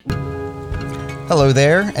Hello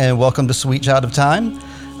there, and welcome to Sweet Child of Time.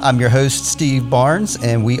 I'm your host, Steve Barnes,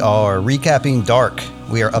 and we are recapping Dark.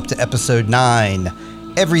 We are up to episode 9.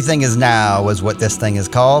 Everything is Now is what this thing is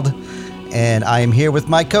called. And I am here with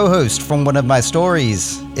my co-host from one of my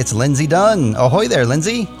stories. It's Lindsay Dunn. Ahoy there,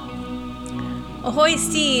 Lindsay. Ahoy,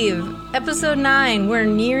 Steve. Episode 9. We're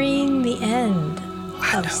nearing the end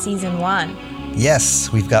of season 1.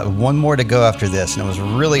 Yes, we've got one more to go after this, and it was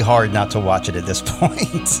really hard not to watch it at this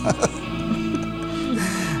point.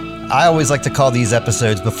 I always like to call these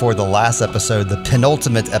episodes before the last episode the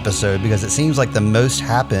penultimate episode, because it seems like the most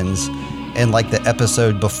happens in like the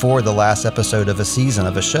episode before the last episode of a season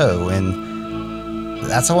of a show, and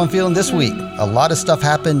that's how I'm feeling this week. A lot of stuff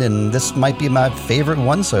happened, and this might be my favorite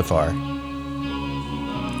one so far.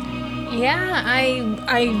 Yeah,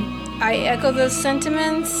 I echo those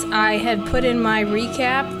sentiments. I had put in my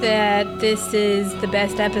recap that this is the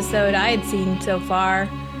best episode I had seen so far.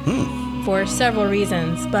 For several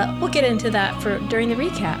reasons, but we'll get into that during the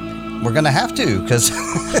recap. We're gonna have to, because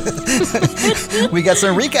we got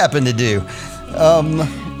some recapping to do.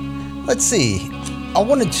 Let's see. I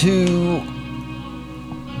wanted to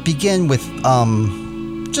begin with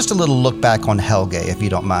just a little look back on Helge, if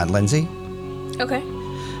you don't mind, Lindsay. Okay.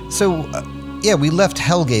 So, we left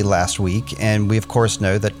Helge last week, and we of course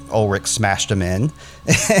know that Ulrich smashed him in,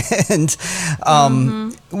 and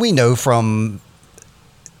we know from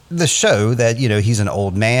the show that, he's an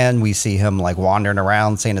old man. We see him like wandering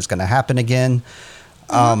around saying it's going to happen again.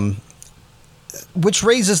 Which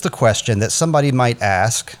raises the question that somebody might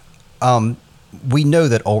ask. We know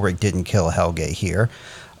that Ulrich didn't kill Helge here,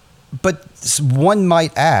 but one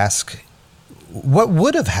might ask, what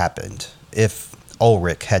would have happened if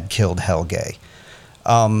Ulrich had killed Helge?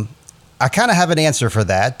 I kind of have an answer for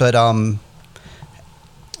that, but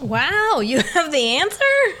wow, you have the answer?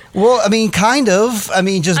 Well, I mean, kind of. I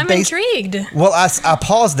mean, I'm intrigued. Well, I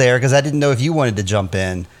paused there because I didn't know if you wanted to jump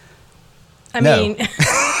in. I mean...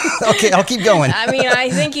 Okay, I'll keep going. I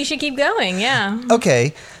think you should keep going, yeah.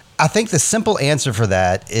 Okay. I think the simple answer for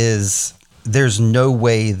that is there's no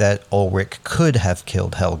way that Ulrich could have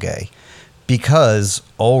killed Helge, because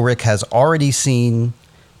Ulrich has already seen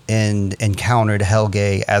and encountered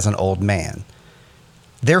Helge as an old man.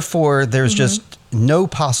 Therefore, there's just no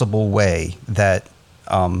possible way that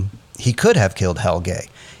he could have killed Helge.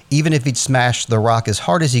 Even if he'd smashed the rock as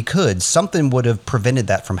hard as he could, something would have prevented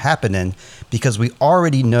that from happening, because we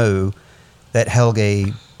already know that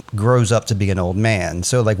Helge grows up to be an old man.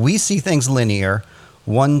 So, like, we see things linear,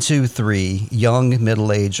 1, 2, 3, young,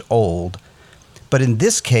 middle-aged, old. But in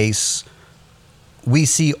this case, we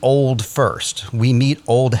see old first. We meet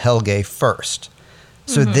old Helge first.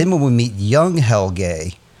 So then when we meet young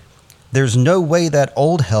Helge, there's no way that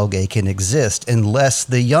old Helge can exist unless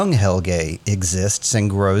the young Helge exists and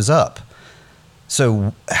grows up.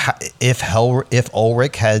 So if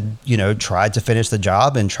Ulrich had, tried to finish the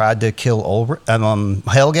job and tried to kill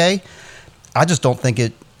Helge, I just don't think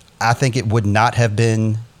I think it would not have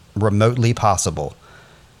been remotely possible.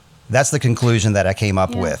 That's the conclusion that I came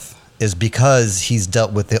up with, is because he's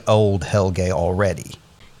dealt with the old Helge already.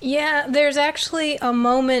 Yeah, there's actually a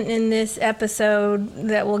moment in this episode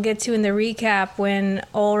that we'll get to in the recap when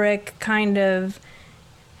Ulrich kind of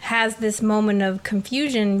has this moment of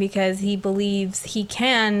confusion because he believes he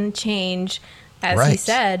can change, as he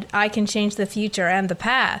said, I can change the future and the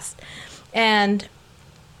past. And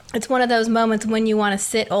it's one of those moments when you want to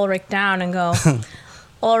sit Ulrich down and go,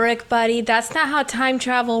 Ulrich, buddy, that's not how time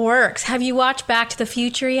travel works. Have you watched Back to the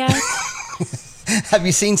Future yet? Have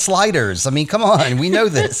you seen Sliders? I mean, come on, we know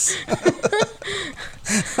this.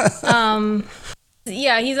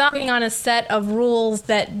 He's operating on a set of rules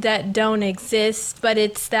that don't exist, but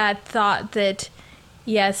it's that thought that,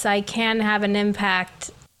 yes, I can have an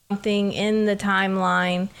impact on something in the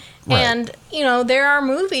timeline. Right. And, there are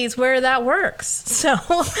movies where that works. So,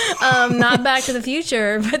 not Back to the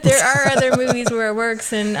Future, but there are other movies where it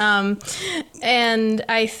works. And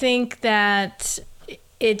I think that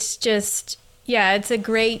it's just... Yeah, it's a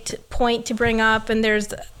great point to bring up, and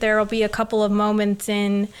there'll be a couple of moments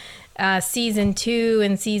in season 2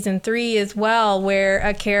 and season 3 as well where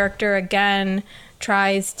a character again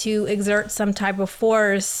tries to exert some type of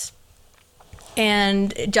force,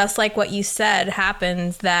 and just like what you said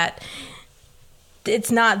happens, that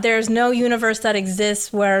there's no universe that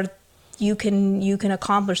exists where you can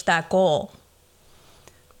accomplish that goal.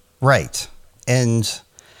 Right. And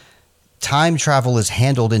time travel is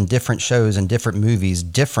handled in different shows and different movies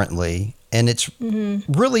differently, and it's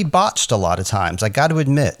really botched a lot of times. I got to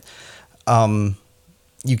admit,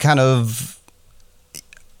 you kind of,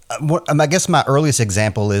 I guess my earliest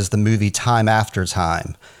example is the movie Time After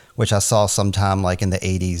Time, which I saw sometime like in the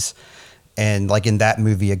 80s. And like in that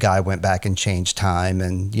movie, a guy went back and changed time.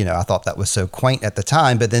 And, I thought that was so quaint at the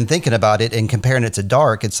time. But then thinking about it and comparing it to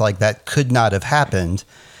Dark, it's like that could not have happened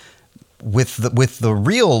with the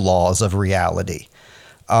real laws of reality.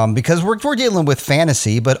 Because we're dealing with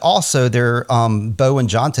fantasy, but also Bo and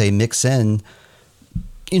Jonte mix in,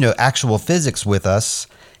 actual physics with us.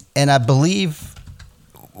 And I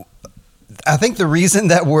think the reason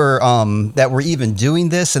that we're even doing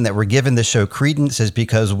this and that we're giving the show credence is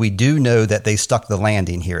because we do know that they stuck the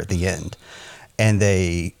landing here at the end and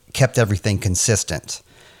they kept everything consistent.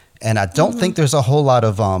 And I don't think there's a whole lot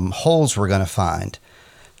of holes we're going to find.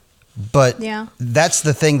 But that's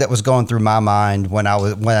the thing that was going through my mind when I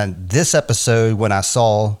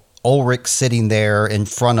saw Ulrich sitting there in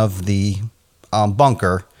front of the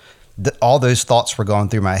bunker. All those thoughts were going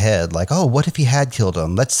through my head, like, oh, what if he had killed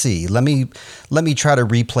him? Let's see. Let me try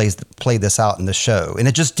to play this out in the show, and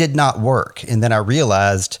it just did not work. And then I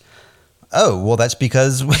realized, oh, well, that's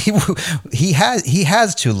because he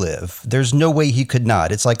has to live. There's no way he could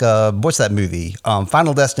not. It's like what's that movie?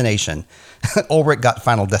 Final Destination. Ulrich got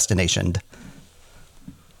Final Destinationed.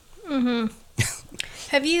 Mm-hmm.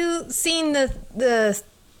 Have you seen the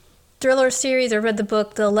thriller series or read the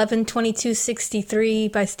book, The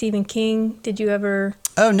 11/22/63 by Stephen King? Did you ever?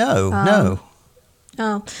 Oh, no.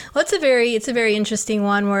 Oh, well, it's a very interesting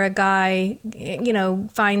one where a guy,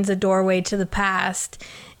 finds a doorway to the past,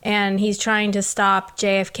 and he's trying to stop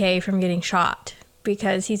JFK from getting shot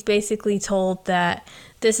because he's basically told that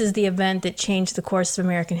this is the event that changed the course of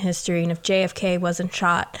American history, and if JFK wasn't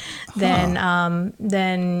shot, then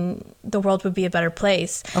the world would be a better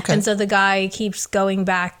place. Okay. And so the guy keeps going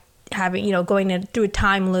back, through a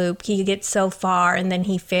time loop. He gets so far and then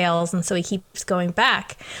he fails, and so he keeps going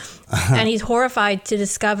back. And he's horrified to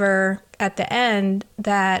discover at the end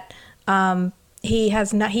that he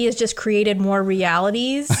has just created more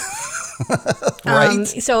realities. Right.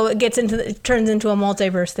 So it turns into a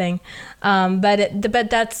multiverse thing. But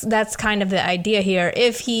that's kind of the idea here.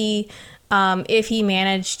 If he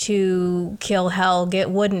managed to kill Helg,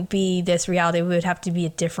 it wouldn't be this reality. It would have to be a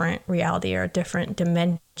different reality or a different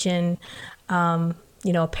dimension, a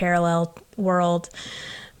parallel world.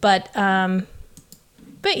 But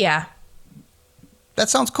yeah. That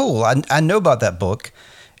sounds cool. I know about that book,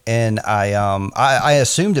 and I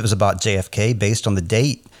assumed it was about JFK based on the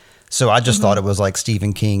date. So I just thought it was like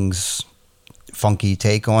Stephen King's funky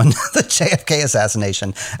take on the JFK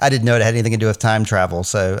assassination. I didn't know it had anything to do with time travel,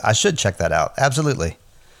 so I should check that out. Absolutely.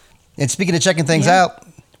 And speaking of checking things out,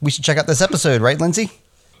 we should check out this episode, right, Lindsay?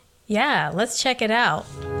 Yeah, let's check it out.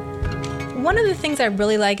 One of the things I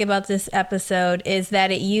really like about this episode is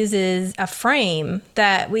that it uses a frame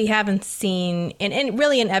that we haven't seen in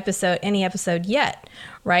any episode yet,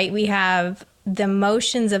 right? We have the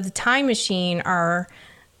motions of the time machine are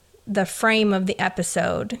the frame of the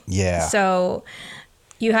episode. Yeah. So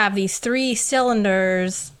you have these 3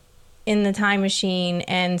 cylinders in the time machine,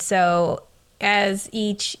 and so as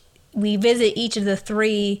we visit each of the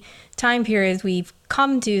 3 time periods we've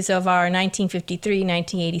come to so far, 1953,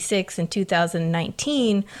 1986, and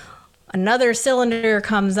 2019, another cylinder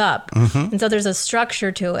comes up. And so there's a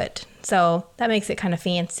structure to it. So that makes it kind of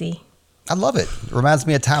fancy. I love it. It reminds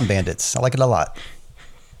me of Time Bandits. I like it a lot.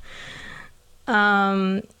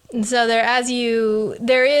 So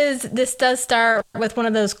this does start with one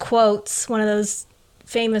of those quotes, one of those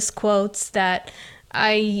famous quotes that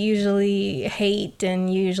I usually hate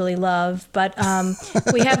and usually love. But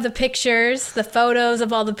we have the pictures, the photos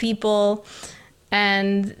of all the people,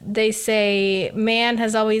 and they say, man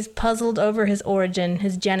has always puzzled over his origin,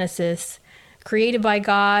 his genesis, created by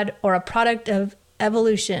God or a product of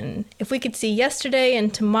evolution. If we could see yesterday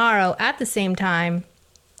and tomorrow at the same time,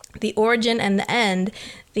 the origin and the end,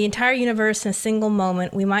 the entire universe in a single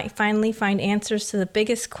moment, we might finally find answers to the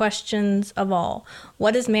biggest questions of all.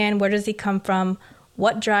 What is man? Where does he come from?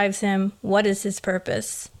 What drives him? What is his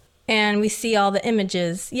purpose? And we see all the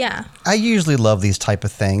images. Yeah. I usually love these type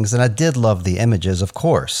of things, and I did love the images, of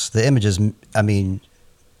course. The images,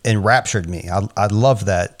 enraptured me. I love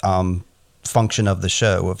that function of the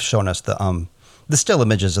show of showing us the still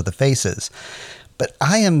images of the faces. But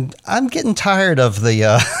I'm getting tired of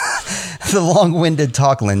the long-winded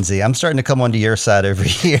talk, Lindsay. I'm starting to come onto your side over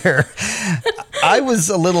here. I was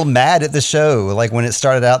a little mad at the show, like when it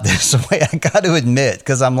started out this way, I got to admit,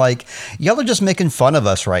 because I'm like, y'all are just making fun of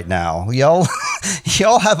us right now. Y'all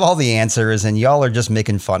have all the answers, and y'all are just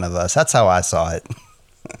making fun of us. That's how I saw it.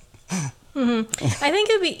 I think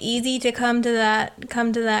it'd be easy to come to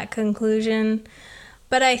that conclusion,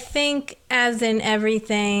 but I think, as in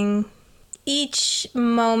everything, each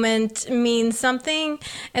moment means something.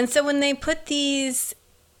 And so when they put these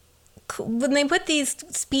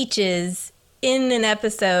speeches in an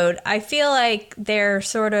episode, I feel like they're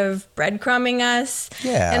sort of breadcrumbing us.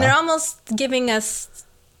 Yeah. And they're almost giving us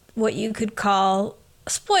what you could call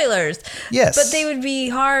spoilers. Yes. But they would be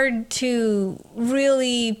hard to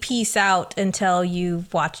really piece out until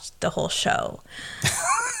you've watched the whole show.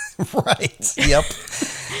 Right. Yep.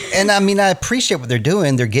 And I mean, I appreciate what they're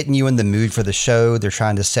doing. They're getting you in the mood for the show. They're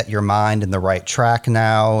trying to set your mind in the right track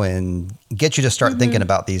now and get you to start thinking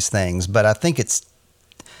about these things. But I think it's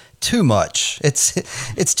too much.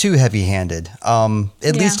 It's too heavy-handed.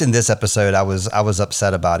 At least in this episode, I was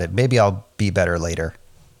upset about it. Maybe I'll be better later.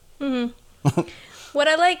 Mm-hmm. What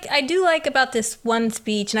I do like about this one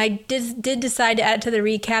speech, and I did decide to add it to the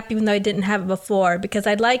recap, even though I didn't have it before, because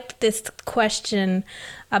I liked this question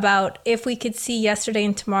about if we could see yesterday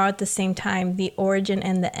and tomorrow at the same time, the origin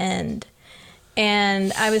and the end.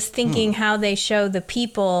 And I was thinking how they show the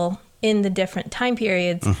people in the different time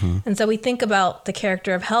periods. And so we think about the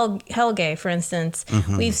character of Helge, for instance.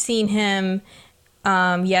 We've seen him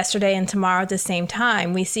yesterday and tomorrow at the same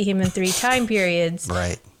time. We see him in 3 time periods.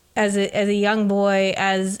 Right. As a young boy,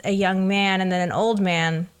 as a young man, and then an old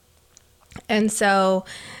man. And so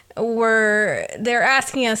they're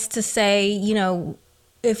asking us to say, you know,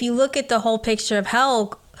 if you look at the whole picture of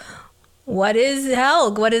Helge, what is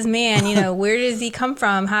Helge? What is man? You know, where does he come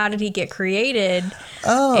from? How did he get created?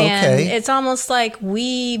 Oh, okay. And it's almost like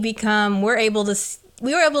we were able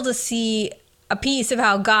to see a piece of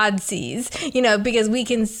how God sees, you know, because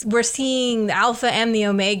we're seeing the Alpha and the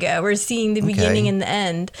Omega. We're seeing the beginning and the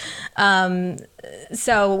end.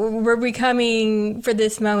 So we're becoming, for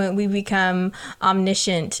this moment, we become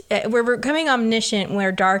omniscient. We're becoming omniscient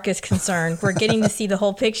where dark is concerned. We're getting to see the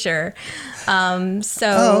whole picture.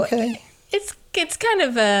 It's kind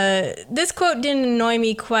of this quote didn't annoy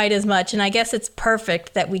me quite as much, and I guess it's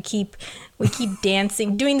perfect that we keep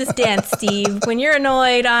dancing, doing this dance, Steve. When you're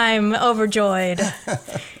annoyed, I'm overjoyed.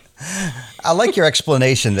 I like your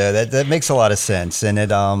explanation, though. That makes a lot of sense, and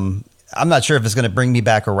it I'm not sure if it's going to bring me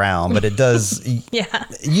back around, but it does. Yeah,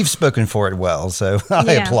 you've spoken for it well, so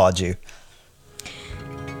I applaud you.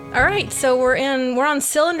 All right, so we're on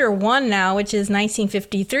cylinder 1 now, which is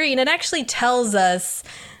 1953, and it actually tells us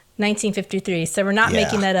 1953, so we're not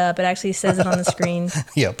making that up. It actually says it on the screen.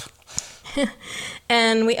 Yep.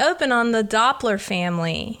 And we open on the Doppler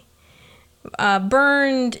family.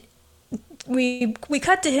 Burned, we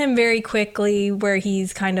cut to him very quickly where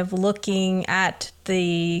he's kind of looking at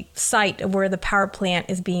the site of where the power plant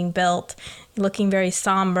is being built, looking very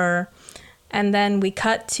somber. And then we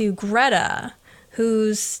cut to Greta,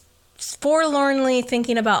 who's forlornly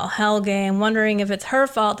thinking about Helge and wondering if it's her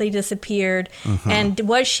fault that he disappeared. And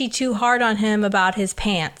was she too hard on him about his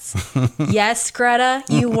pants? Yes, Greta,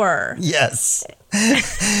 you were. Yes.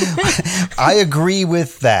 I agree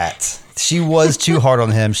with that. She was too hard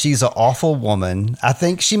on him. She's an awful woman. I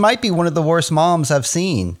think she might be one of the worst moms I've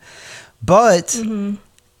seen. But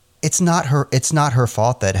it's not her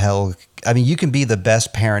fault that Helge, I mean, you can be the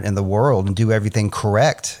best parent in the world and do everything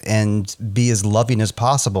correct and be as loving as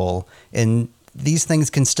possible, and these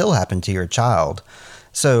things can still happen to your child.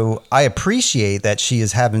 So I appreciate that she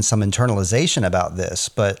is having some internalization about this,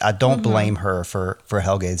 but I don't blame her for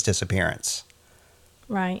Helge's disappearance.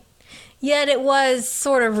 Right. Yet it was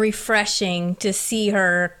sort of refreshing to see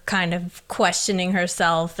her kind of questioning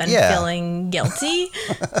herself and feeling guilty.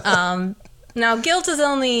 Now, guilt is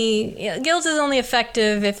only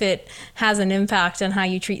effective if it has an impact on how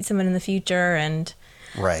you treat someone in the future, and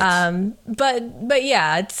but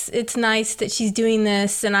yeah, it's nice that she's doing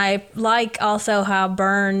this, and I like also how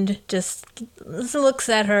Burned just looks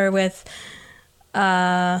at her with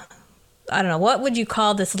I don't know, what would you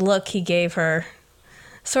call this look he gave her?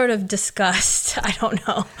 Sort of disgust. I don't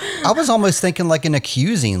know. I was almost thinking like an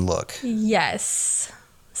accusing look. Yes,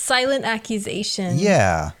 silent accusation.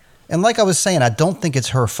 Yeah. And like I was saying, I don't think it's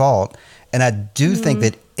her fault. And I do think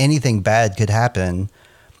that anything bad could happen.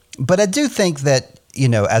 But I do think that, you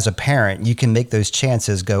know, as a parent, you can make those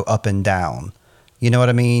chances go up and down. You know what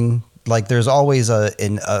I mean? Like there's always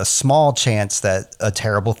a small chance that a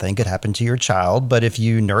terrible thing could happen to your child. But if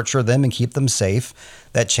you nurture them and keep them safe,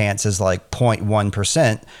 that chance is like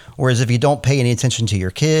 0.1%. Whereas if you don't pay any attention to your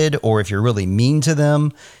kid, or if you're really mean to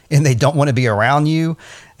them and they don't want to be around you,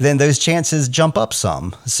 then those chances jump up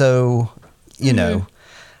some. So, you know.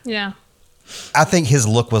 Yeah. I think his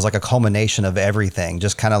look was like a culmination of everything.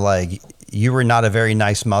 Just kind of like, you were not a very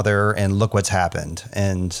nice mother and look what's happened.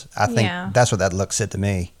 And I think that's what that look said to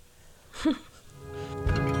me.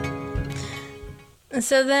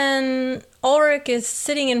 So then Ulrich is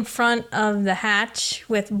sitting in front of the hatch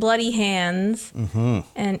with bloody hands,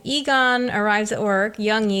 and Egon arrives at work,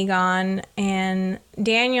 young Egon, and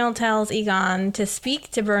Daniel tells Egon to speak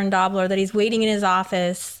to Bernd Doppler, that he's waiting in his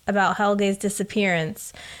office about Helge's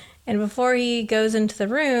disappearance. And before he goes into the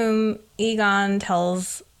room, Egon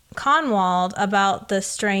tells Conwald about the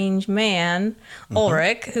strange man,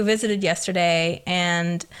 Ulrich, who visited yesterday,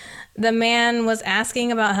 and the man was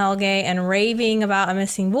asking about Helge and raving about a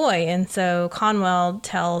missing boy. And so Conwald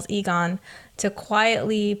tells Egon to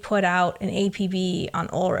quietly put out an APB on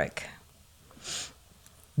Ulrich.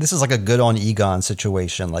 This is like a good on Egon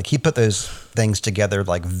situation. Like, he put those things together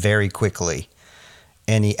like very quickly,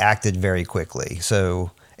 and he acted very quickly.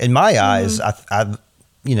 So in my eyes, I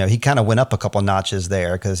he kind of went up a couple notches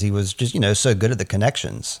there because he was just, so good at the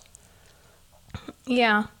connections.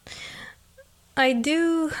 Yeah.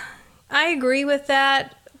 I agree with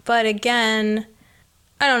that, but again,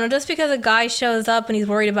 I don't know, just because a guy shows up and he's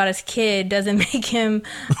worried about his kid doesn't make him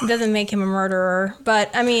a murderer.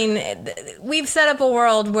 But I mean, we've set up a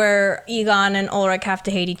world where Egon and Ulrich have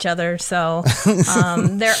to hate each other, so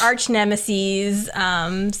they're arch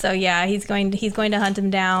nemeses. So yeah, he's going to hunt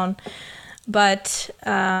him down. But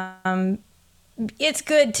it's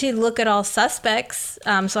good to look at all suspects,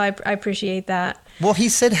 so I appreciate that. Well, he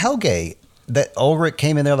said Helge. That Ulrich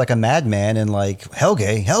came in there like a madman and like,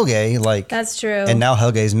 Helge, like... That's true. And now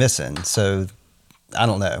Helge's missing. So, I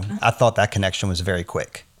don't know. I thought that connection was very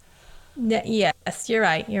quick. Yes, you're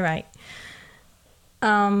right.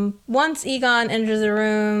 Once Egon enters the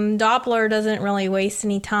room, Doppler doesn't really waste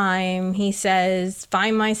any time. He says,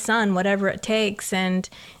 find my son, whatever it takes, and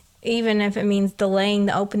even if it means delaying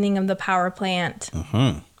the opening of the power plant.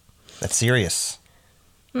 That's serious.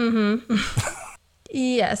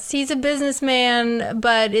 Yes, he's a businessman,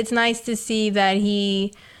 but it's nice to see that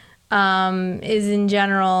he is in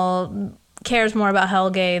general cares more about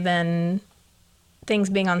Helge than things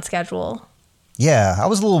being on schedule. Yeah, I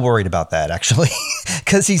was a little worried about that, actually,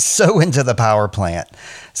 because he's so into the power plant.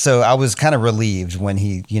 So I was kind of relieved when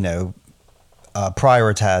he,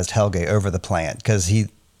 prioritized Helge over the plant, because he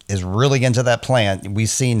is really into that plant. We've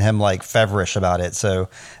seen him like feverish about it. So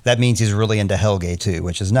that means he's really into Helge too,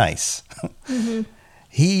 which is nice.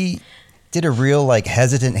 He did a real like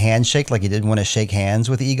hesitant handshake, like he didn't want to shake hands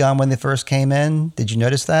with Egon when they first came in. Did you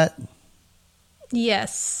notice that?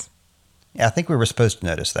 Yes. Yeah, I think we were supposed to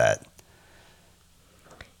notice that.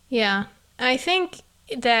 Yeah. I think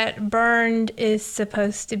that Bernd is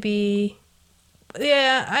supposed to be...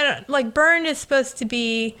 Bernd is supposed to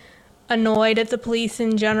be annoyed at the police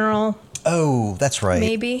in general. Oh, that's right.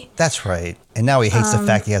 Maybe. That's right. And now he hates the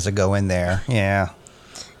fact he has to go in there. Yeah.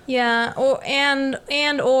 Yeah,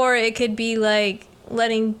 or it could be like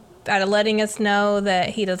letting us know that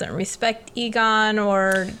he doesn't respect Egon,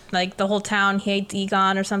 or like the whole town hates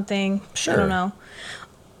Egon or something. Sure. I don't know.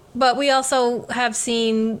 But we also have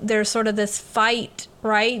seen there's sort of this fight,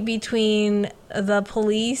 right, between the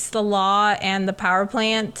police, the law, and the power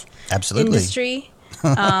plant industry.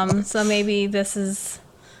 So maybe this is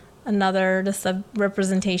just a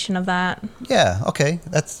representation of that. Yeah, okay.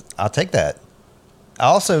 I'll take that. I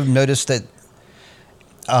also noticed that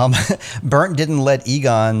Bernd didn't let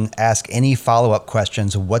Egon ask any follow-up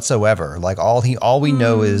questions whatsoever. Like all we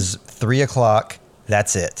know is 3:00.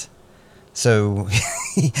 That's it. So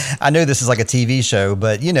I know this is like a TV show,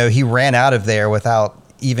 but he ran out of there without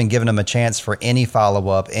even giving him a chance for any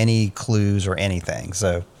follow-up, any clues or anything.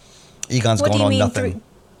 So Egon's going on nothing.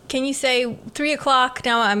 Can you say 3:00?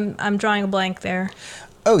 Now I'm drawing a blank there.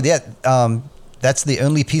 Oh yeah. That's the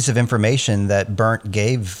only piece of information that Bernd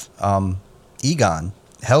gave Egon.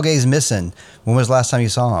 Helge's missing. When was the last time you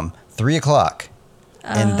saw him? 3:00.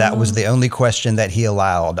 And that was the only question that he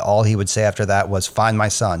allowed. All he would say after that was, find my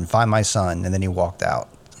son. And then he walked out.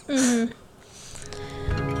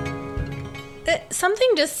 Something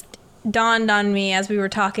just dawned on me as we were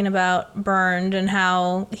talking about Bernd and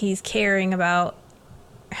how he's caring about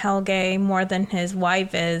Helge more than his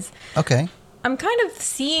wife is. Okay. I'm kind of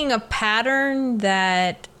seeing a pattern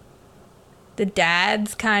that the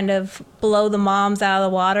dads kind of blow the moms out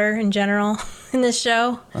of the water in general in this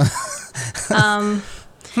show.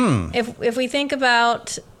 If we think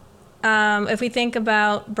about Bernd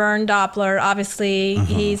Doppler, obviously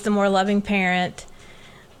he's the more loving parent.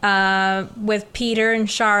 With Peter and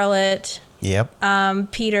Charlotte.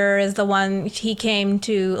 Yep. Peter is the one, he came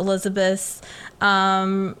to Elizabeth's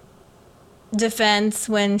defense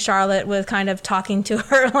when Charlotte was kind of talking to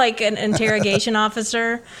her like an interrogation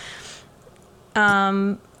officer.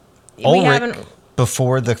 Ulrich,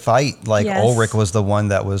 before the fight, Yes. Ulrich was the one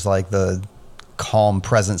that was like the calm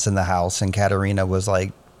presence in the house, and Katerina was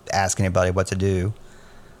like ask anybody what to do.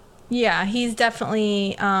 Yeah, he's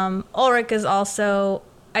definitely. Ulrich is also.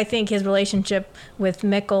 I think his relationship with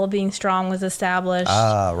Mikkel being strong was established.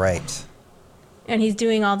 Ah, right. And he's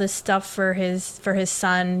doing all this stuff for his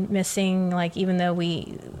son missing. Like, even though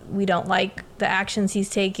we don't like the actions he's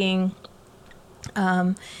taking,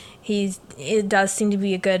 it does seem to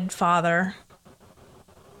be a good father.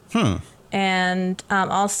 And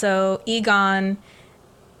also Egon.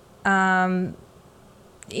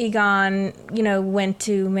 Egon, went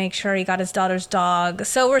to make sure he got his daughter's dog.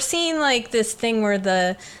 So we're seeing like this thing where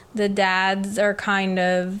the dads are kind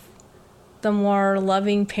of the more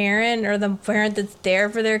loving parent, or the parent that's there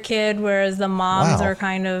for their kid, whereas the moms are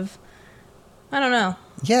kind of, I don't know.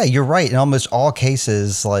 Yeah, you're right. In almost all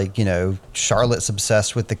cases, like, Charlotte's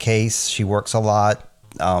obsessed with the case. She works a lot.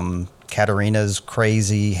 Katerina's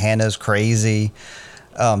crazy. Hannah's crazy.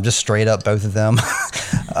 Just straight up, both of them.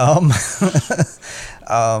 I'm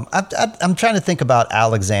trying to think about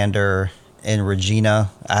Alexander and Regina.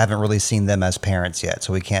 I haven't really seen them as parents yet,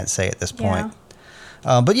 so we can't say at this point.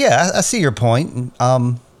 But yeah, I see your point.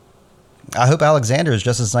 I hope Alexander is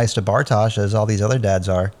just as nice to Bartosz as all these other dads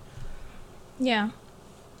are. Yeah.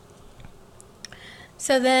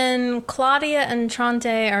 So then Claudia and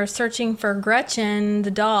Tronte are searching for Gretchen, the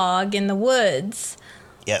dog, in the woods.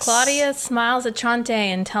 Yes. Claudia smiles at Tronte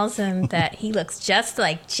and tells him that he looks just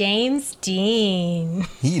like James Dean.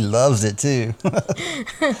 He loves it too.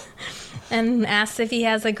 And asks if he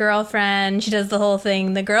has a girlfriend. She does the whole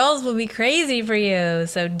thing. The girls will be crazy for you.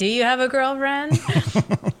 So do you have a girlfriend?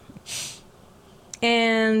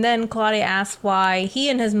 And then Claudia asks why he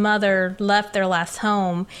and his mother left their last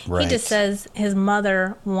home. Right. He just says his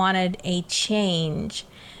mother wanted a change.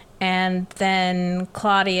 And then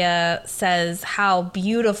Claudia says how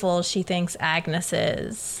beautiful she thinks Agnes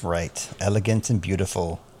is. Right. Elegant and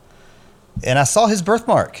beautiful. And I saw his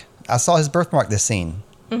birthmark. This scene.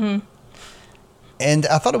 Mm-hmm. And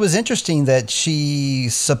I thought it was interesting that she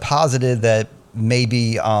supposited that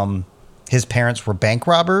maybe his parents were bank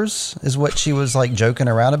robbers, is what she was like joking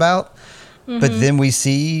around about. Mm-hmm. But then we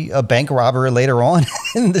see a bank robber later on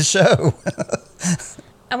in the show.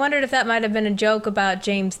 I wondered if that might have been a joke about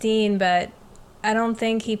James Dean, but I don't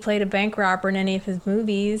think he played a bank robber in any of his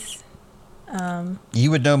movies.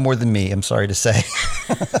 You would know more than me, I'm sorry to say.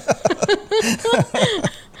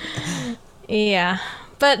 Yeah.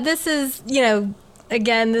 But this is,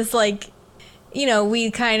 again, this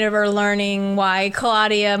we kind of are learning why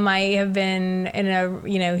Claudia might have been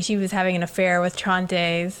she was having an affair with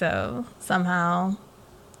Tronte. So somehow,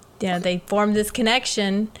 they formed this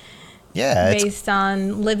connection. Yeah, based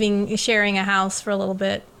on sharing a house for a little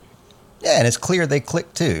bit. Yeah, and it's clear they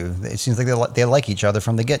click too. It seems like they like each other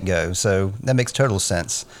from the get-go, so that makes total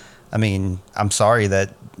sense. I mean, I'm sorry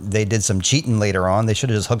that they did some cheating later on. They should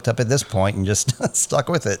have just hooked up at this point and just stuck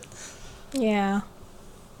with it. Yeah.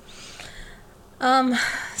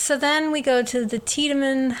 So then we go to the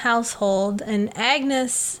Tiedemann household, and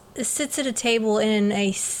Agnes sits at a table in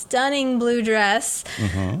a stunning blue dress,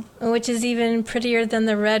 which is even prettier than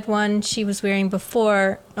the red one she was wearing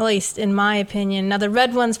before, at least in my opinion. Now, the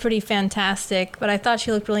red one's pretty fantastic, but I thought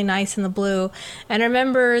she looked really nice in the blue. And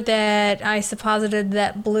remember that I supposited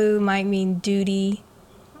that blue might mean duty.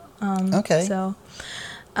 Okay. So,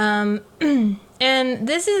 and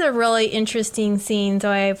this is a really interesting scene, so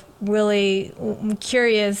I'm really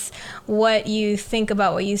curious what you think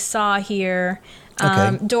about what you saw here.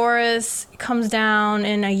 Okay. Doris comes down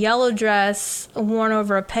in a yellow dress worn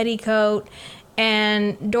over a petticoat,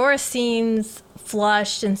 and Doris seems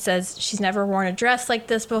flushed and says she's never worn a dress like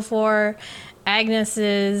this before. Agnes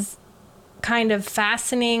is kind of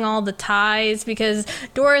fastening all the ties because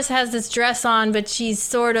Doris has this dress on, but she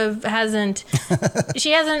hasn't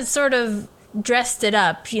sort of dressed it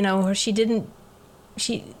up, she didn't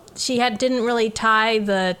really tie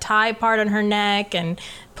the tie part on her neck and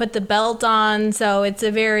put the belt on, so it's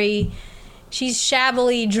she's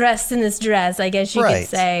shabbily dressed in this dress, I guess you could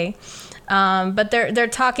say. But they're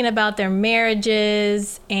talking about their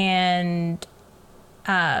marriages, and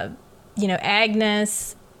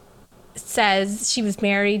Agnes says she was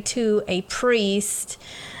married to a priest,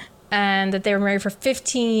 and that they were married for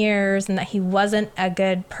 15 years, and that he wasn't a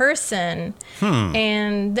good person.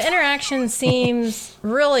 And the interaction seems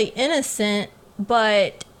really innocent,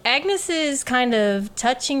 but Agnes is kind of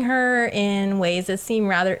touching her in ways that seem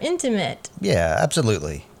rather intimate. Yeah,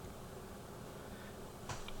 absolutely.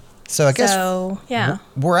 So I guess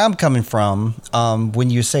where I'm coming from, when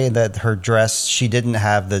you say that her dress, she didn't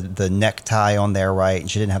have the necktie on there right, and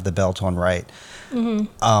she didn't have the belt on right,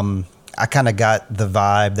 I kind of got the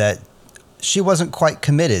vibe that she wasn't quite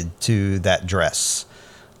committed to that dress.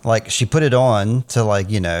 Like, she put it on to, like,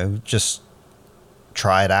 just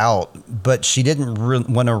try it out, but she didn't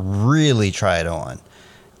want to really try it on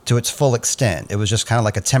to its full extent. It was just kind of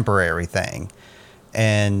like a temporary thing.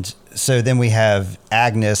 And so then we have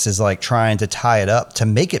Agnes is like trying to tie it up to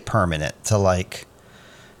make it permanent, to like,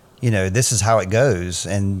 this is how it goes.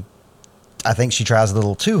 And I think she tries a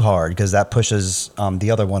little too hard because that pushes the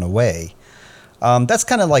other one away. That's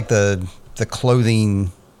kind of like the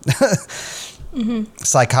clothing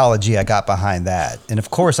psychology I got behind that. And of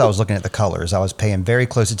course, I was looking at the colors. I was paying very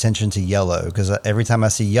close attention to yellow because every time I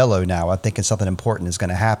see yellow now, I'm thinking something important is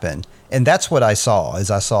going to happen. And that's what I saw, is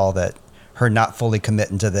I saw that her not fully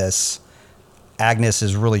committing to this, Agnes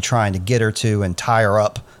is really trying to get her to and tie her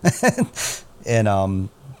up. And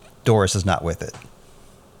Doris is not with it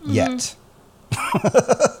yet.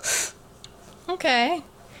 Okay.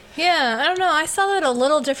 Yeah, I don't know. I saw it a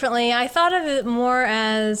little differently. I thought of it more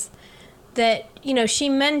as that, she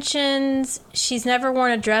mentions she's never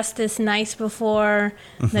worn a dress this nice before,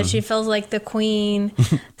 that she feels like the queen.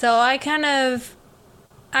 So I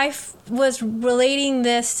was relating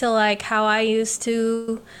this to like how I used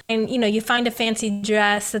to, and you find a fancy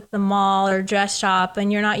dress at the mall or dress shop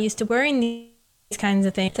and you're not used to wearing these kinds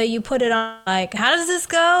of things. So you put it on, like, how does this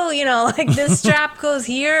go? Like this strap goes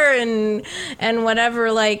here and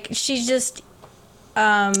whatever. Like, she's just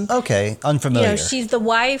okay, unfamiliar. She's the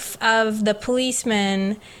wife of the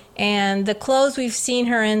policeman, and the clothes we've seen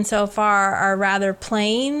her in so far are rather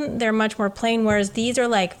plain. They're much more plain, whereas these are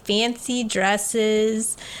like fancy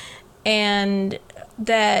dresses, and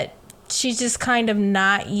that she's just kind of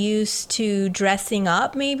not used to dressing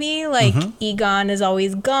up, maybe. Like, Egon is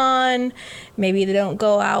always gone. Maybe they don't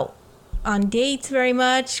go out on dates very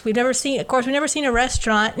much. We've never seen a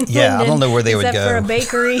restaurant in Yeah, London, I don't know where they would go. except for a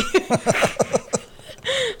bakery.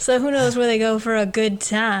 So who knows where they go for a good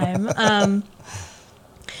time.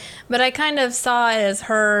 But I kind of saw it as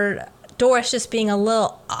Doris just being a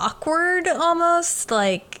little awkward almost,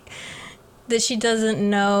 like that she doesn't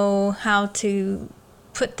know how to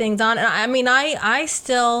put things on. I mean, I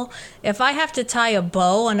still, if I have to tie a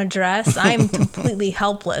bow on a dress, I'm completely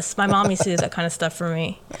helpless. My mom used to do that kind of stuff for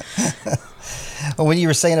me. Well, when you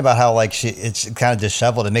were saying about how like it's kind of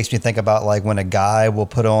disheveled, it makes me think about like when a guy will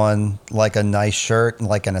put on like a nice shirt and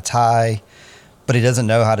like in a tie, but he doesn't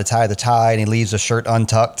know how to tie the tie and he leaves the shirt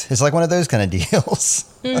untucked. It's like one of those kind of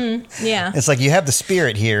deals. Yeah. It's like you have the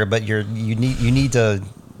spirit here, but you need to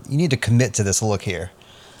commit to this look here.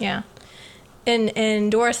 Yeah.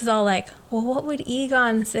 And Doris is all like, well, what would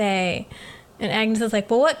Egon say? And Agnes is like,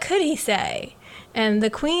 well, what could he say? And the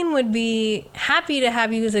queen would be happy to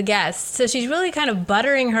have you as a guest. So she's really kind of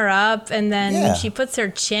buttering her up. And then she puts her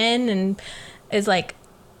chin and is like,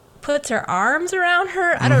 puts her arms around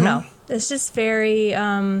her. I don't know. It's just very,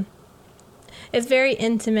 it's very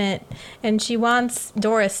intimate. And she wants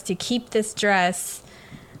Doris to keep this dress.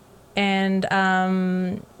 And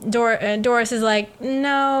Doris is like,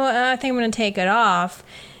 no, I think I'm going to take it off.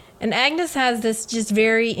 And Agnes has this just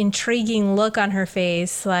very intriguing look on her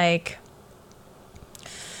face, like,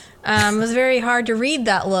 it was very hard to read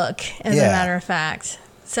that look, as a matter of fact.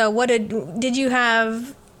 So what did you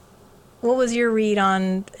have, what was your read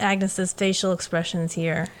on Agnes's facial expressions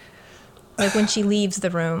here? Like when she leaves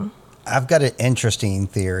the room? I've got an interesting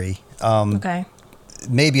theory. Okay.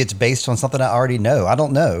 Maybe it's based on something I already know. I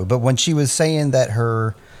don't know. But when she was saying that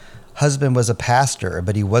her husband was a pastor,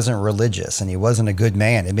 but he wasn't religious and he wasn't a good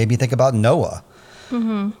man, it made me think about Noah.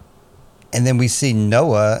 And then we see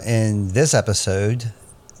Noah in this episode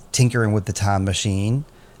tinkering with the time machine,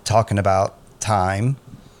 talking about time.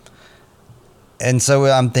 And so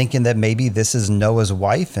I'm thinking that maybe this is Noah's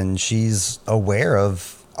wife and she's aware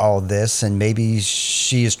of all this, and maybe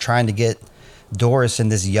she is trying to get Doris in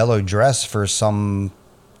this yellow dress for some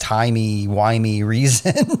timey-wimey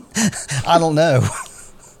reason. I don't know.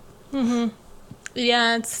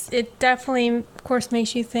 Yeah, it definitely, of course,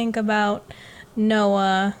 makes you think about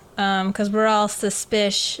Noah, because we're all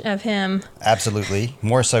suspicious of him. Absolutely.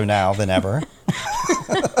 More so now than ever.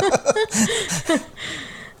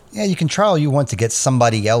 Yeah, you can try all you want to get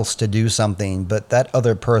somebody else to do something, but that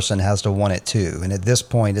other person has to want it too. And at this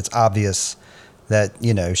point, it's obvious that,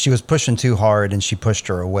 she was pushing too hard and she pushed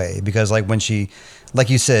her away. Because like when she, like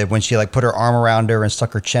you said, when she like put her arm around her and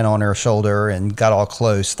stuck her chin on her shoulder and got all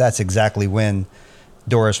close, that's exactly when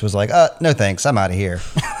Doris was like, no thanks, I'm out of here.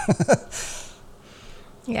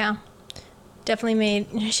 Yeah.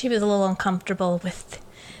 Definitely she was a little uncomfortable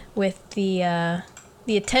with the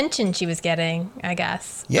attention she was getting, I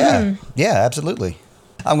guess. Yeah. Yeah, absolutely.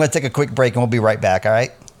 I'm going to take a quick break and we'll be right back, all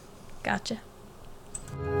right? Gotcha.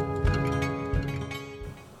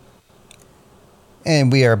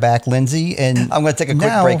 And we are back, Lindsay. And I'm going to take a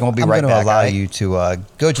quick break and we'll be right back. I'm going to allow you to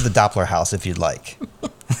go to the Doppler house if you'd like.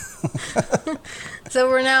 So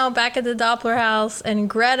we're now back at the Doppler house, and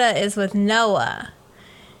Greta is with Noah.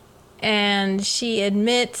 And she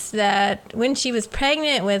admits that when she was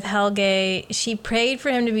pregnant with Helge, she prayed for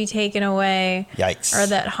him to be taken away. Yikes. Or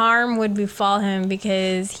that harm would befall him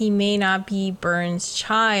because he may not be Bern's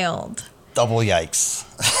child. Double yikes.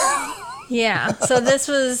 Yeah. So this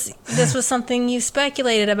was something you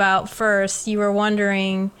speculated about first. You were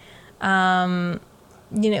wondering,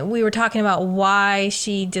 we were talking about why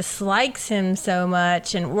she dislikes him so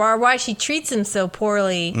much and why she treats him so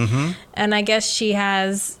poorly. Mm-hmm. And I guess she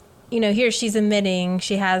has, here she's admitting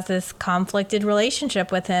she has this conflicted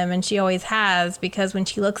relationship with him, and she always has, because when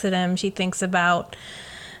she looks at him, she thinks about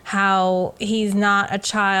how he's not a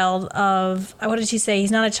child of, what did she say?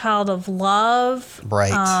 He's not a child of love.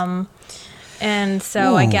 Right. And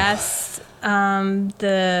so I guess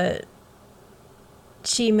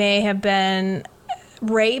she may have been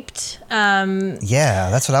raped. Yeah,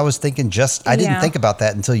 that's what I was thinking. I didn't think about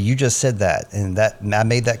that until you just said that, and I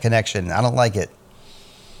made that connection. I don't like it.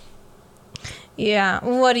 Yeah.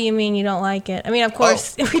 What do you mean you don't like it? I mean, of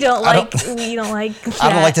course, we don't like that. I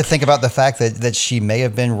don't like to think about the fact that she may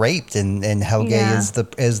have been raped, and Helge is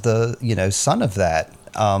the son of that.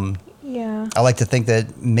 Yeah. I like to think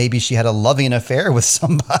that maybe she had a loving affair with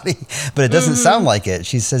somebody, but it doesn't sound like it.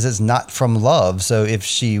 She says it's not from love. So if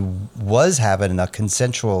she was having a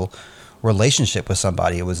consensual relationship with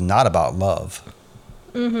somebody, it was not about love.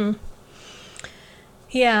 Mm-hmm.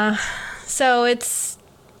 Yeah. So it's,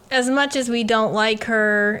 as much as we don't like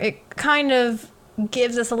her, it kind of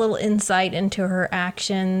gives us a little insight into her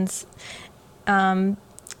actions. And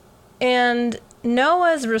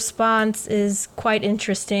Noah's response is quite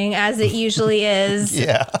interesting, as it usually is.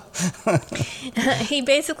 Yeah. He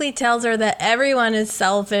basically tells her that everyone is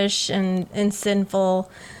selfish and sinful,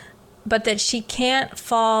 but that she can't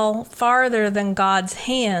fall farther than God's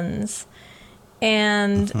hands.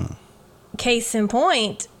 And case in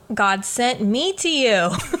point, God sent me to you.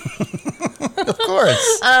 Of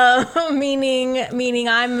course. Meaning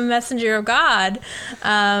I'm a messenger of God.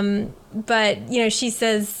 But, she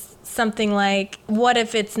says something like, what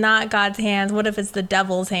if it's not God's hands? What if it's the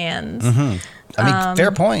devil's hands? Mm-hmm. I mean,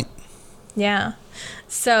 fair point. Yeah.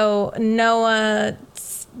 So Noah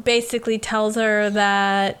basically tells her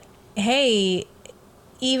that, hey,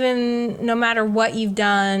 even no matter what you've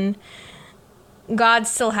done, God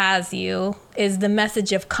still has you, is the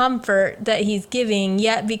message of comfort that he's giving.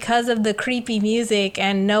 Yet because of the creepy music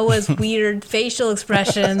and Noah's weird facial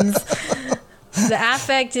expressions, the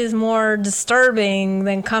affect is more disturbing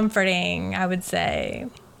than comforting, I would say.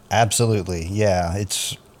 Absolutely. Yeah.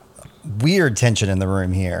 It's weird tension in the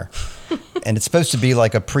room here. And it's supposed to be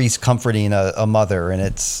like a priest comforting a mother. And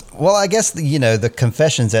it's, well, I guess, the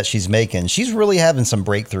confessions that she's making, she's really having some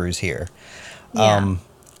breakthroughs here. Yeah.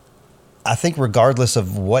 I think regardless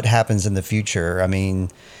of what happens in the future, I mean,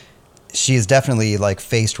 she is definitely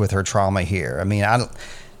faced with her trauma here. I mean,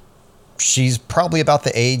 she's probably about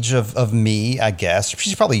the age of me, I guess.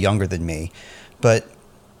 She's probably younger than me, but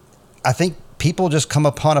I think people just come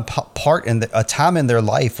upon a time in their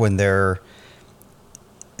life when they've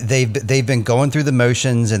been going through the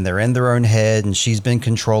motions and they're in their own head, and she's been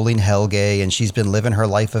controlling Helge and she's been living her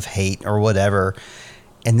life of hate or whatever.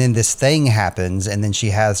 And then this thing happens, and then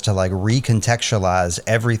she has to recontextualize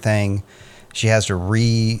everything. She has to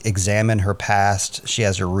re-examine her past. She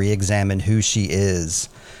has to re-examine who she is.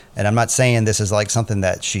 And I'm not saying this is something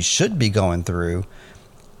that she should be going through,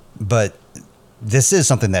 but this is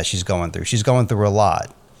something that she's going through. She's going through a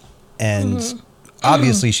lot. And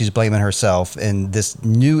obviously she's blaming herself. And this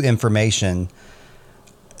new information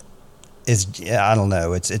is, I don't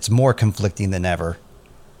know, it's more conflicting than ever.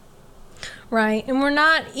 Right. And we're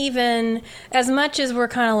not even, as much as we're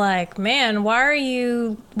kind of like, man, why are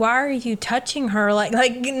you touching her? Like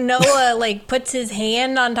Noah puts his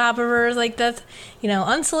hand on top of her. Like, that's,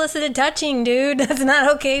 unsolicited touching, dude. That's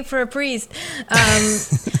not okay for a priest.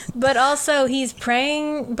 But also he's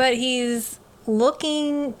praying, but he's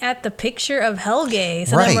looking at the picture of Helge.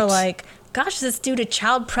 So then we're like, gosh, is this dude a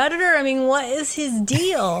child predator? I mean, what is his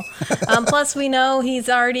deal? Plus we know he's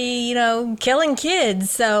already, killing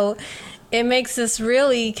kids. So it makes us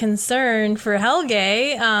really concerned for Helge,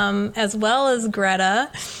 as well as Greta.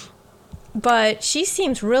 But she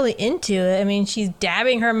seems really into it. I mean, she's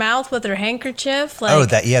dabbing her mouth with her handkerchief.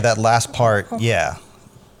 That last part, yeah.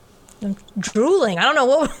 Drooling. I don't know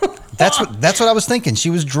what. That's what I was thinking. She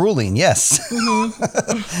was drooling. Yes.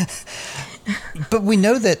 Mm-hmm. But we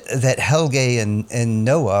know that Helge and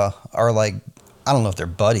Noah are I don't know if they're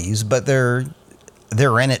buddies, but they're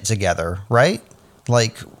they're in it together, right?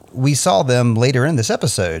 Like, we saw them later in this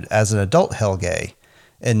episode as an adult Helge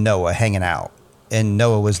and Noah hanging out, and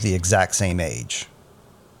Noah was the exact same age.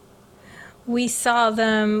 We saw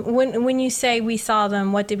them, when you say we saw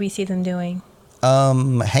them, what did we see them doing?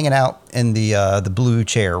 Hanging out in the blue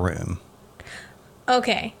chair room.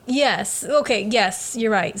 Okay. Yes. Okay. Yes,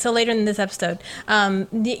 you're right. So later in this episode,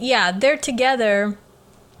 yeah, they're together.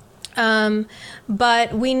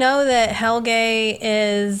 But we know that Helge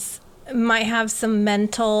might have some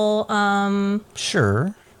mental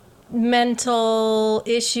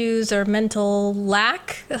issues or mental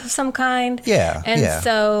lack of some kind. Yeah. And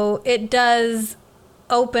so it does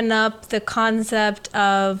open up the concept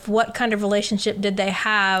of what kind of relationship did they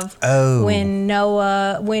have when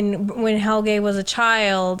Helge was a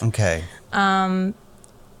child. Okay.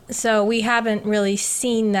 So we haven't really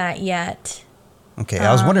seen that yet. Okay,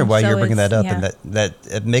 I was wondering why you're bringing that up, and that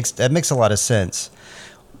it makes a lot of sense.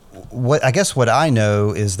 What I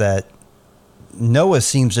know is that Noah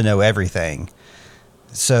seems to know everything.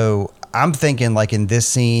 So I'm thinking, like, in this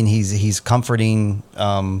scene, he's comforting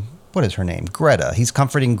what is her name? Greta. He's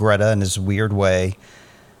comforting Greta in this weird way.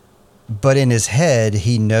 But in his head,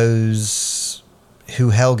 he knows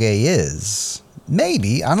who Helge is.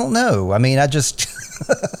 Maybe. I don't know. I mean,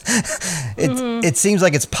 it seems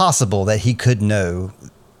like it's possible that he could know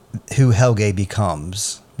who Helge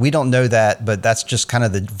becomes. We don't know that, but that's just kind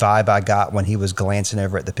of the vibe I got when he was glancing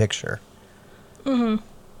over at the picture. Mm-hmm.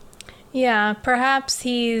 Yeah, perhaps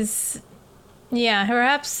he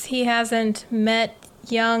hasn't met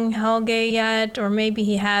young Helge yet, or maybe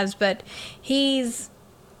he has, but he's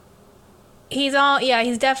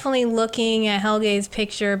definitely looking at Helge's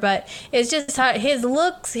picture, but it's just how his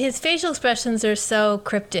facial expressions are so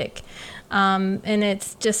cryptic, and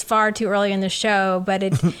it's just far too early in the show, but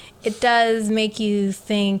it does make you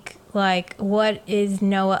think, like, what is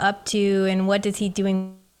Noah up to, and what is he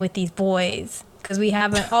doing with these boys? Because we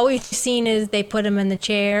haven't, all we've seen is they put him in the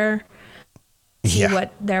chair, see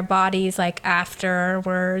what their bodies like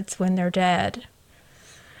afterwards when they're dead.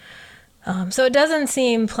 So it doesn't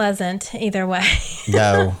seem pleasant either way.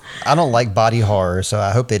 No, I don't like body horror, so I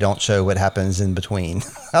hope they don't show what happens in between.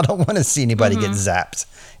 I don't want to see anybody get zapped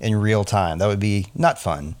in real time. That would be not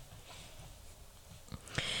fun.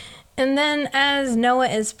 And then as Noah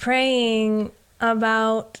is praying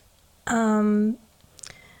about,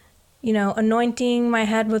 anointing my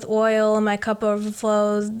head with oil and my cup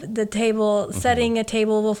overflows, setting a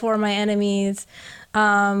table before my enemies,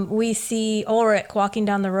 we see Ulrich walking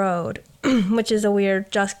down the road, which is a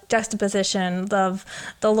weird juxtaposition of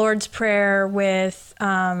the Lord's Prayer with,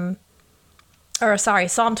 Psalm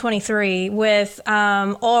 23 with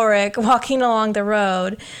Ulrich walking along the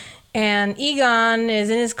road. And Egon is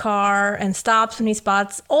in his car and stops when he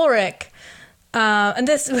spots Ulrich. And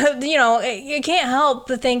this, you can't help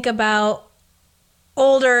but think about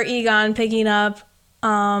older Egon picking up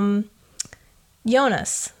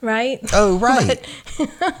Jonas, right? Oh, right.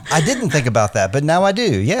 I didn't think about that, but now I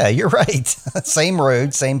do. Yeah, you're right. Same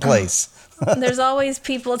road, same place. There's always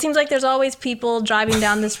people. It seems like there's always people driving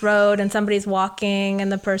down this road and somebody's walking and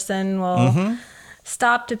the person will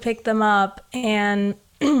stop to pick them up. And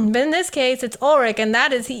but in this case, it's Ulrich, and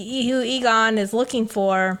that is who Egon is looking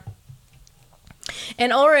for.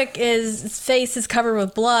 And Ulrich's face is covered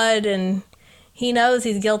with blood, and he knows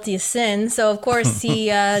he's guilty of sin. So, of course, he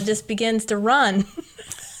just begins to run.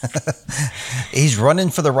 He's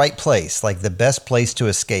running for the right place. Like, the best place to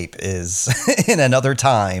escape is in another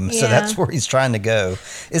time. Yeah. So that's where he's trying to go.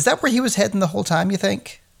 Is that where he was heading the whole time, you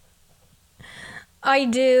think? I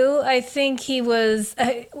do. I think he was...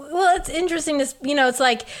 well, it's interesting. It's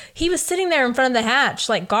like he was sitting there in front of the hatch,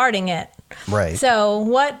 like, guarding it. Right. So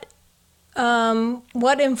what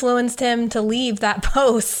influenced him to leave that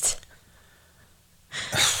post?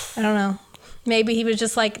 I don't know. Maybe he was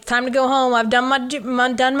just like, time to go home. I've done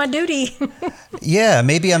my duty. Yeah,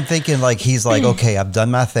 maybe I'm thinking like he's like, okay, I've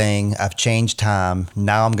done my thing. I've changed time.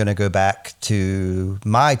 Now I'm going to go back to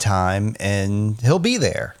my time, and he'll be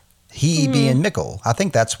there. He being Mikkel. I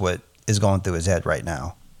think that's what is going through his head right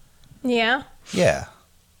now. Yeah. Yeah.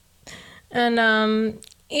 And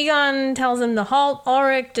Egon tells him to halt.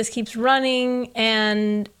 Ulrich just keeps running,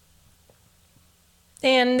 and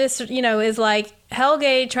this, is like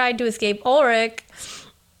Helge tried to escape Ulrich.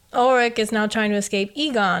 Ulrich is now trying to escape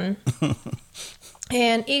Egon.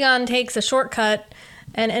 And Egon takes a shortcut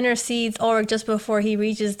and intercedes Ulrich just before he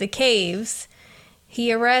reaches the caves.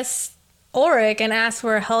 He arrests Ulrich and asks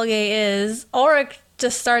where Helge is. Ulrich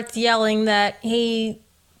just starts yelling that he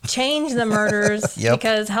changed the murders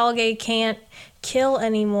because Helge can't kill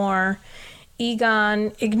anymore.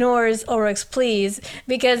 Egon ignores Ulrich's pleas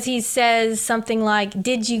because he says something like,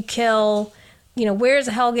 did you kill, where's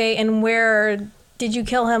Helge and where did you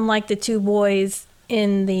kill him like the two boys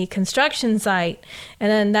in the construction site?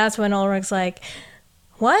 And then that's when Ulrich's like,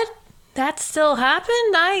 what? That still happened?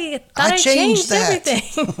 I thought I changed everything.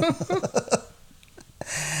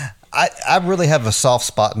 I really have a soft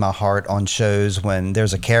spot in my heart on shows when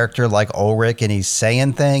there's a character like Ulrich and he's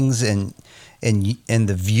saying things and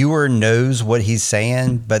the viewer knows what he's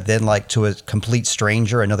saying, but then like to a complete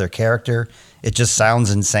stranger, another character, it just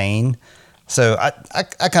sounds insane. So I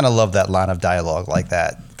kind of love that line of dialogue like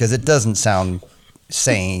that because it doesn't sound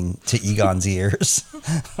sane to Egon's ears.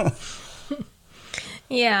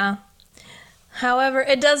 Yeah. However,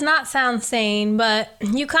 it does not sound sane, but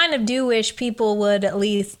you kind of do wish people would at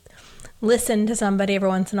least listen to somebody every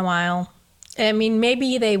once in a while. I mean,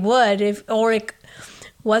 maybe they would if Ulrich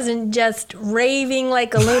wasn't just raving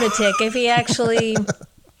like a lunatic, if he actually,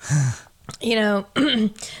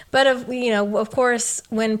 but of course,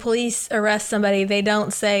 when police arrest somebody, they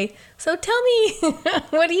don't say, so tell me,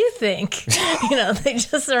 what do you think? They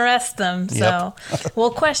just arrest them. So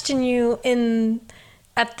we'll question you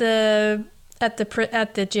at the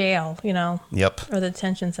jail, Yep. or the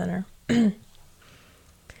detention center.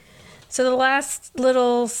 So the last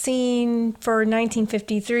little scene for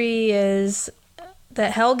 1953 is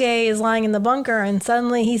that Helge is lying in the bunker and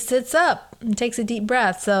suddenly he sits up and takes a deep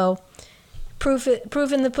breath. So proof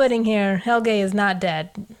in the pudding here. Helge is not dead.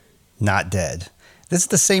 Not dead. This is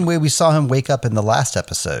the same way we saw him wake up in the last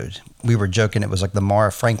episode. We were joking it was like the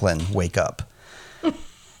Mara Franklin wake up.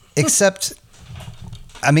 Except,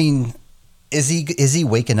 I mean, is he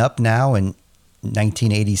waking up now in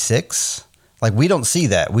 1986? Like, we don't see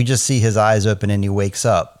that. We just see his eyes open and he wakes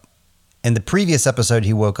up. In the previous episode,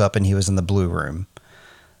 he woke up and he was in the blue room.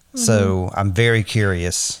 Mm-hmm. So I'm very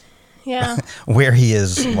curious where he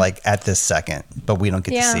is like at this second, but we don't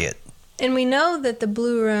get to see it. And we know that the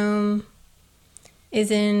blue room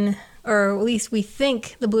is in, or at least we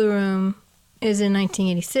think the blue room is in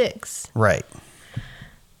 1986. Right.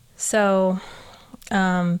 So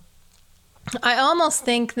I almost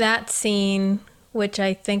think that scene, which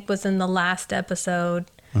I think was in the last episode,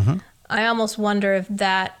 I almost wonder if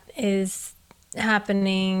that is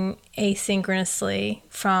happening asynchronously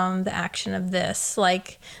from the action of this.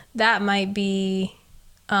 Like, that might be,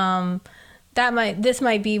 this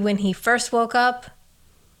might be when he first woke up,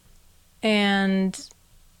 and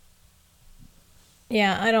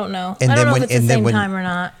I don't know. I don't know if it's the same time or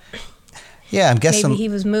not. Yeah, I'm guessing maybe he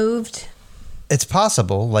was moved. It's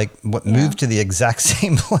possible, moved to the exact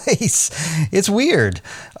same place. It's weird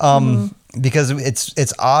because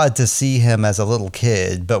it's odd to see him as a little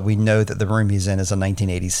kid, but we know that the room he's in is a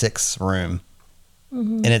 1986 room,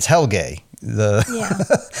 and it's Helge.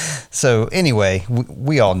 So anyway,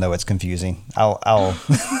 we all know it's confusing. I'll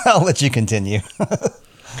let you continue.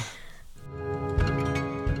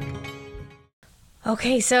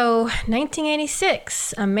 Okay, so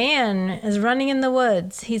 1986, a man is running in the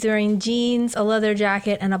woods. He's wearing jeans, a leather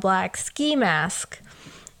jacket, and a black ski mask.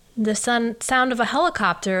 The sound of a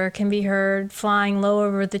helicopter can be heard flying low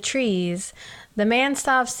over the trees. The man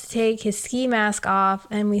stops to take his ski mask off,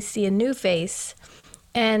 and we see a new face.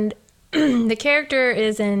 And the character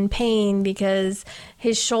is in pain because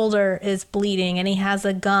his shoulder is bleeding and he has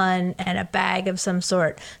a gun and a bag of some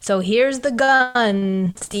sort. So here's the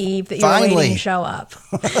gun, Steve, that you're waiting to show up.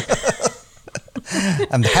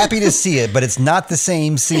 I'm happy to see it, but it's not the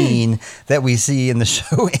same scene that we see in the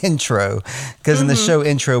show intro. Because in the show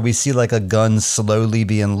intro, we see like a gun slowly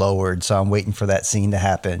being lowered. So I'm waiting for that scene to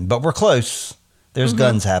happen. But we're close. There's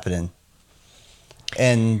guns happening.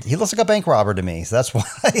 And he looks like a bank robber to me. So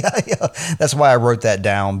that's why I wrote that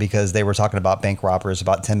down, because they were talking about bank robbers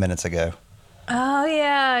about 10 minutes ago. Oh,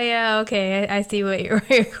 yeah. Okay. I see where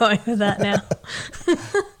you're going with that now.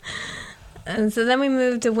 And so then we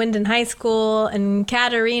move to Wyndon High School, and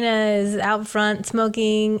Katerina is out front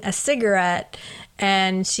smoking a cigarette,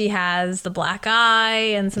 and she has the black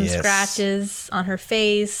eye and some scratches on her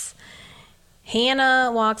face.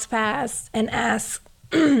 Hannah walks past and asks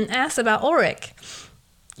about Ulrich.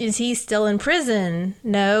 Is he still in prison?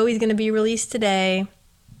 No, he's going to be released today.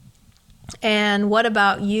 And what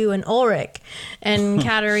about you and Ulrich? And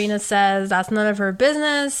Katerina says that's none of her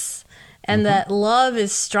business, and that love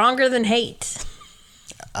is stronger than hate.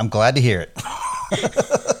 I'm glad to hear it.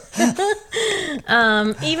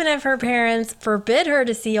 Even if her parents forbid her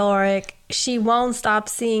to see Ulrich, she won't stop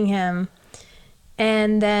seeing him.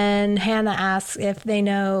 And then Hannah asks if they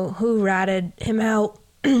know who ratted him out,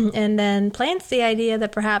 and then plants the idea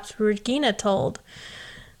that perhaps Regina told.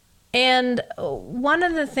 And one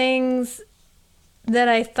of the things that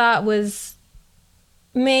I thought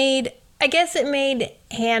I guess it made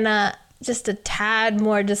Hannah just a tad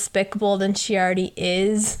more despicable than she already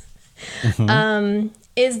is.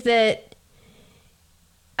 Is that,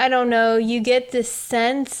 I don't know, you get this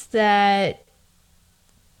sense that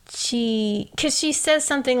because she says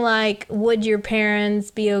something like, would your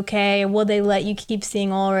parents be okay? Or will they let you keep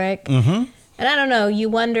seeing Ulrich? And I don't know, you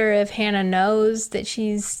wonder if Hannah knows that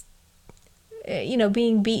she's,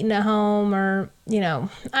 being beaten at home, or,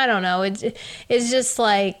 I don't know. It's just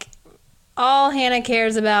like, all Hannah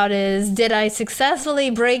cares about is, did I successfully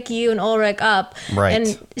break you and Ulrich up? Right.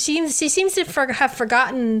 And she seems to have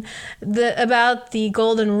forgotten about the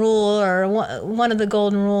golden rule, or one of the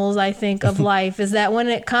golden rules, I think, of life, is that when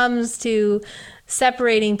it comes to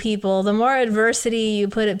separating people, the more adversity you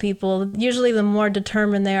put at people, usually the more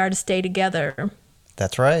determined they are to stay together.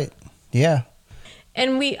 That's right. Yeah.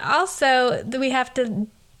 And we have to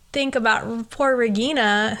think about poor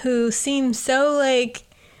Regina, who seems so like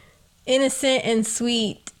innocent and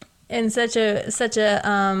sweet, and such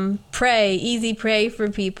a easy prey for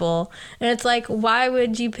people. And it's like, why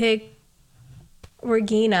would you pick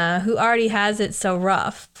Regina, who already has it so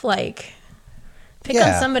rough? Like, pick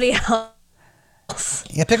on somebody else.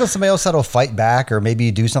 Yeah, pick on somebody else that'll fight back, or maybe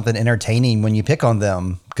you do something entertaining when you pick on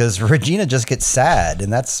them, because Regina just gets sad,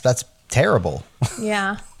 and that's terrible.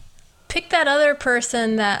 Yeah. Pick that other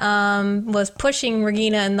person that was pushing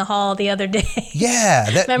Regina in the hall the other day.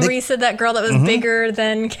 Yeah. Remember you said that girl that was bigger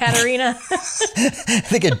than Katerina?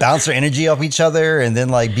 They could bounce their energy off each other and then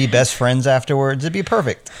like be best friends afterwards. It'd be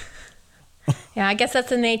perfect. Yeah, I guess that's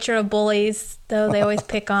the nature of bullies, though. They always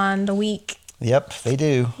pick on the weak. Yep, they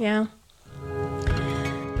do. Yeah.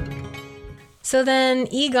 So then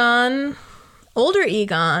older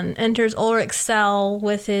Egon, enters Ulrich's cell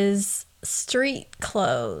with his street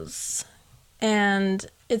clothes, and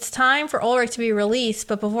it's time for Ulrich to be released.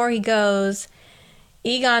 But before he goes,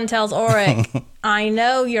 Egon tells Ulrich, I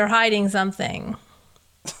know you're hiding something.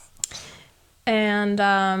 And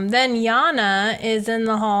then Jana is in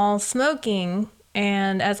the hall smoking,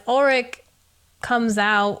 and as Ulrich comes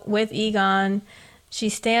out with Egon, she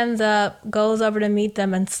stands up, goes over to meet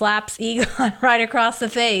them, and slaps Egon right across the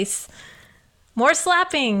face. More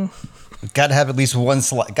slapping. Got to have at least one.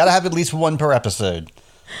 Got to have at least one per episode.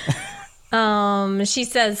 She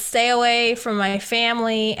says, "Stay away from my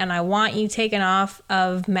family, and I want you taken off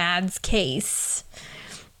of Mad's case."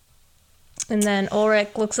 And then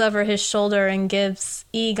Ulrich looks over his shoulder and gives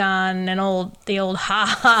Egon the old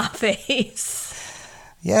ha ha face.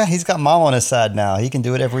 Yeah, he's got mom on his side now. He can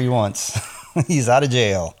do whatever he wants. He's out of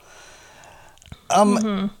jail.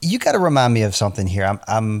 You got to remind me of something here.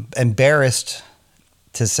 I'm embarrassed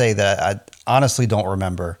to say that I honestly don't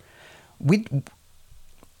remember.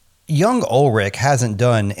 Young Ulrich hasn't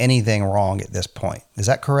done anything wrong at this point. Is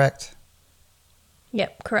that correct?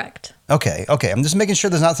 Yep, correct. Okay. I'm just making sure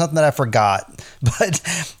there's not something that I forgot.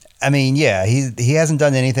 But I mean, yeah, he hasn't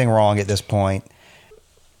done anything wrong at this point.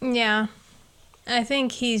 Yeah. I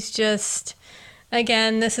think he's just,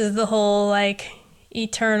 again, this is the whole like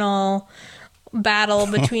eternal battle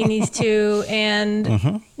between these two.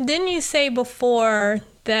 And didn't you say before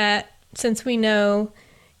that since we know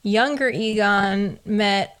younger Egon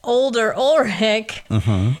met older Ulrich,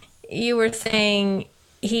 you were saying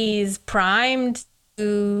he's primed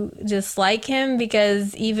to just like him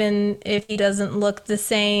because even if he doesn't look the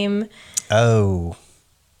same,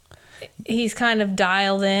 he's kind of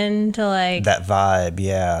dialed in to like that vibe,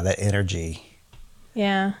 that energy.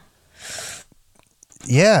 Yeah.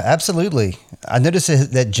 Yeah, absolutely. I noticed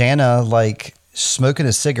that Jana, like, smoking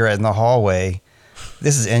a cigarette in the hallway.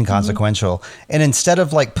 This is inconsequential. And instead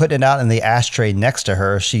of, like, putting it out in the ashtray next to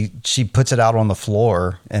her, she puts it out on the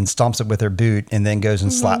floor and stomps it with her boot and then goes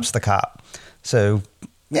and slaps the cop. So,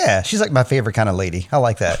 yeah, she's, like, my favorite kind of lady. I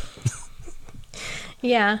like that.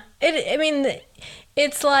 Yeah.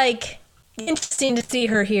 It's, like, interesting to see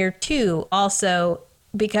her here, too, also,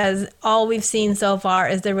 because all we've seen so far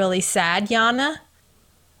is the really sad Jana.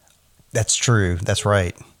 That's true. That's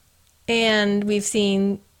right. And we've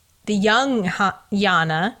seen the young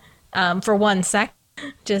Jana for 1 sec,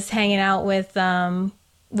 just hanging out with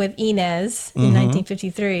Inez in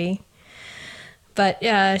 1953.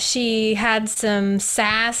 But she had some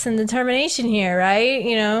sass and determination here, right?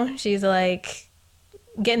 You know, she's like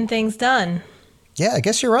getting things done. Yeah, I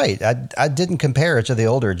guess you're right. I didn't compare it to the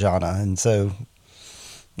older Jana. And so,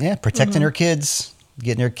 yeah, protecting her kids,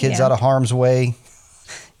 getting her kids out of harm's way.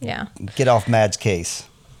 Yeah. Get off Mad's case.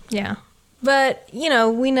 Yeah. But, you know,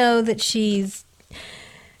 we know that she's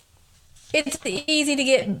it's easy to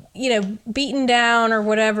get, beaten down or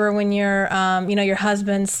whatever when you're, your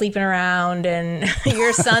husband's sleeping around and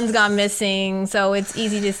your son's gone missing. So it's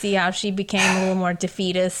easy to see how she became a little more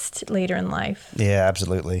defeatist later in life. Yeah,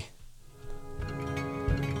 absolutely.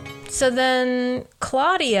 So then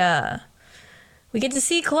Claudia, we get to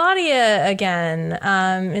see Claudia again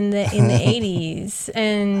in the 80s,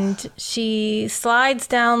 and she slides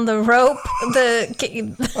down the rope.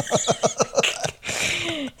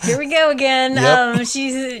 Here we go again. Yep.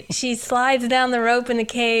 She slides down the rope in the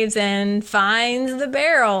caves and finds the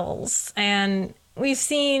barrels. And we've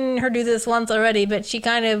seen her do this once already, but she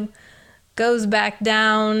kind of goes back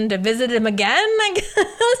down to visit him again, I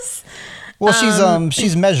guess. Well,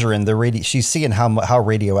 she's measuring the she's seeing how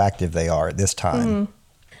radioactive they are at this time. Mm-hmm.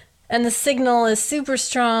 And the signal is super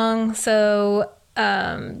strong. So,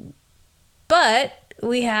 but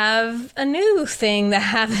we have a new thing that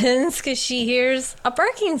happens because she hears a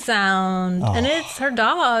barking sound, and it's her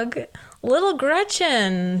dog, little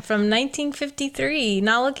Gretchen from 1953,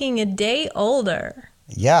 not looking a day older.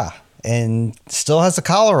 Yeah. And still has a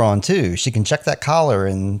collar on, too. She can check that collar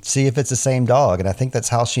and see if it's the same dog. And I think that's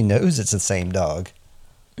how she knows it's the same dog.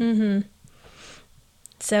 Mm-hmm.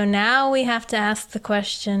 So now we have to ask the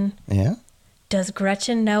question. Yeah? Does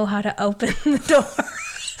Gretchen know how to open the door?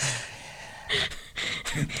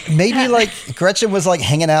 Maybe, Gretchen was,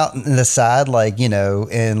 hanging out in the side,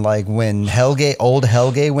 and, when old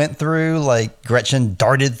Helge went through, Gretchen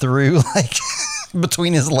darted through,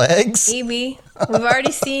 between his legs. Maybe. We've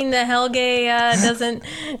already seen that Helge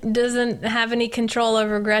doesn't have any control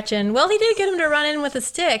over Gretchen. Well, he did get him to run in with a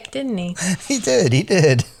stick, didn't he? He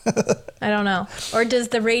did. I don't know. Or does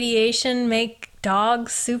the radiation make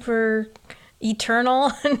dogs super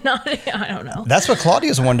eternal? I don't know. That's what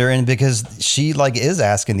Claudia's wondering, because she is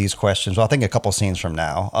asking these questions. Well, I think a couple scenes from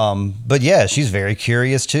now. But yeah, she's very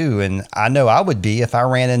curious too. And I know I would be if I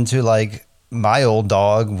ran into my old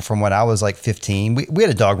dog from when I was 15. We had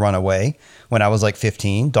a dog run away when I was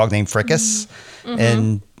 15, dog named Frickus. Mm-hmm.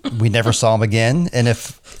 And we never saw him again. And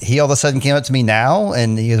if he all of a sudden came up to me now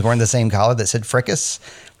and he was wearing the same collar that said Frickus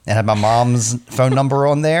and had my mom's phone number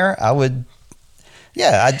on there, I would,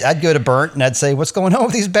 I'd go to Burnt and I'd say, "What's going on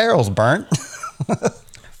with these barrels, Burnt?"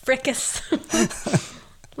 Frickus.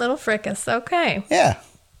 Little Frickus. Okay. Yeah.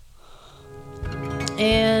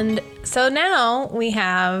 And so now we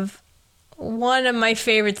have one of my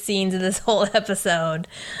favorite scenes of this whole episode.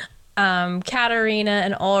 Katarina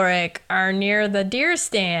and Ulrich are near the deer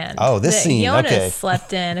stand. Oh, this scene. Jonas Okay.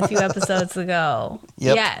 slept in a few episodes ago.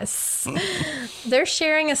 Yep. Yes. They're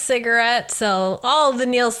sharing a cigarette, so all the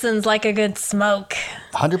Nielsen's like a good smoke.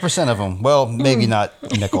 100% of them. Well, maybe not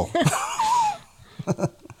nickel.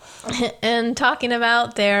 And talking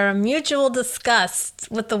about their mutual disgust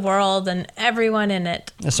with the world and everyone in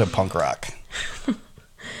it. It's so punk rock.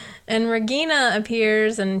 And Regina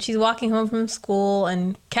appears, and she's walking home from school,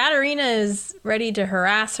 and Katarina is ready to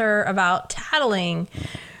harass her about tattling.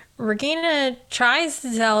 Regina tries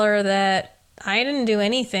to tell her that I didn't do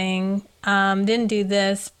anything, didn't do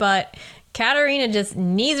this, but Katarina just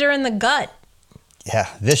knees her in the gut. Yeah,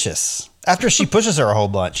 vicious. After she pushes her a whole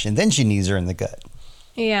bunch, and then she knees her in the gut.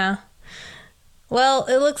 Yeah. Well,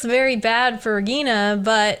 it looks very bad for Regina,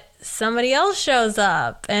 but somebody else shows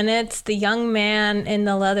up, and it's the young man in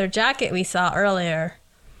the leather jacket we saw earlier.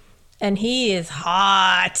 And he is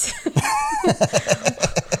hot.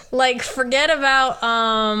 Forget about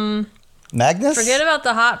Magnus? Forget about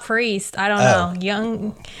the hot priest. I don't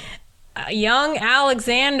know. Young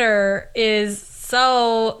Alexander is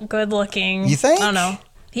so good looking. You think? I don't know.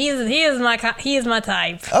 He is my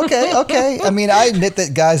type. Okay. I mean, I admit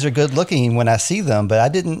that guys are good looking when I see them, but I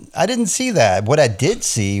didn't see that. What I did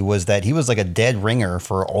see was that he was like a dead ringer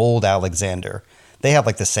for old Alexander. They have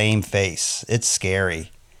the same face. It's scary.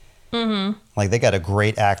 Mm-hmm. They got a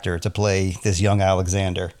great actor to play this young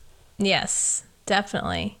Alexander. Yes,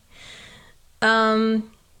 definitely.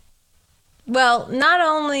 Well, not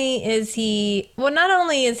only is he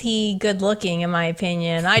good looking, in my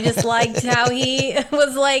opinion. I just liked how he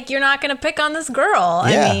was like, "You're not going to pick on this girl."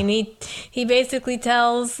 Yeah. I mean, he basically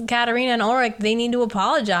tells Katarina and Ulrich they need to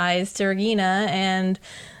apologize to Regina, and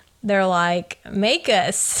they're like, "Make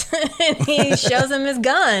us." And he shows him his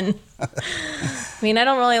gun. I mean, I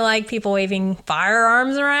don't really like people waving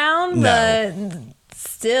firearms around, but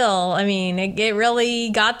still, I mean, it really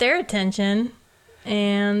got their attention.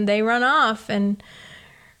 And they run off, and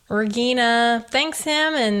Regina thanks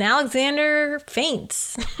him, and Alexander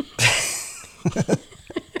faints.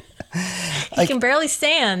 He can barely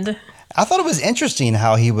stand. I thought it was interesting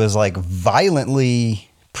how he was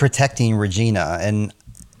violently protecting Regina, and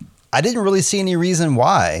I didn't really see any reason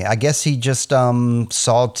why. I guess he just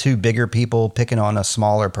saw two bigger people picking on a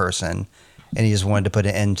smaller person, and he just wanted to put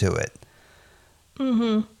an end to it.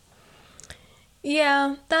 Mm-hmm.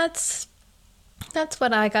 Yeah, that's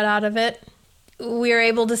what I got out of it. We were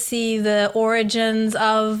able to see the origins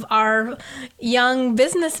of our young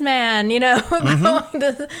businessman,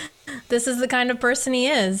 This is the kind of person he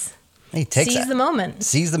is. He sees the moment.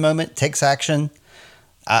 Sees the moment, takes action.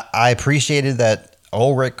 I appreciated that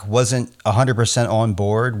Ulrich wasn't 100% on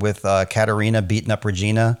board with Katerina beating up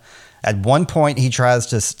Regina. At one point, he tries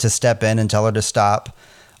to step in and tell her to stop.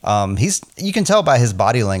 You can tell by his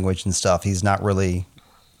body language and stuff, he's not really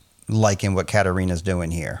liking what Katerina's doing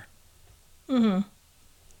here. Mm-hmm.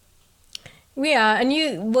 Yeah, and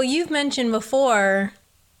you've mentioned before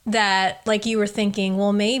that, like, you were thinking,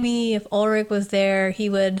 well, maybe if Ulrich was there, he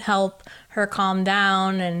would help her calm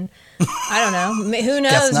down, and I don't know. Who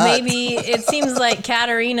knows? Maybe it seems like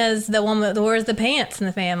Katerina's the one that wears the pants in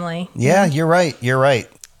the family. Yeah, you're right.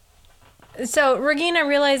 So Regina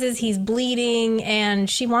realizes he's bleeding, and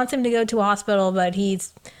she wants him to go to a hospital, but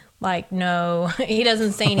he's like, no. He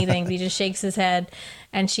doesn't say anything. He just shakes his head,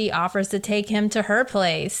 and she offers to take him to her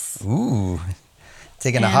place. Ooh,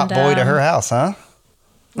 taking a hot boy to her house, huh?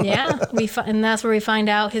 Yeah, and that's where we find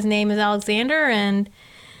out his name is Alexander, and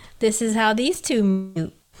this is how these two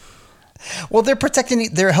meet. Well,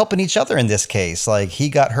 they're helping each other in this case. Like, he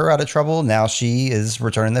got her out of trouble, now she is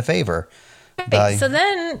returning the favor. Right, so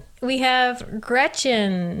then we have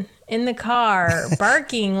Gretchen in the car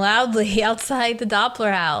barking loudly outside the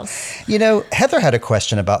Doppler house. Heather had a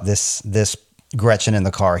question about this Gretchen in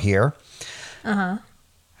the car here. Uh-huh.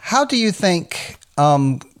 How do you think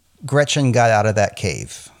Gretchen got out of that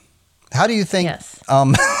cave? How do you think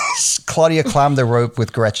Claudia climbed the rope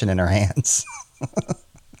with Gretchen in her hands?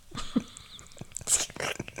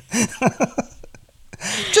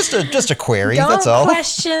 Just a query. That's all. Don't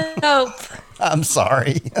question hope. I'm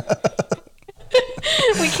sorry.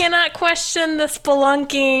 We cannot question the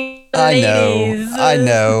spelunking ladies. I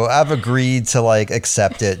know. I've agreed to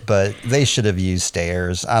accept it, but they should have used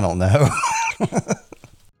stairs. I don't know.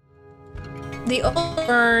 The old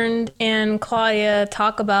Bernd and Claudia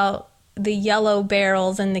talk about the yellow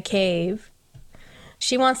barrels in the cave.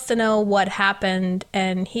 She wants to know what happened,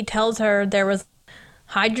 and he tells her there was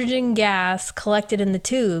hydrogen gas collected in the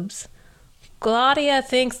tubes. Claudia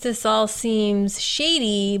thinks this all seems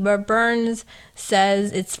shady, but Burns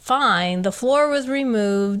says it's fine. The floor was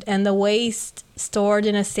removed and the waste stored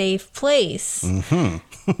in a safe place. Mm-hmm.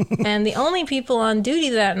 And the only people on duty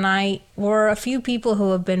that night were a few people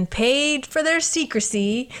who have been paid for their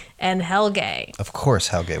secrecy and Helge. Of course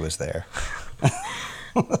Helge was there.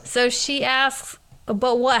 So she asks,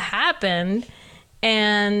 but what happened?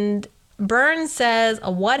 And Burns says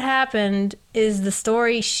what happened is the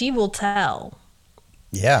story she will tell.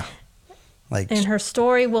 Yeah. And her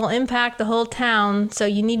story will impact the whole town, so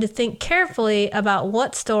you need to think carefully about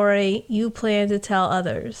what story you plan to tell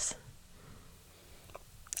others.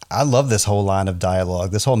 I love this whole line of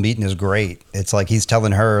dialogue. This whole meeting is great. It's like he's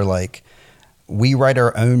telling her, we write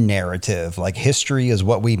our own narrative. History is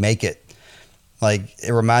what we make it.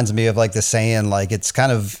 It reminds me of the saying, it's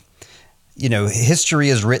kind of, history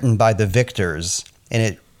is written by the victors. And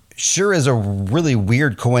it sure is a really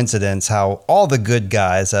weird coincidence how all the good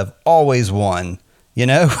guys have always won,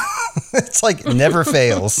 It's never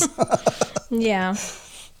fails. Yeah.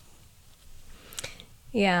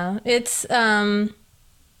 Yeah. It's, and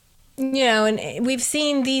we've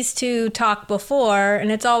seen these two talk before,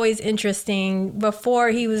 and it's always interesting. Before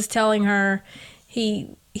he was telling her, he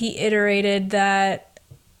iterated that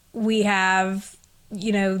we have,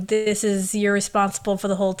 you're responsible for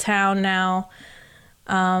the whole town now.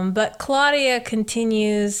 But Claudia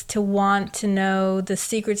continues to want to know the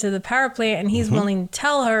secrets of the power plant, and he's willing to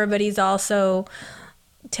tell her, but he's also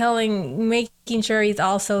making sure he's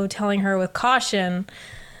also telling her with caution.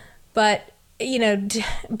 But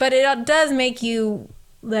but it does make you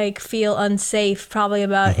feel unsafe probably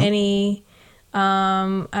about any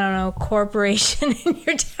corporation in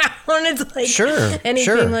your town. It's sure,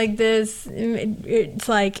 anything like this. It's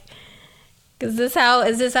is this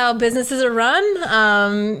how businesses are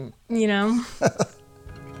run?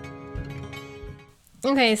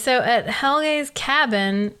 Okay, so at Helge's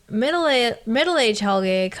cabin, middle-aged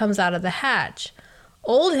Helge comes out of the hatch.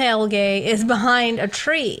 Old Helge is behind a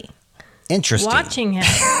tree. Interesting. Watching him.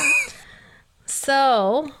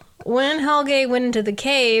 So, when Helge went into the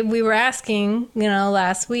cave, we were asking,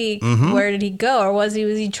 last week, where did he go? Or was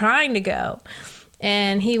he trying to go?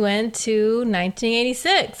 And he went to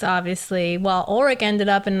 1986, obviously. Well, Ulrich ended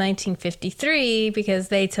up in 1953 because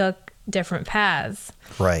they took different paths.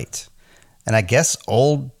 Right. And I guess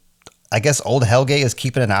old Helge is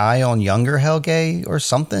keeping an eye on younger Helge or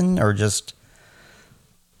something, or just,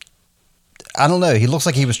 I don't know. He looks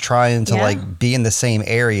like he was trying to like be in the same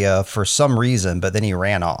area for some reason, but then he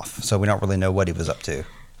ran off. So we don't really know what he was up to.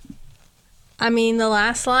 I mean, the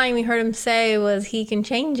last line we heard him say was he can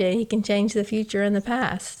change it. He can change the future and the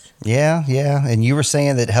past. Yeah, yeah. And you were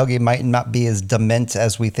saying that Helge might not be as dement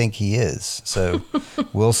as we think he is. So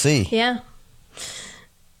we'll see. Yeah.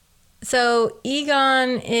 So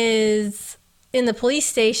Egon is in the police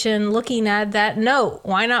station looking at that note.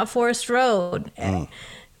 Why not Forest Road?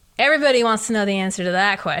 Everybody wants to know the answer to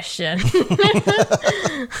that question.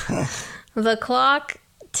 The clock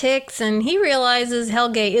ticks and he realizes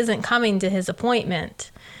Helge isn't coming to his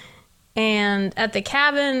appointment. And at the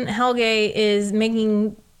cabin, Helge is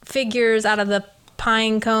making figures out of the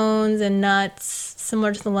pine cones and nuts,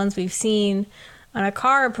 similar to the ones we've seen. When a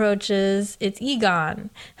car approaches, it's Egon.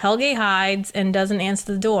 Helge hides and doesn't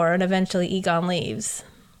answer the door, and eventually Egon leaves.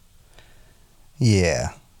 Yeah.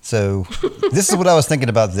 So this is what I was thinking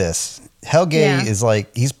about this. Helge is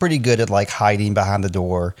like, he's pretty good at like hiding behind the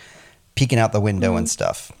door, peeking out the window and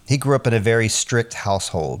stuff. He grew up in a very strict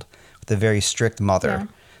household with a very strict mother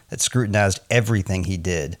that scrutinized everything he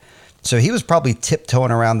did. So he was probably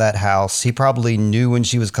tiptoeing around that house. He probably knew when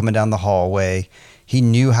she was coming down the hallway. He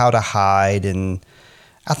knew how to hide. And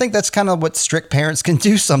I think that's kind of what strict parents can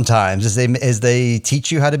do sometimes, is they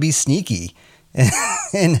teach you how to be sneaky.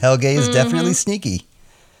 And Helge is definitely sneaky.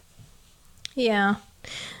 Yeah.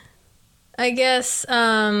 I guess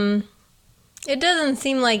it doesn't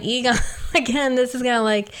seem like Egon, again, this is kind of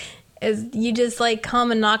like, is you just like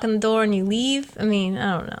come and knock on the door and you leave? I mean,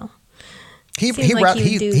 I don't know. He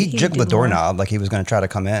jiggled the doorknob like he was going to try to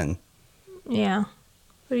come in. Yeah.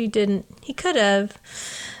 But he didn't. He could have.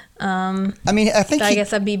 I mean, I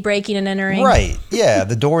guess I'd be breaking and entering. Right. Yeah.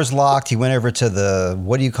 The door's locked. He went over to the,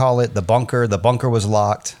 what do you call it? The bunker. The bunker was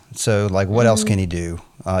locked. So like, what else can he do?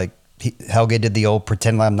 Like, Helge did the old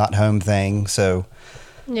pretend I'm not home thing. So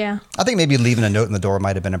yeah, I think maybe leaving a note in the door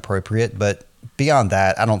might have been appropriate. But beyond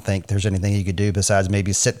that, I don't think there's anything you could do besides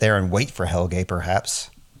maybe sit there and wait for Helge, perhaps.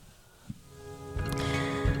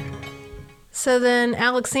 So then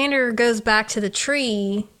Alexander goes back to the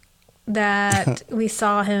tree that we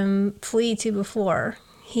saw him flee to before.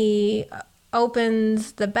 He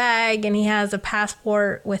opens the bag and he has a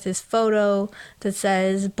passport with his photo that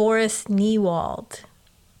says Boris Niewald.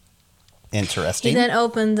 Interesting. He then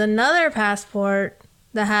opens another passport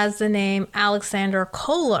that has the name Alexander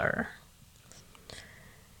Kohler.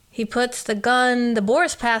 He puts the gun, the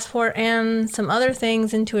Boris passport, and some other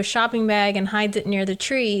things into a shopping bag and hides it near the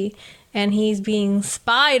tree. And he's being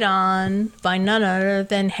spied on by none other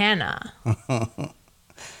than Hannah.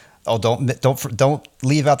 Oh, don't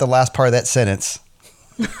leave out the last part of that sentence.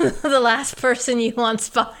 The last person you want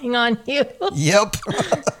spying on you. Yep.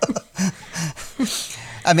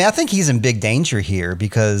 I mean, I think he's in big danger here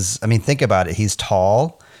because, I mean, think about it. He's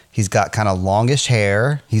tall. He's got kind of longish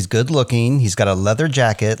hair. He's good looking. He's got a leather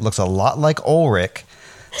jacket. Looks a lot like Ulrich.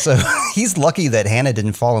 So he's lucky that Hannah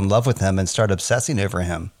didn't fall in love with him and start obsessing over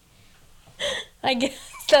him. I guess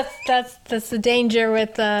that's the danger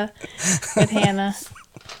with Hannah.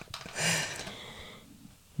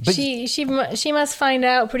 But she must find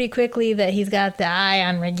out pretty quickly that he's got the eye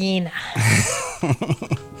on Regina.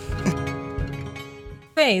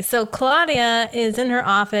 Okay, so Claudia is in her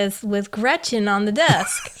office with Gretchen on the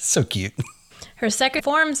desk. So cute. Her secretary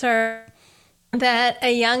informs her that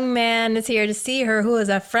a young man is here to see her who is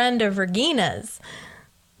a friend of Regina's.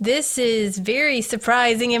 This is very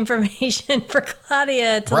surprising information for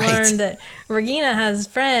Claudia to learn that Regina has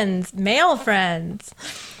friends, male friends.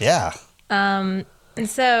 Yeah. And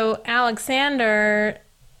so Alexander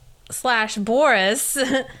 / Boris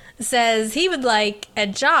says he would like a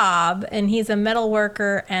job and he's a metal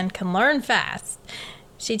worker and can learn fast.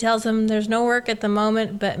 She tells him there's no work at the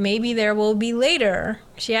moment, but maybe there will be later.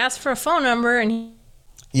 She asks for a phone number and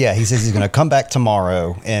he says he's going to come back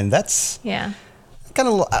tomorrow. And that's kind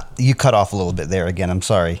of, you cut off a little bit there again. I'm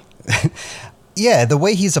sorry. Yeah, the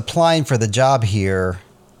way he's applying for the job here,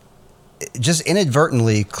 just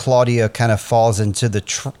inadvertently, Claudia kind of falls into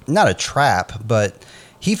the, not a trap, but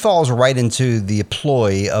he falls right into the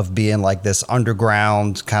ploy of being like this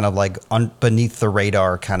underground kind of like beneath the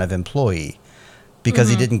radar kind of employee because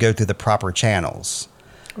he didn't go through the proper channels.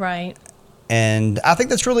 Right. And I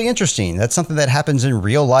think that's really interesting. That's something that happens in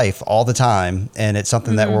real life all the time. And it's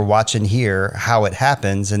something that we're watching here, how it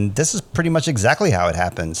happens. And this is pretty much exactly how it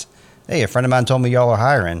happens. Hey, a friend of mine told me y'all are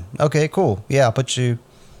hiring. Okay, cool. Yeah, I'll put you,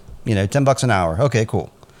 $10 an hour. Okay,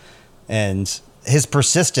 cool. And his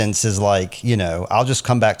persistence is like, I'll just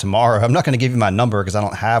come back tomorrow. I'm not going to give you my number because I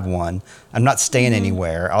don't have one. I'm not staying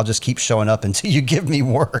anywhere. I'll just keep showing up until you give me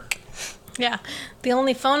work. Yeah. The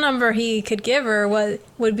only phone number he could give her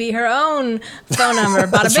would be her own phone number.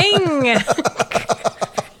 Bada bing.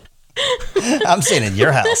 I'm staying in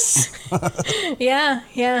your house.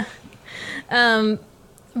 Yeah.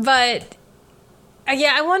 But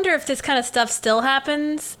I wonder if this kind of stuff still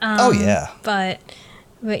happens. Oh yeah. But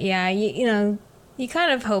yeah, you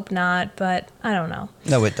kind of hope not, but I don't know.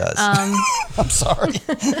 No, it does. I'm sorry.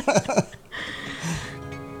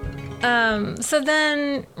 So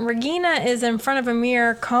then Regina is in front of a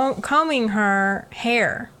mirror combing her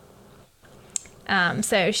hair.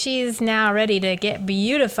 So she's now ready to get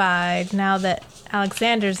beautified now that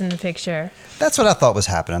Alexander's in the picture. That's what I thought was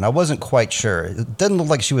happening. I wasn't quite sure. It didn't look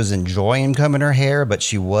like she was enjoying combing her hair, but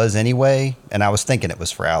she was anyway, and I was thinking it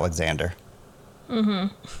was for Alexander.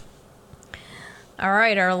 Mm-hmm. All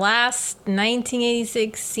right, our last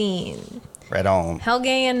 1986 scene. Right on. Helge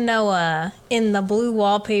and Noah in the blue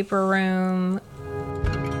wallpaper room.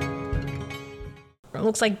 It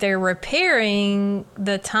looks like they're repairing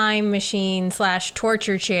the time machine /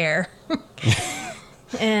 torture chair.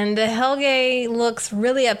 And Helge looks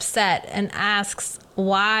really upset and asks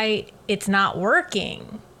why it's not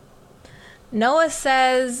working. Noah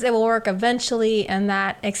says it will work eventually and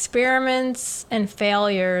that experiments and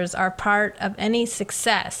failures are part of any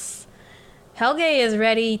success. Helge is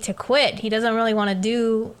ready to quit. He doesn't really want to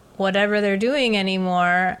do whatever they're doing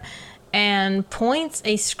anymore and points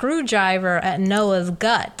a screwdriver at Noah's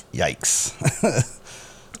gut. Yikes.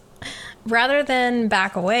 Rather than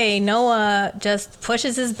back away, Noah just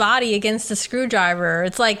pushes his body against the screwdriver.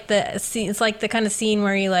 It's like the kind of scene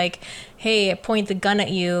where you like, hey, I point the gun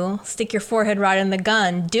at you, stick your forehead right in the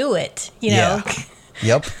gun, do it, Yeah.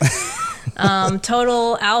 Yep.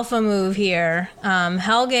 Total alpha move here.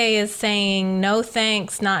 Helge is saying, no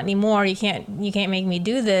thanks, not anymore. You can't make me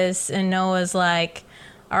do this. And Noah's like,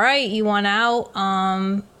 all right, you want out?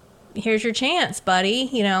 Here's your chance, buddy.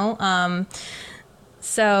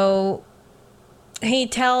 So he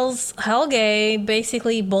tells Helge,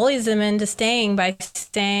 basically bullies him into staying by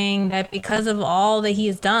saying that because of all that he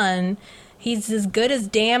has done, he's as good as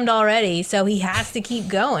damned already. So he has to keep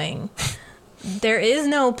going. There is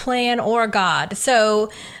no plan or God.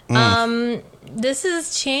 So this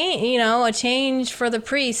is a change for the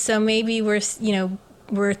priest. So maybe we're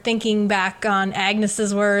thinking back on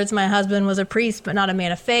Agnes's words, my husband was a priest, but not a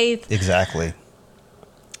man of faith. Exactly.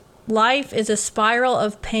 Life is a spiral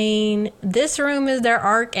of pain. This room is their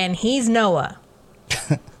ark, and he's Noah.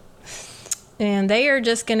 And they are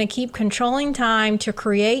just going to keep controlling time to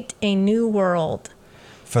create a new world.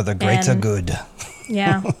 For the greater good.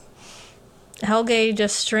 Yeah. Helge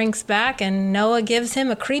just shrinks back, and Noah gives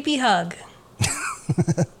him a creepy hug.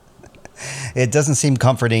 It doesn't seem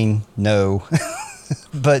comforting, no.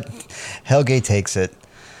 But Helge takes it.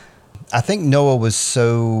 I think Noah was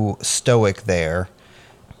so stoic there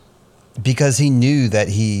because he knew that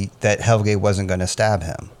Helge wasn't going to stab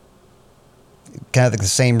him. Kind of the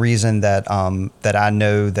same reason that I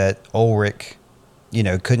know that Ulrich,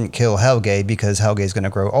 couldn't kill Helge because Helge's going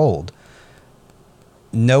to grow old.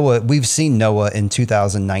 Noah, we've seen Noah in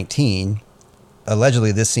 2019.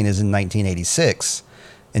 Allegedly, this scene is in 1986.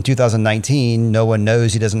 In 2019, Noah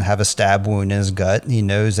knows he doesn't have a stab wound in his gut. He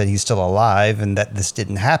knows that he's still alive and that this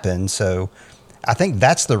didn't happen. So I think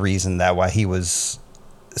that's the reason why he was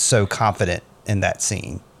so confident in that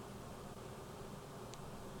scene.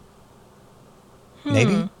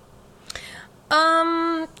 Maybe?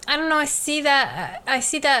 I don't know. I see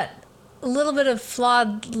that a little bit of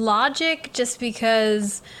flawed logic just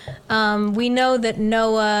because we know that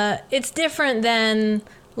Noah, it's different than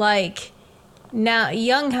like now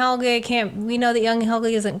young Helge we know that young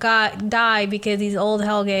Helge doesn't die because he's old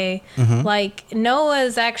Helge. Mm-hmm. Like Noah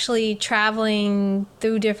is actually traveling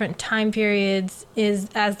through different time periods is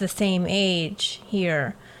as the same age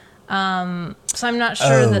here. So I'm not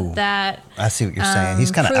sure that I see what you're saying.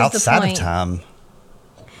 He's kind of outside of time.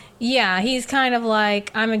 Yeah, he's kind of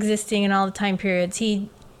like, I'm existing in all the time periods.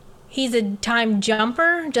 He's a time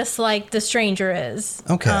jumper, just like the stranger is.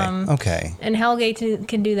 Okay. And Helge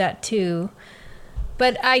can do that too.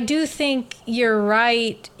 But I do think you're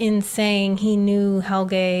right in saying he knew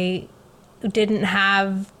Helge didn't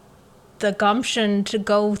have the gumption to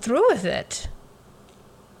go through with it.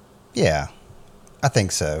 Yeah, I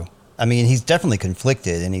think so. I mean, he's definitely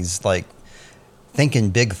conflicted, and he's like thinking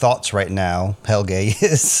big thoughts right now. Helge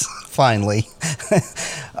is finally.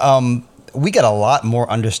 We got a lot more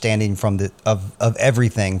understanding from of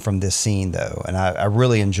everything from this scene, though, and I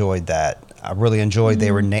really enjoyed that. I really enjoyed they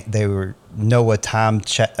were Noah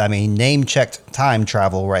name checked time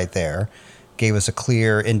travel right there, gave us a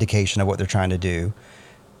clear indication of what they're trying to do,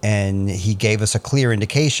 and he gave us a clear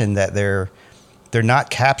indication that they're not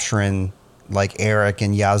capturing like Eric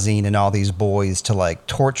and Yazin and all these boys to like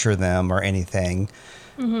torture them or anything.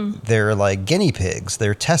 Mm-hmm. They're like guinea pigs.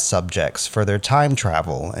 They're test subjects for their time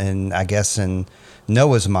travel. And I guess in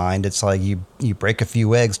Noah's mind, it's like you break a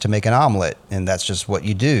few eggs to make an omelet, and that's just what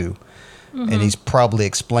you do. Mm-hmm. And he's probably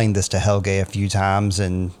explained this to Helge a few times,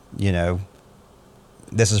 and you know,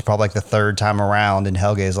 this is probably like the third time around, and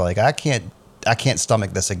Helge is like, I can't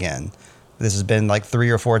stomach this again. This has been like 3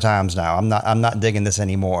 or 4 times now. I'm not digging this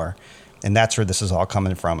anymore. And that's where this is all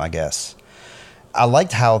coming from, I guess. I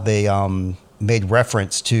liked how they made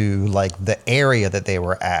reference to like the area that they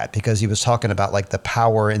were at, because he was talking about like the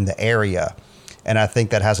power in the area. And I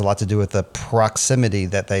think that has a lot to do with the proximity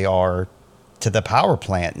that they are to the power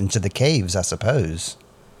plant and to the caves, I suppose.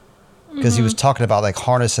 Because he was talking about like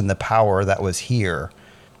harnessing the power that was here.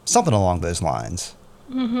 Something along those lines.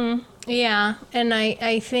 Mm-hmm. Yeah. And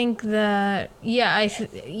I think that,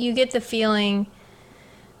 you get the feeling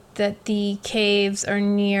that the caves are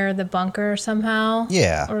near the bunker somehow.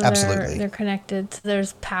 Yeah, or absolutely. They're connected. So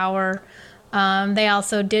there's power. They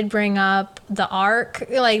also did bring up the Ark,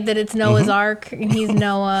 like that it's Noah's Ark, and he's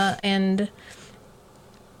Noah, and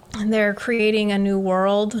they're creating a new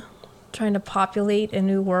world, trying to populate a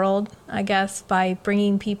new world, I guess, by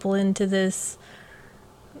bringing people into this,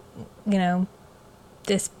 you know,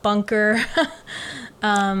 this bunker.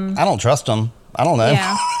 I don't trust them. I don't know.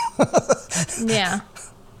 Yeah. Yeah.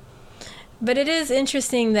 But it is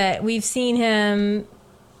interesting that we've seen him,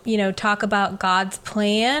 you know, talk about God's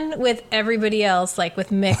plan with everybody else, like with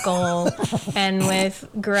Mikkel and with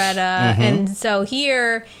Greta. And so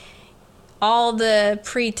here, all the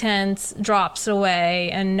pretense drops away,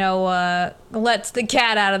 and Noah lets the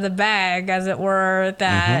cat out of the bag, as it were,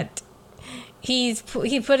 that he's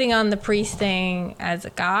putting on the priest thing as a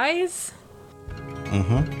guise.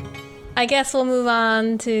 I guess we'll move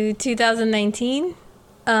on to 2019.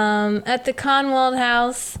 At the Conwald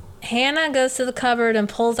house, Hannah goes to the cupboard and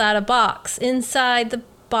pulls out a box. Inside the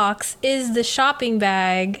box is the shopping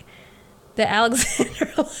bag that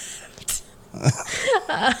Alexander left.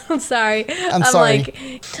 I'm sorry. I'm sorry.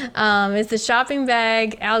 It's the shopping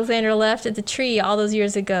bag Alexander left at the tree all those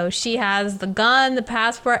years ago. She has the gun, the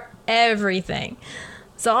passport, everything.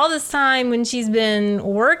 So all this time when she's been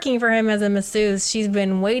working for him as a masseuse, she's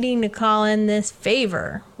been waiting to call in this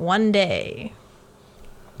favor one day.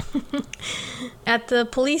 At the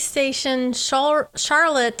police station,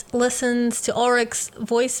 Charlotte listens to Ulrich's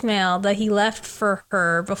voicemail that he left for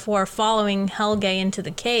her before following Helge into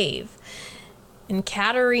the cave. And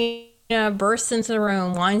Katerina bursts into the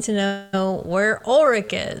room, wanting to know where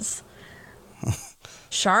Ulrich is.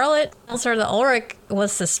 Charlotte tells her that Ulrich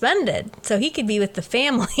was suspended, so he could be with the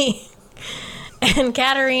family. And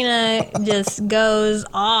Katerina just goes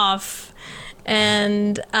off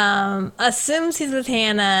and assumes he's with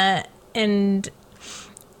Hannah, and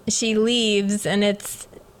she leaves, and it's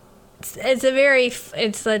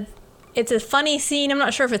a funny scene. I'm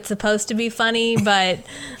not sure if it's supposed to be funny, but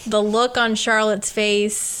the look on Charlotte's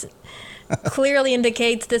face clearly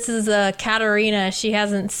indicates this is a Katerina she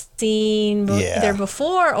hasn't seen there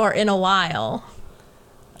before or in a while.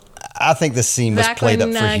 I think the scene was played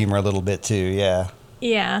up for humor a little bit too, yeah.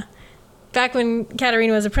 Yeah. Back when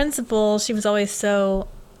Katerina was a principal, she was always so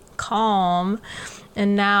calm,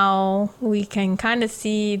 and now we can kind of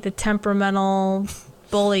see the temperamental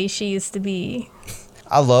bully she used to be.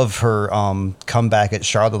 I love her comeback at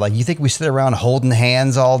Charlotte. Like, you think we sit around holding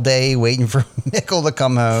hands all day waiting for Mikkel to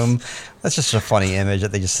come home? That's just a funny image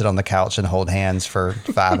that they just sit on the couch and hold hands for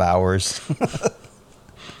 5 hours.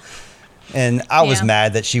 And I was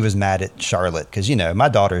mad that she was mad at Charlotte because, you know, my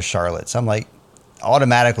daughter's Charlotte. So I'm like,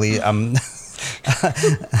 automatically, I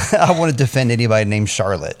want to defend anybody named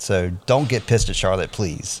Charlotte. So don't get pissed at Charlotte,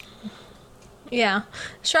 please. Yeah.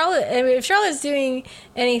 Charlotte, I mean, if Charlotte's doing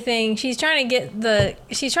anything, she's trying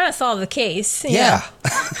to solve the case. Yeah.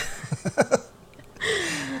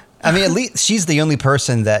 I mean, at least she's the only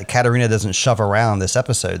person that Katerina doesn't shove around this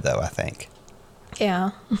episode, though, I think.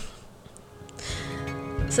 Yeah.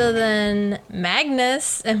 So then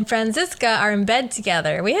Magnus and Franziska are in bed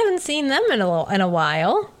together. We haven't seen them in a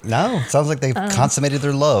while. No, sounds like they've consummated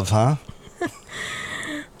their love, huh?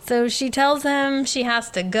 So she tells him she has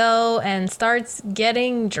to go and starts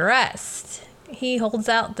getting dressed. He holds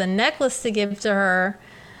out the necklace to give to her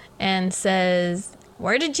and says,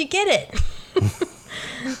 "Where did you get it?"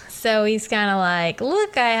 So he's kind of like,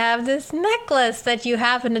 "Look, I have this necklace that you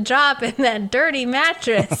happen to drop in that dirty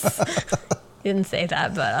mattress." didn't say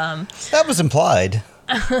that, but That was implied.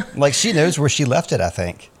 Like, she knows where she left it, I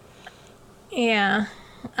think. yeah.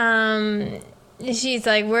 She's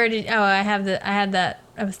like,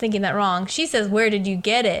 I was thinking that wrong. She says, where did you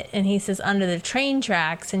get it? And he says, under the train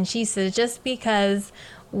tracks. And she says, just because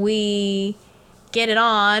we get it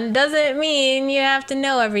on doesn't mean you have to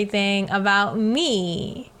know everything about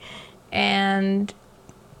me. And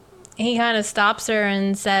he kind of stops her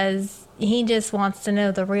and says, he just wants to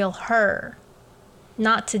know the real her.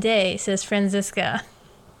 Not today, says Franziska.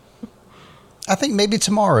 I think maybe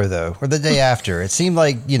tomorrow, though, or the day after. It seemed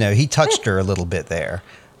like, he touched her a little bit there.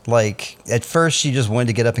 Like, at first, she just wanted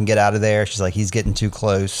to get up and get out of there. She's like, he's getting too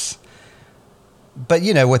close. But,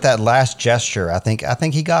 with that last gesture, I think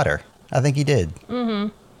he got her. I think he did. Mm-hmm.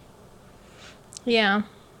 Yeah.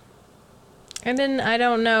 And then I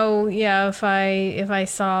don't know, if I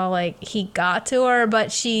saw, like, he got to her,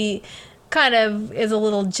 but she kind of is a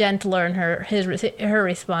little gentler in her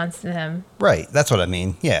response to him. Right. That's what I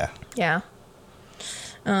mean. Yeah. Yeah.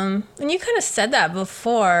 And you kind of said that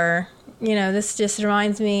before. This just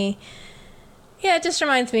reminds me. Yeah, it just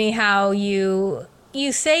reminds me how you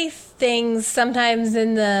say things sometimes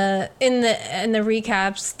in the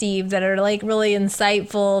recaps, Steve, that are like really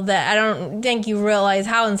insightful. That I don't think you realize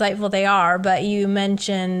how insightful they are. But you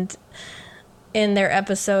mentioned in their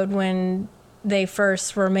episode when they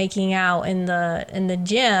first were making out in the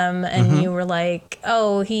gym, and you were like,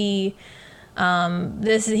 "Oh, he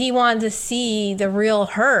wanted to see the real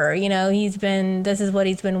her, this is what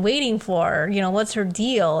he's been waiting for, what's her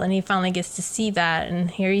deal?" And he finally gets to see that,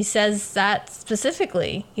 and here he says that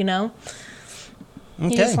specifically, He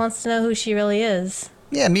just wants to know who she really is.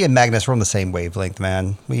 Yeah, me and Magnus were on the same wavelength,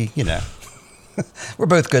 man. We, we're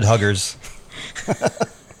both good huggers.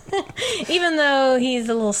 Even though he's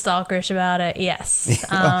a little stalkerish about it, yes.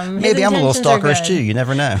 Maybe I'm a little stalkerish too, you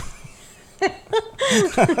never know.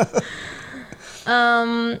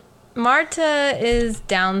 Marta is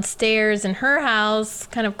downstairs in her house,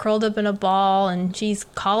 kind of curled up in a ball, and she's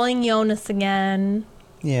calling Jonas again.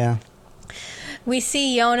 Yeah. We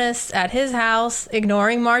see Jonas at his house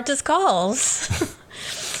ignoring Marta's calls.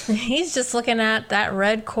 He's just looking at that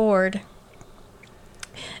red cord.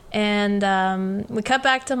 And we cut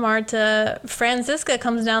back to Marta. Franziska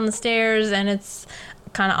comes down the stairs, and it's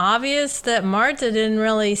kind of obvious that Marta didn't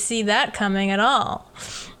really see that coming at all.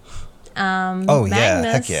 Magnus, yeah,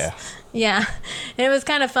 heck yeah. Yeah, and it was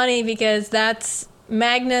kind of funny because that's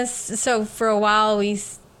Magnus. So for a while,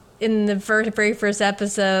 in the very first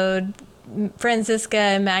episode, Franziska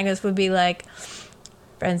and Magnus would be like,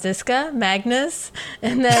 Franziska, Magnus,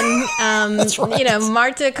 and then That's right.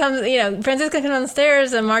 Marta comes. Franziska comes on the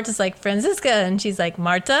stairs, and Marta's like, Franziska, and she's like,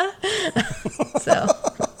 Marta. So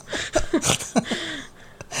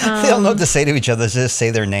they don't know what to say to each other. They just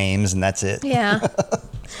say their names, and that's it. Yeah.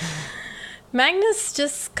 Magnus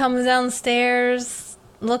just comes downstairs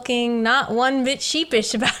looking not one bit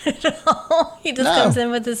sheepish about it at all. He just comes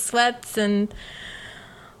in with his sweats, and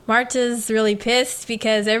Marta's really pissed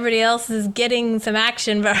because everybody else is getting some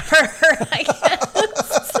action but her, I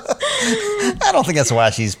guess. I don't think that's why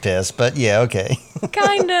she's pissed, but yeah, okay.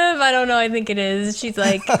 Kind of. I don't know. I think it is. She's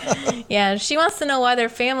like, yeah, she wants to know why their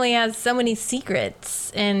family has so many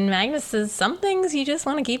secrets. And Magnus says, some things you just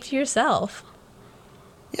want to keep to yourself.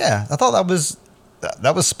 Yeah, I thought that was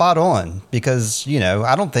spot on because,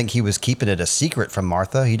 I don't think he was keeping it a secret from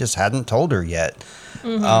Martha. He just hadn't told her yet.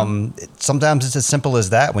 Mm-hmm. Sometimes it's as simple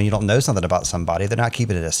as that. When you don't know something about somebody, they're not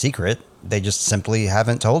keeping it a secret. They just simply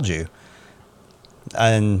haven't told you.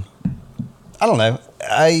 And I don't know.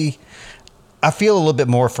 I feel a little bit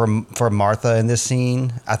more for Martha in this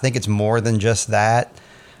scene. I think it's more than just that.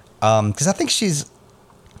 Because I think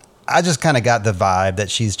I just kind of got the vibe that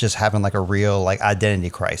she's just having like a real like identity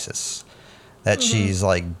crisis. That she's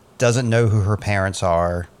like doesn't know who her parents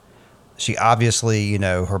are. She obviously,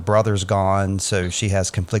 her brother's gone, so she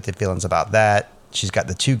has conflicted feelings about that. She's got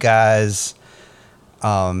the two guys.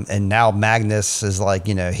 And now Magnus is like,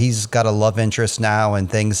 he's got a love interest now and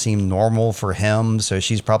things seem normal for him. So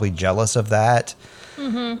she's probably jealous of that.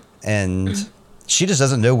 Mm-hmm. And she just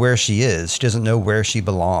doesn't know where she is. She doesn't know where she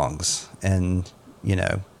belongs. And,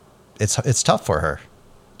 it's tough for her.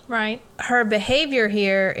 Right. Her behavior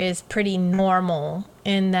here is pretty normal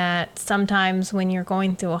in that sometimes when you're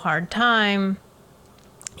going through a hard time,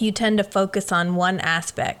 you tend to focus on one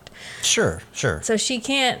aspect. Sure. So she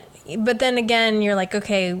can't. But then again, you're like,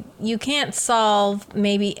 okay, you can't solve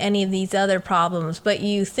maybe any of these other problems, but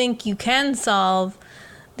you think you can solve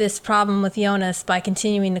this problem with Jonas by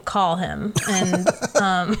continuing to call him. And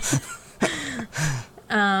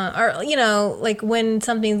or like when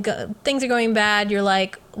things are going bad, you're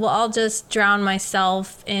like, well, I'll just drown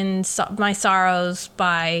myself in my sorrows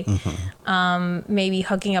by maybe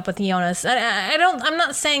hooking up with Jonas. I'm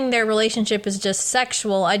not saying their relationship is just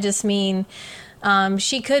sexual. I just mean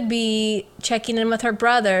she could be checking in with her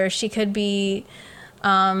brother. She could be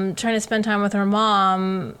trying to spend time with her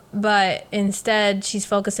mom, but instead she's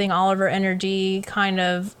focusing all of her energy kind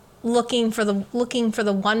of looking for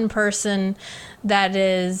the one person that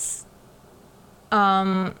is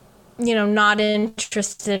not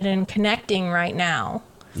interested in connecting right now.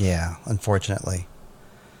 Yeah, unfortunately.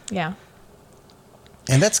 Yeah.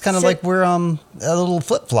 And that's kind of like we're a little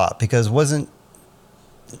flip-flop, because it wasn't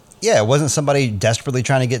somebody desperately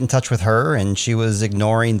trying to get in touch with her and she was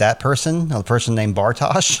ignoring that person, a person named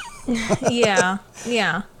Bartosz. Yeah.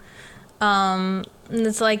 And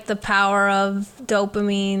it's like the power of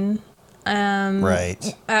dopamine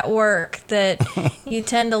right. at work, that you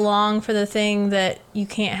tend to long for the thing that you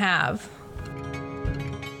can't have.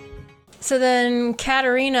 So then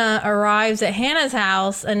Katerina arrives at Hannah's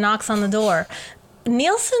house and knocks on the door.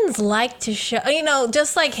 Nielsen's like to show,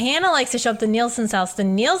 just like Hannah likes to show up to Nielsen's house, the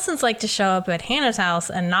Nielsens like to show up at Hannah's house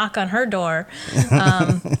and knock on her door.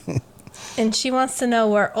 And she wants to know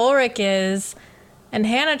where Ulrich is. And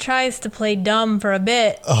Hannah tries to play dumb for a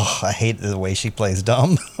bit. Oh, I hate the way she plays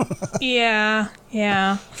dumb. Yeah.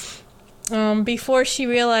 Before she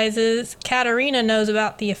realizes Katerina knows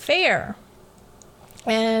about the affair.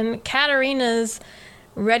 And Katerina's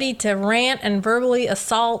ready to rant and verbally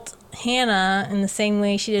assault Hannah in the same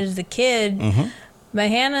way she did as a kid. Mm-hmm. But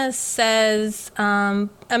Hannah says, so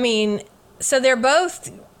they're both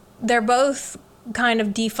kind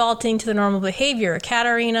of defaulting to the normal behavior.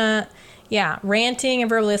 Katerina, ranting and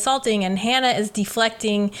verbally assaulting, and Hannah is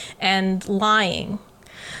deflecting and lying.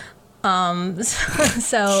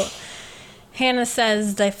 So Hannah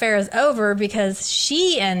says the affair is over because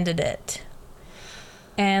she ended it.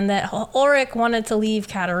 And that Ulrich wanted to leave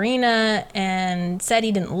Katerina and said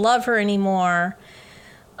he didn't love her anymore.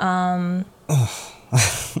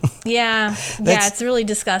 It's really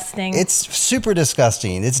disgusting. It's super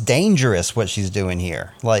disgusting. It's dangerous what she's doing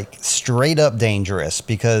here. Like, straight up dangerous,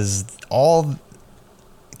 because all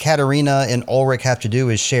Katerina and Ulrich have to do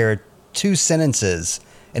is share 2 sentences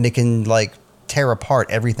and it can, like, tear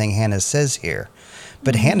apart everything Hannah says here.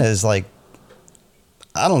 But Hannah is like,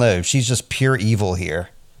 I don't know, she's just pure evil here.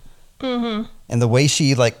 Mm-hmm. And the way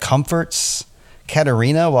she, like, comforts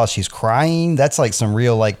Katerina while she's crying, that's like some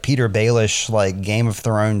real, like, Peter Baelish, like, Game of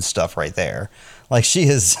Thrones stuff right there. Like, she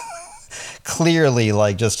is clearly,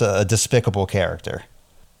 like, just a despicable character.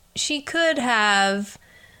 She could have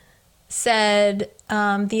said,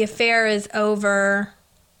 the affair is over,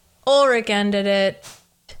 Ulrich ended it,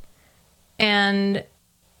 and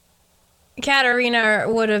Katerina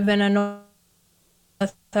would have been annoyed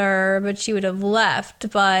with her, but she would have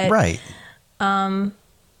left. But right.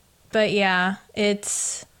 But yeah,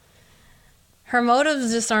 it's her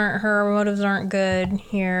motives aren't good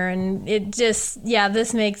here, and it just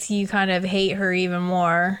this makes you kind of hate her even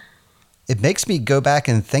more. It makes me go back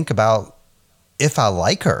and think about if I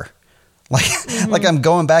like her. Like, like I'm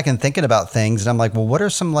going back and thinking about things, and I'm like, well, what are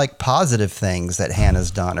some, like, positive things that Hannah's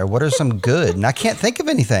done, or what are some good? And I can't think of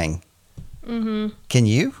anything. Mm-hmm. Can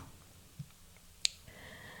you?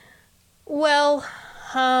 Well,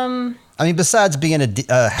 besides being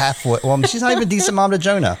a halfway, well, she's not even a decent mom to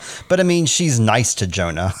Jonah, but I mean, she's nice to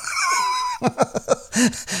Jonah.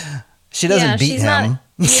 She doesn't beat him.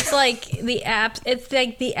 It's like the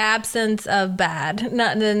absence of bad,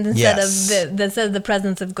 not instead of the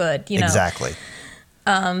presence of good. Exactly.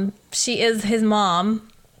 She is his mom,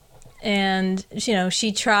 and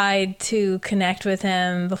she tried to connect with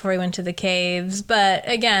him before he went to the caves, but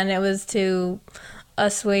again, it was to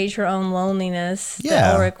assuage her own loneliness.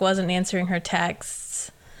 That Ulrich wasn't answering her texts.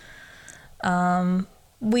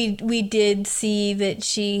 We did see that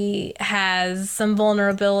she has some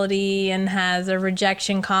vulnerability and has a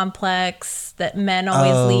rejection complex, that men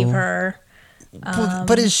always leave her.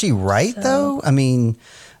 But is she right, though? I mean,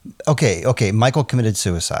 okay, Michael committed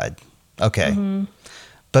suicide. Okay. Mm-hmm.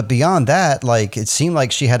 But beyond that, like, it seemed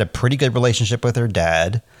like she had a pretty good relationship with her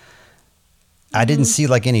dad. I didn't see,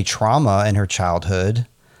 like, any trauma in her childhood.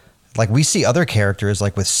 Like, we see other characters,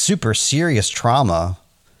 like, with super serious trauma,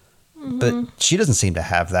 but she doesn't seem to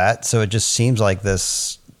have that. So it just seems like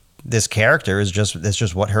this character is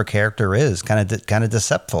just what her character is, kind of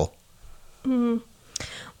deceptive. Mm-hmm.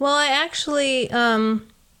 Well, I actually,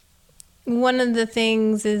 one of the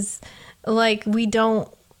things is, like, we saw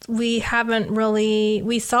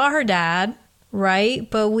her dad, right?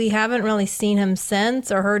 But we haven't really seen him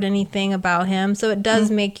since or heard anything about him. So it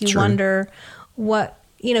does make you wonder what,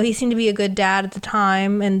 he seemed to be a good dad at the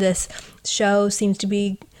time, and this show seems to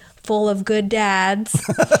be full of good dads,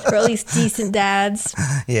 or at least decent dads.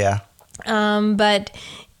 Yeah. But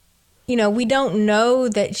we don't know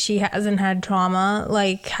that she hasn't had trauma,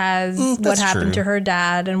 like what happened to her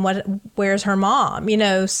dad and where's her mom,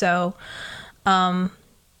 so okay.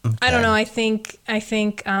 I don't know. I think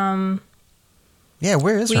yeah,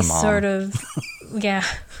 where is her mom? Sort of yeah.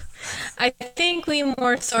 I think we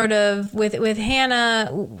more sort of with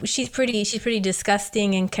Hannah, she's pretty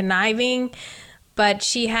disgusting and conniving, but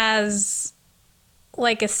she has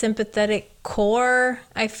like a sympathetic core.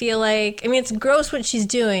 I feel like, it's gross what she's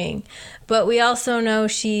doing, but we also know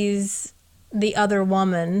she's the other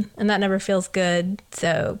woman, and that never feels good.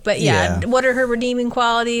 So, but yeah. What are her redeeming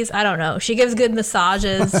qualities? I don't know. She gives good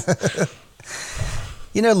massages.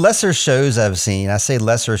 Lesser shows I've seen, I say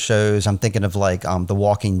lesser shows, I'm thinking of like The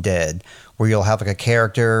Walking Dead, where you'll have like a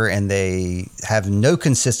character and they have no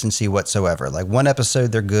consistency whatsoever. Like one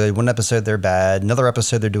episode they're good, one episode they're bad, another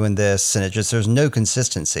episode they're doing this, and there's no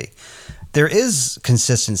consistency. There is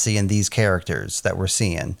consistency in these characters that we're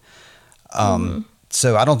seeing.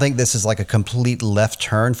 So I don't think this is like a complete left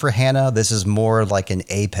turn for Hannah. This is more like an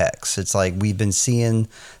apex. It's like we've been seeing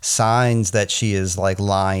signs that she is like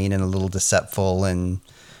lying and a little deceitful and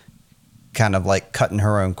kind of like cutting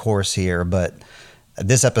her own course here. But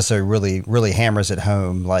this episode really, really hammers it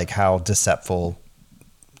home, like how deceitful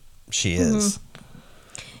she is.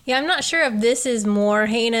 Yeah, I'm not sure if this is more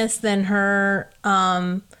heinous than her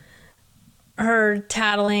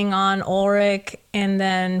tattling on Ulrich and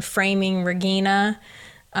then framing Regina.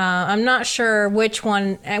 I'm not sure which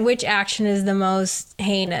action is the most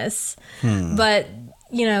heinous. But,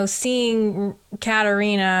 seeing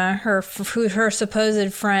Katerina, her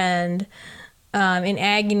supposed friend, in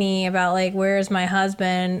agony about like, where's my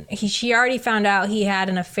husband? She already found out he had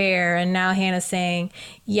an affair, and now Hannah's saying,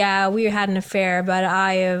 yeah, we had an affair, but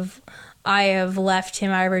I have left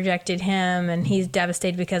him, I rejected him, and he's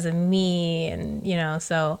devastated because of me, and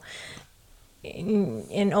so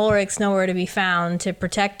and Ulrich's nowhere to be found to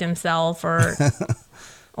protect himself or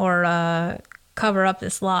cover up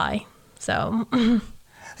this lie. So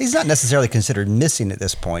he's not necessarily considered missing at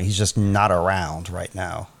this point. He's just not around right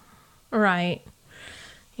now. Right.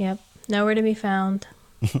 Yep. Nowhere to be found.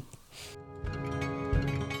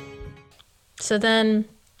 So then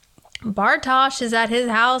Bartosz is at his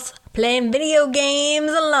house playing video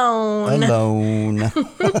games alone.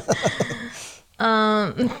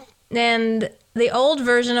 And the old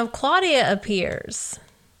version of Claudia appears.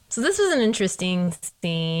 So this was an interesting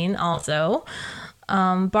scene also.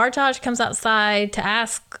 Bartosz comes outside to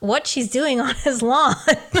ask what she's doing on his lawn.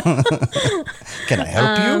 Can I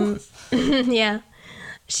help you? Yeah.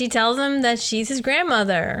 She tells him that she's his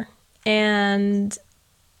grandmother. And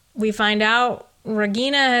we find out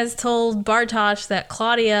Regina has told Bartosz that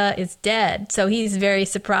Claudia is dead. So he's very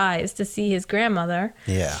surprised to see his grandmother.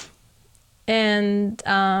 Yeah. And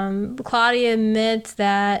Claudia admits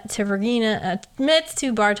to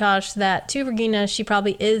Bartosz that to Regina she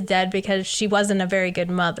probably is dead because she wasn't a very good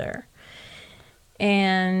mother.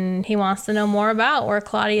 And he wants to know more about where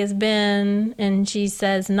Claudia's been, and she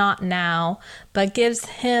says not now, but gives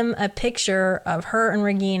him a picture of her and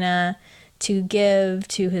Regina to give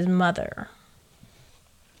to his mother.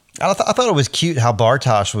 I thought it was cute how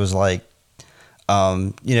Bartosz was like,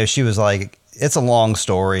 she was like, it's a long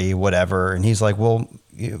story, whatever. And he's like, well,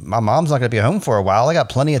 my mom's not going to be home for a while. I got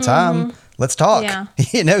plenty of time. Mm-hmm. Let's talk. Yeah.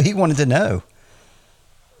 He wanted to know.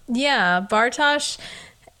 Yeah. Bartosz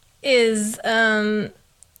is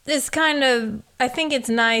kind of, I think it's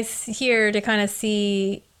nice here to kind of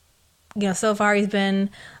see, so far he's been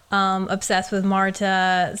obsessed with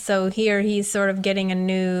Marta. So here he's sort of getting a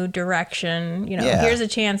new direction. Here's a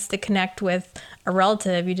chance to connect with a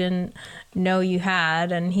relative you didn't know you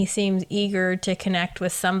had, and he seems eager to connect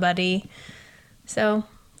with somebody. So,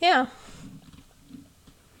 yeah.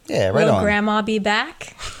 Yeah, right Will on. Grandma be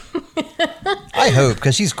back? I hope,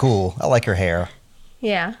 because she's cool. I like her hair.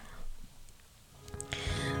 Yeah.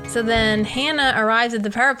 So then Hannah arrives at the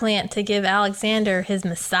power plant to give Alexander his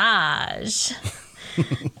massage.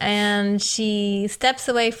 And she steps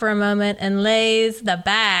away for a moment and lays the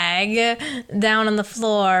bag down on the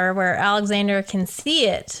floor where Alexander can see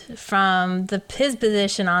it from his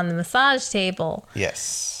position on the massage table.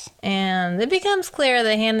 Yes. And it becomes clear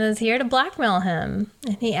that Hannah is here to blackmail him.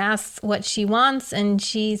 And he asks what she wants, and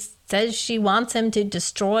she says she wants him to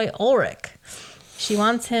destroy Ulrich. She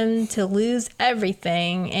wants him to lose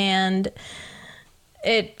everything, and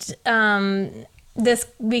this,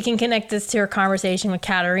 we can connect this to her conversation with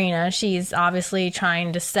Katerina. She's obviously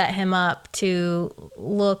trying to set him up to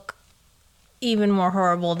look even more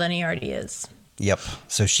horrible than he already is. Yep.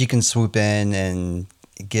 So she can swoop in and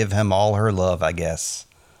give him all her love, I guess.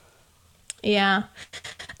 Yeah.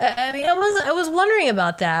 I mean, I was wondering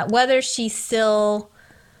about that, whether she still,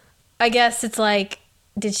 I guess it's like,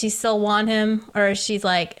 did she still want him? Or is she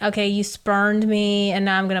like, okay, you spurned me and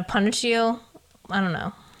now I'm going to punish you? I don't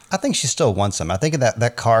know. I think she still wants him. I think in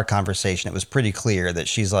that car conversation, it was pretty clear that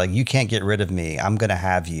she's like, you can't get rid of me. I'm going to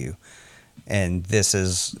have you. And this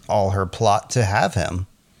is all her plot to have him.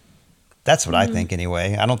 That's what I think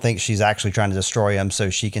anyway. I don't think she's actually trying to destroy him so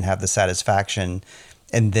she can have the satisfaction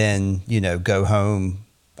and then, go home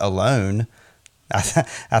alone.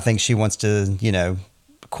 I think she wants to,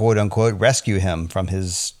 quote unquote, rescue him from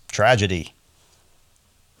his tragedy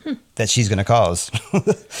that she's going to cause.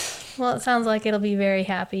 Well, it sounds like it'll be very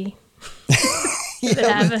happy if it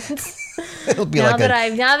happens. It'll be now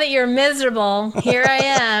that you're miserable, here I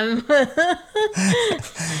am.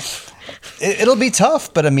 It'll be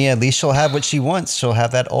tough, but I mean, at least she'll have what she wants. She'll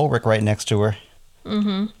have that Ulrich right next to her.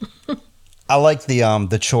 Mm-hmm. I like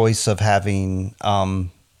the choice of having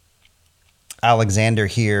Alexander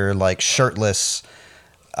here, like shirtless.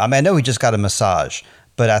 I mean, I know he just got a massage,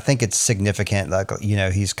 but I think it's significant. Like,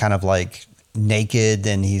 he's kind of like naked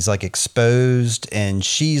and he's like exposed, and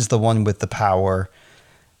she's the one with the power.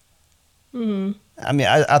 Mm-hmm. I mean,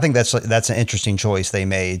 I think that's an interesting choice they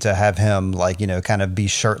made, to have him like, kind of be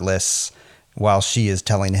shirtless while she is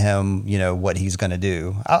telling him, what he's going to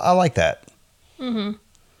do. I like that. Mm-hmm.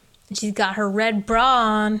 She's got her red bra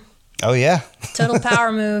on. Oh, yeah. Total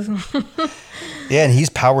power move. Yeah, and he's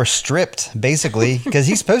power stripped, basically, because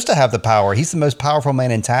he's supposed to have the power. He's the most powerful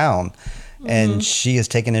man in town. Mm-hmm. And she has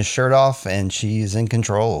taken his shirt off, and she's in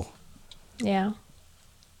control. Yeah.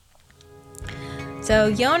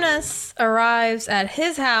 So Jonas arrives at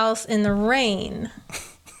his house in the rain.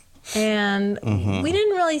 And we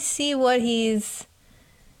didn't really see what he's...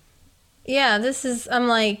 Yeah, I'm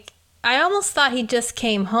like... I almost thought he just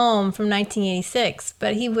came home from 1986,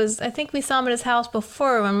 but I think we saw him at his house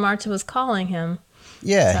before when Marta was calling him.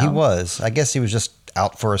 Yeah, he was. I guess he was just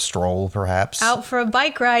out for a stroll, perhaps. Out for a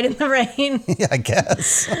bike ride in the rain. Yeah, I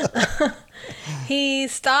guess. He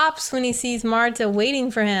stops when he sees Marta waiting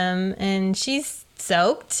for him, and she's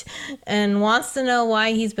soaked and wants to know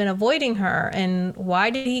why he's been avoiding her and why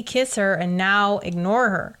did he kiss her and now ignore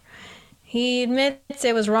her. He admits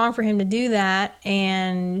it was wrong for him to do that,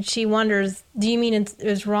 and she wonders, do you mean it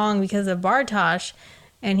was wrong because of Bartosz?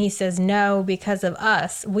 And he says, no, because of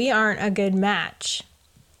us. We aren't a good match.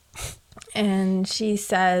 And she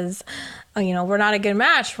says, we're not a good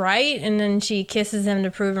match, right? And then she kisses him to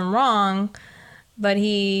prove him wrong, but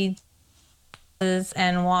he does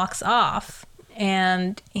and walks off.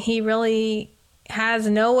 And he really has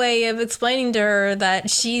no way of explaining to her that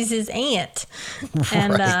she's his aunt.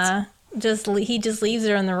 And Right. He just leaves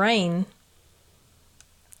her in the rain.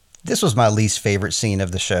 This was my least favorite scene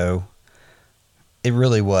of the show. It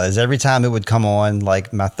really was. Every time it would come on,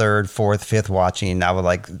 like my third, fourth, fifth watching, I would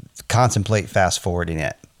like contemplate fast forwarding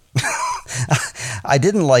it. I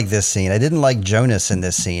didn't like this scene. I didn't like Jonas in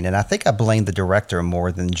this scene, and I think I blamed the director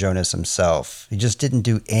more than Jonas himself. He just didn't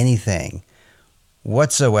do anything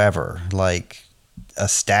whatsoever. Like a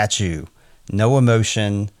statue, no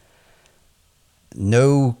emotion,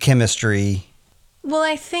 no chemistry. Well,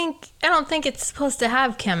 I don't think it's supposed to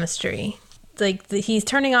have chemistry. Like he's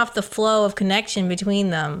turning off the flow of connection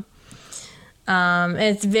between them.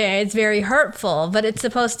 It's very hurtful, but it's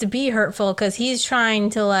supposed to be hurtful because he's trying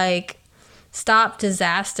to like stop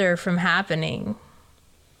disaster from happening.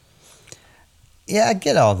 Yeah, I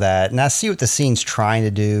get all that, and I see what the scene's trying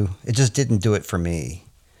to do. It just didn't do it for me.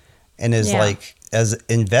 And like as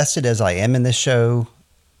invested as I am in this show,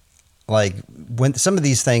 like when some of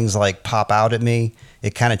these things like pop out at me,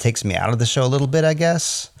 it kind of takes me out of the show a little bit, I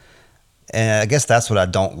guess. And I guess that's what I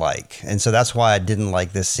don't like. And so that's why I didn't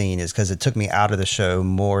like this scene, is because it took me out of the show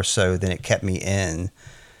more so than it kept me in.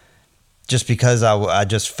 Just because I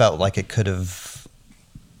just felt like it could have...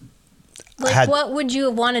 what would you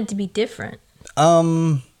have wanted to be different?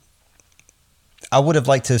 I would have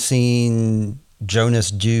liked to have seen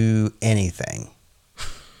Jonas do anything.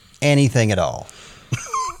 Anything at all.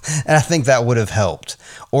 And I think that would have helped.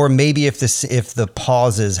 Or maybe if the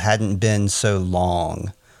pauses hadn't been so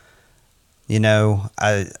long.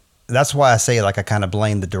 That's why I say like I kind of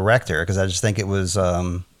blame the director, because I just think it was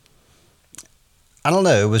I don't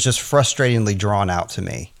know, it was just frustratingly drawn out to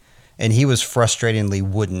me. And he was frustratingly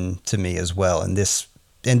wooden to me as well in this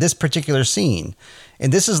particular scene.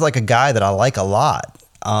 And this is like a guy that I like a lot.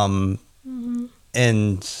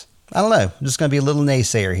 And I don't know. I'm just going to be a little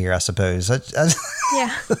naysayer here, I suppose.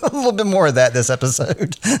 Yeah. A little bit more of that this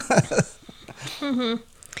episode. I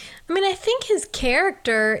mean, I think his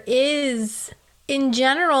character is, in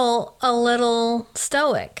general, a little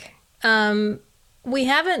stoic. We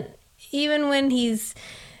haven't, even when he's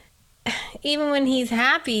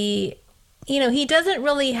happy, he doesn't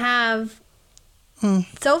really have,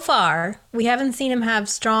 so far, we haven't seen him have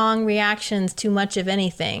strong reactions to much of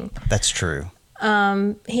anything. That's true.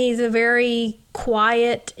 He's a very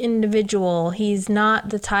quiet individual. He's not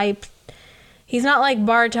the type, he's not like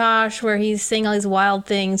Bartosz where he's saying all these wild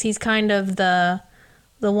things. He's kind of the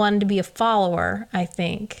one to be a follower, I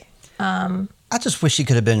think. I just wish he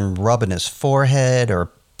could have been rubbing his forehead or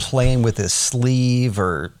playing with his sleeve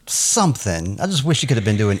or something. I just wish he could have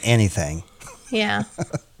been doing anything. Yeah.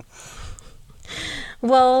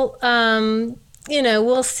 Well,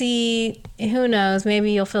 we'll see. Who knows?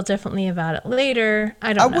 Maybe you'll feel differently about it later.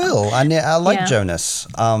 I don't know. I will. I like Jonas.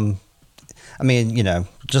 I mean,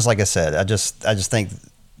 just like I said, I just think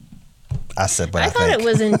I said what I think. I thought it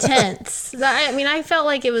was intense. I felt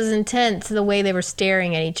like it was intense the way they were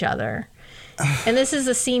staring at each other. And this is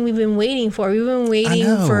a scene we've been waiting for. We've been waiting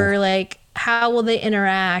for, like, how will they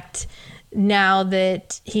interact now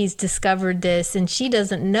that he's discovered this, and she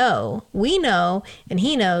doesn't know. We know, and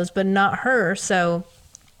he knows, but not her. So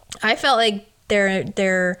I felt like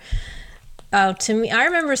they're to me, I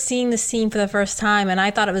remember seeing the scene for the first time, and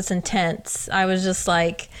I thought it was intense. I was just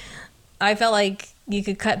like, I felt like you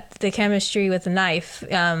could cut the chemistry with a knife.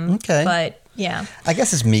 Okay. But, yeah. I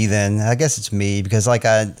guess it's me then. I guess it's me because, like,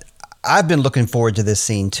 I've been looking forward to this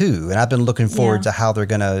scene too, and I've been looking forward to how they're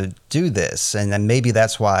going to do this, and then maybe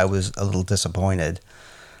that's why I was a little disappointed.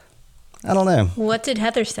 I don't know. What did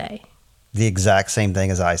Heather say? The exact same thing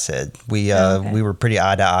as I said. We were pretty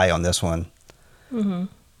eye to eye on this one. Mm-hmm.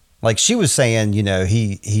 Like she was saying,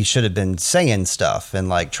 he should have been saying stuff and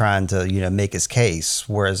like trying to, make his case,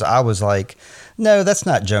 whereas I was like, no, that's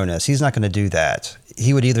not Jonas. He's not going to do that.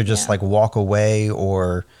 He would either just like walk away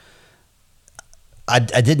or. I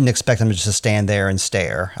didn't expect him to just stand there and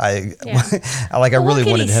stare. I really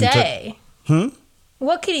wanted him to.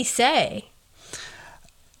 What could he say?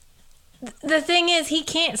 The thing is, he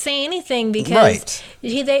can't say anything because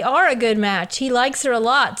they are a good match. He likes her a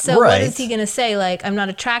lot. So what is he going to say? Like, I'm not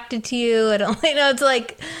attracted to you. I don't. It's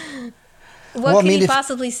like, what could he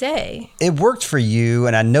possibly say? It worked for you,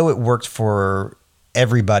 and I know it worked for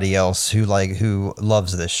everybody else who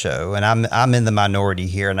loves this show, and I'm in the minority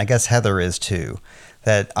here, and I guess Heather is too.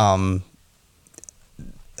 That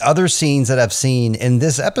other scenes that I've seen in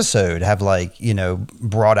this episode have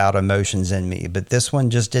brought out emotions in me, but this one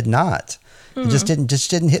just did not. Mm-hmm. It just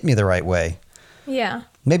didn't hit me the right way. Yeah.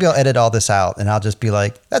 Maybe I'll edit all this out and I'll just be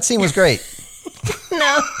like, that scene was great.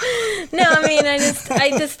 No.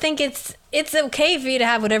 I just think it's okay for you to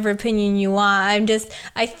have whatever opinion you want.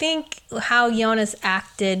 I think how Jonas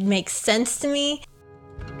acted makes sense to me.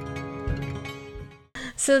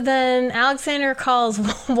 So then Alexander calls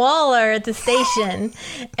Waller at the station,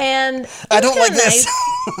 and I don't like this.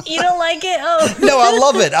 You don't like it? Oh no, I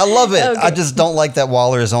love it. Okay. I just don't like that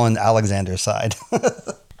Waller is on Alexander's side.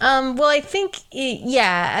 Well, I think,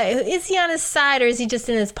 is he on his side or is he just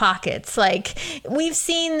in his pockets? Like, we've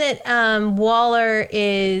seen that Waller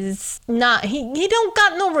is not, he don't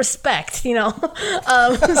got no respect, So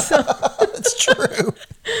it's true.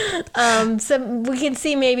 So we can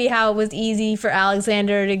see maybe how it was easy for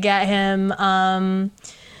Alexander to get him, in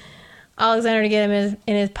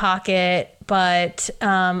his pocket. But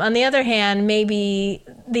on the other hand, maybe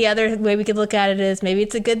the other way we could look at it is maybe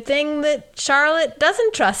it's a good thing that Charlotte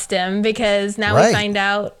doesn't trust him because now we find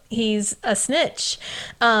out he's a snitch.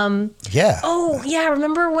 Yeah. Oh, yeah.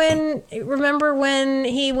 Remember when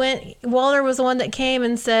he went, Waller was the one that came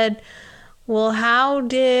and said, well, how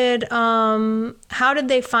did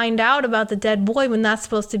they find out about the dead boy when that's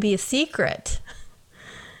supposed to be a secret?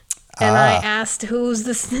 And I asked, who's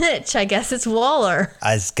the snitch? I guess it's Waller.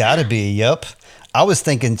 It's got to be, yep. I was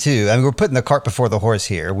thinking too. I mean, we're putting the cart before the horse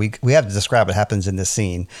here. We have to describe what happens in this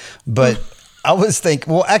scene. But I was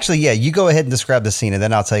thinking, well, actually, yeah, you go ahead and describe the scene and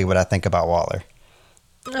then I'll tell you what I think about Waller.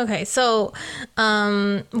 Okay, so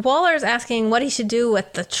Waller's asking what he should do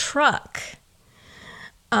with the truck.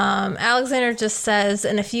 Alexander just says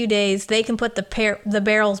in a few days they can put the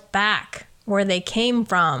barrels back where they came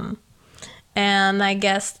from. And I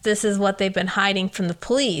guess this is what they've been hiding from the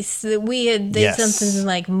police. They something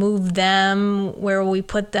like move them, where will we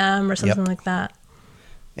put them, or something like that.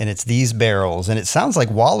 And it's these barrels. And it sounds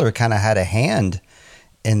like Waller kind of had a hand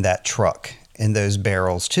in that truck, in those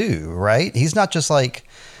barrels too, right? He's not just like,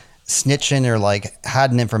 snitching or like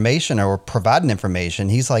hiding information or providing information.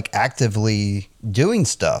 He's like actively doing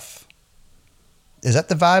stuff. Is that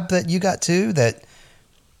the vibe that you got too? That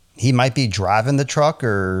he might be driving the truck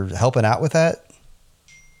or helping out with that?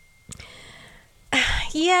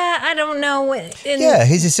 Yeah, I don't know.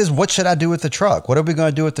 He says, what should I do with the truck? What are we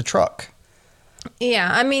going to do with the truck?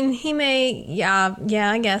 Yeah, I mean, he may,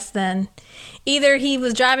 I guess then. Either he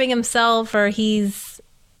was driving himself or he's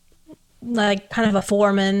like kind of a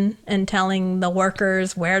foreman and telling the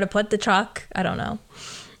workers where to put the truck. I don't know.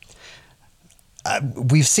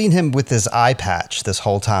 We've seen him with his eye patch this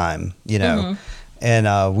whole time,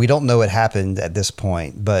 and we don't know what happened at this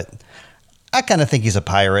point, but I kind of think he's a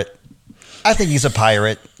pirate. I think he's a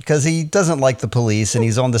pirate because he doesn't like the police and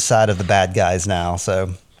he's on the side of the bad guys now.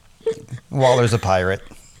 So Waller's a pirate.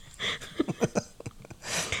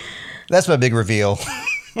 That's my big reveal.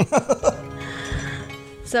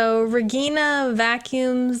 So Regina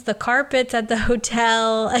vacuums the carpets at the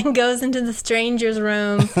hotel and goes into the stranger's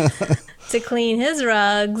room to clean his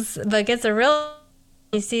rugs, but gets a real...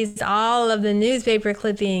 He sees all of the newspaper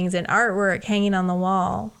clippings and artwork hanging on the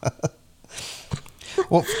wall.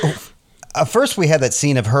 Well, first we had that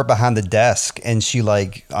scene of her behind the desk, and she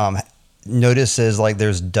like notices like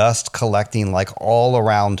there's dust collecting like all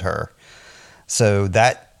around her. So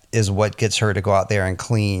that is what gets her to go out there and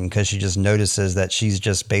clean, because she just notices that she's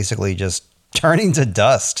just basically just turning to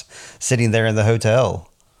dust sitting there in the hotel.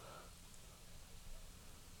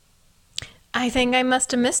 I think I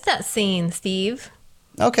must have missed that scene, Steve.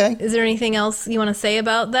 Okay. Is there anything else you want to say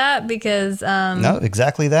about that? Because no,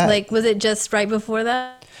 exactly that. Like, was it just right before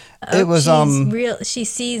that? It was She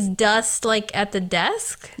sees dust like at the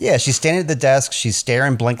desk. Yeah, she's standing at the desk. She's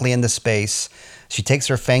staring blankly into space. She takes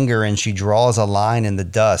her finger and she draws a line in the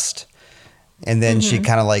dust, and then she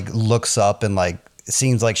kind of like looks up and like it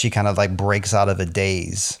seems like she kind of like breaks out of a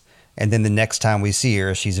daze. And then the next time we see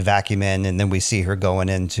her, she's vacuuming, and then we see her going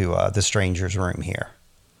into the stranger's room here.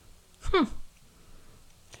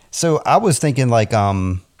 So I was thinking like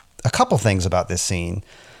a couple things about this scene,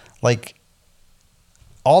 like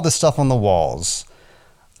all the stuff on the walls.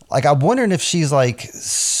 Like I'm wondering if she's like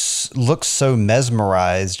looks so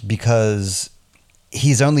mesmerized because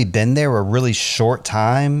he's only been there a really short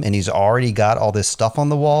time and he's already got all this stuff on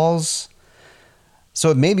the walls. So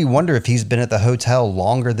it made me wonder if he's been at the hotel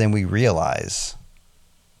longer than we realize,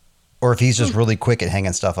 or if he's just really quick at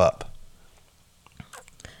hanging stuff up.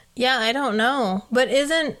 Yeah, I don't know. But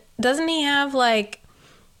doesn't he have like,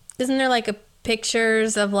 isn't there like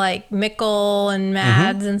pictures of like Mickle and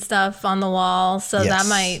Mads and stuff on the wall? So that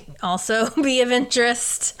might also be of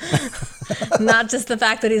interest. Not just the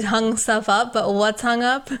fact that he's hung stuff up, but what's hung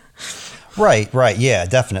up. Right. Yeah,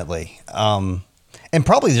 definitely. And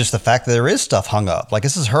probably just the fact that there is stuff hung up. Like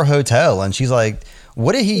this is her hotel, and she's like,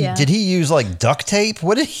 "What did he? Did he use like duct tape?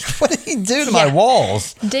 What did he do to my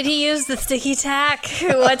walls? Did he use the sticky tack?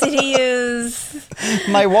 What did he use?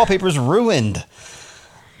 My wallpaper's ruined."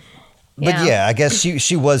 But yeah, I guess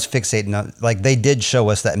she was fixating on, like they did show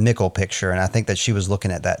us that Mickle picture, and I think that she was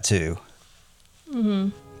looking at that too.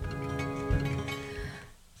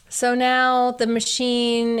 So now the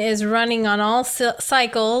machine is running on all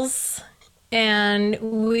cycles. And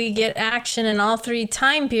we get action in all three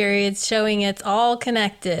time periods showing it's all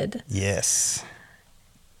connected. Yes.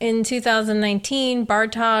 In 2019,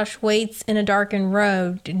 Bartosz waits in a darkened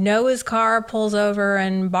road. Noah's car pulls over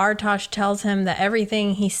and Bartosz tells him that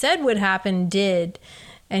everything he said would happen did,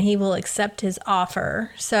 and he will accept his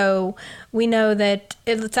offer. So we know that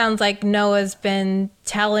it sounds like Noah's been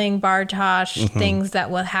telling Bartosz things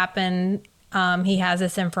that will happen. He has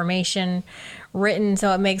this information written,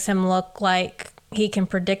 so it makes him look like he can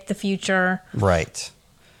predict the future. Right.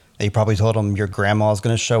 He probably told him your grandma's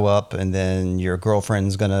going to show up and then your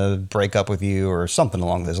girlfriend's going to break up with you or something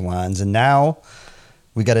along those lines. And now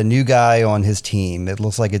we got a new guy on his team. It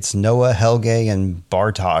looks like it's Noah, Helge, and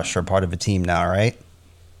Bartosz are part of a team now, right?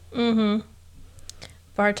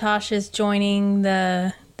 Bartosz is joining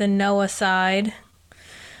the Noah side.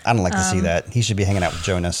 I don't like to see that. He should be hanging out with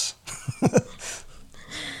Jonas.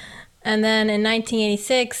 And then in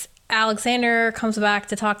 1986, Alexander comes back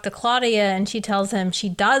to talk to Claudia, and she tells him she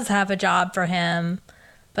does have a job for him,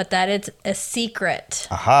 but that it's a secret.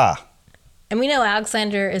 Aha. And we know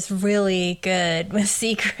Alexander is really good with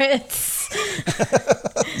secrets.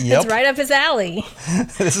 It's right up his alley.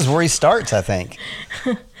 This is where he starts, I think.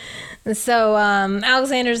 So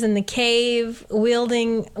Alexander's in the cave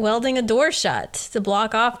welding a door shut to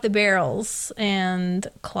block off the barrels, and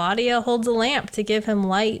Claudia holds a lamp to give him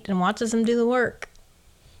light and watches him do the work.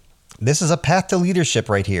 This is a path to leadership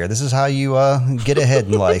right here. This is how you get ahead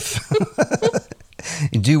in life.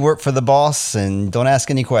 Do work for the boss and don't ask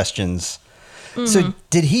any questions. So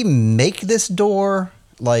did he make this door?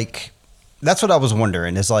 Like, that's what I was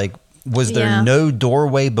wondering, is like, was there no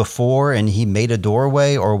doorway before and he made a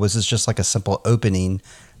doorway, or was this just like a simple opening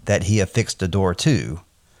that he affixed a door to?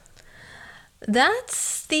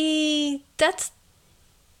 That's the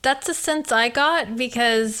sense I got,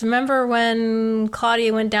 because remember when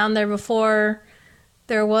Claudia went down there before,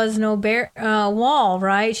 there was no wall,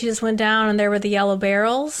 right? She just went down and there were the yellow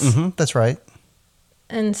barrels. Mm-hmm, that's right.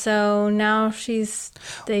 And so now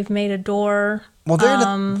they've made a door. Well,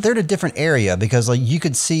 they're in a different area, because like you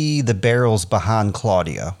could see the barrels behind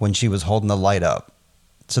Claudia when she was holding the light up.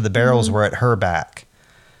 So the barrels were at her back.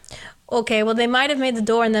 Okay, well, they might have made the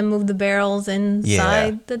door and then moved the barrels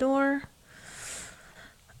inside the door.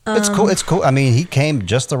 It's cool. It's cool. I mean, he came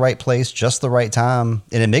just the right place, just the right time.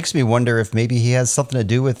 And it makes me wonder if maybe he has something to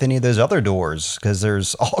do with any of those other doors, because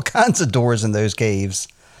there's all kinds of doors in those caves.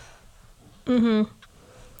 Mm-hmm.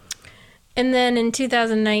 And then in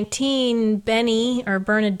 2019, Benny, or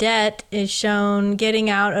Bernadette, is shown getting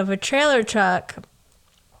out of a trailer truck.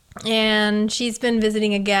 And she's been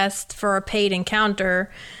visiting a guest for a paid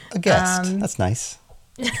encounter. A guest. That's nice.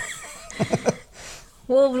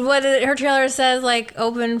 Well, her trailer says, like,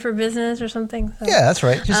 open for business or something. So. Yeah, that's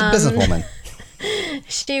right. She's a businesswoman.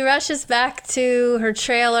 She rushes back to her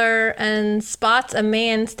trailer and spots a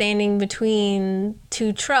man standing between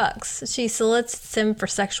two trucks. She solicits him for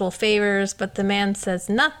sexual favors, but the man says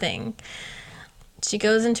nothing. She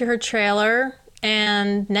goes into her trailer,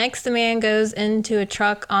 and next the man goes into a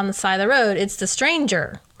truck on the side of the road. It's the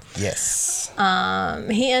stranger. Yes.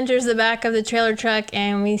 He enters the back of the trailer truck,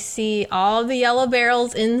 and we see all the yellow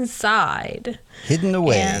barrels inside. Hidden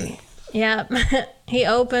away. Yep. He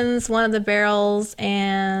opens one of the barrels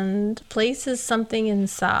and places something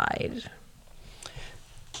inside.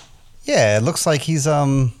 Yeah, it looks like he's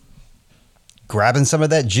grabbing some of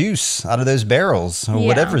that juice out of those barrels, or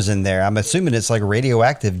whatever's in there. I'm assuming it's like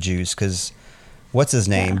radioactive juice, because what's his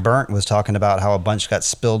name? Yeah. Burnt was talking about how a bunch got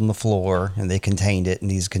spilled on the floor and they contained it in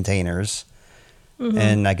these containers. Mm-hmm.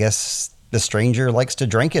 And I guess the stranger likes to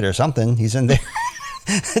drink it or something. He's in there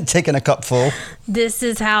taking a cup full. This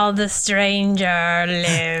is how the stranger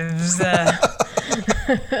lives.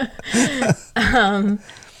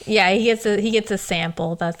 He gets a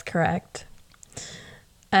sample. That's correct.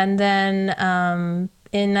 And then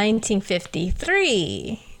in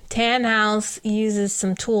 1953, Tannhaus uses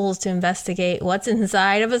some tools to investigate what's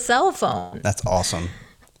inside of a cell phone. That's awesome.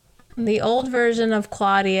 The old version of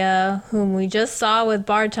Claudia, whom we just saw with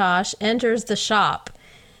Bartosz, enters the shop.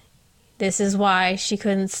 This is why she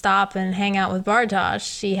couldn't stop and hang out with Bartosz.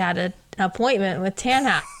 She had an appointment with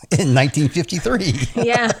Tannhaus. In 1953.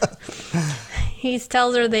 Yeah. He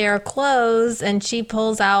tells her they are closed, and she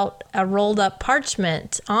pulls out a rolled up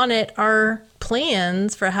parchment. On it are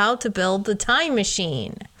plans for how to build the time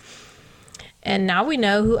machine. And now we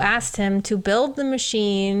know who asked him to build the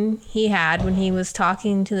machine he had when he was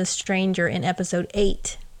talking to the stranger in episode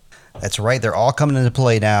 8. That's right. They're all coming into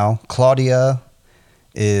play now. Claudia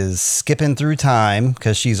is skipping through time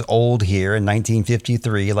because she's old here in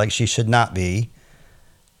 1953, like she should not be.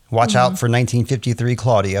 Watch out for 1953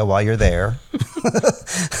 Claudia while you're there.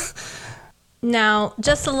 Now,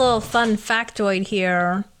 just a little fun factoid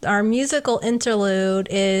here. Our musical interlude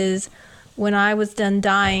is When I Was Done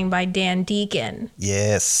Dying by Dan Deacon.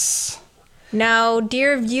 Yes. Now,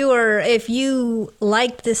 dear viewer, if you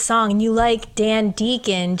liked this song and you like Dan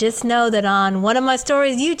Deacon, just know that on One of My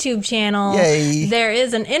Stories YouTube channel, there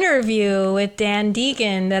is an interview with Dan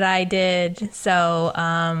Deacon that I did. So,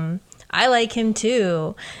 I like him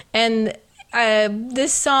too. And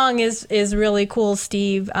this song is really cool,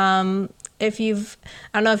 Steve. I don't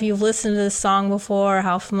know if you've listened to this song before,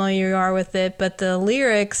 how familiar you are with it, but the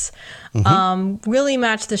lyrics really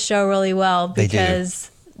match the show really well,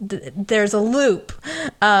 because there's a loop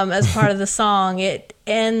as part of the song. It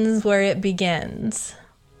ends where it begins.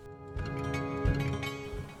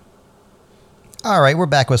 All right, we're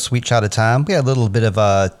back with Sweet Child of Time. We had a little bit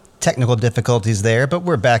of technical difficulties there, but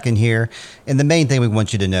we're back in here. And the main thing we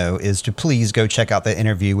want you to know is to please go check out that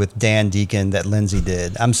interview with Dan Deacon that Lindsay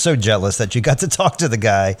did. I'm so jealous that you got to talk to the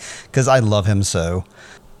guy, because I love him so.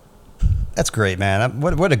 That's great, man.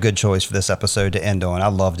 What a good choice for this episode to end on. I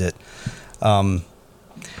loved it.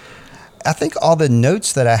 I think all the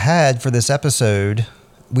notes that I had for this episode,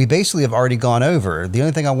 we basically have already gone over. The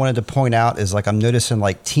only thing I wanted to point out is, like, I'm noticing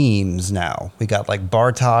like teams now. We got like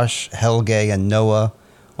Bartosz, Helge, and Noah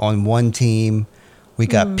on one team. We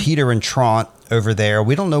got Peter and Trant over there.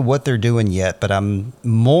 We don't know what they're doing yet, but I'm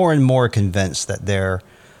more and more convinced that they're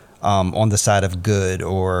on the side of good,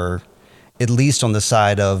 or at least on the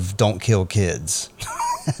side of don't kill kids,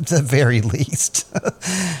 at the very least.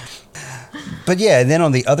 But yeah, and then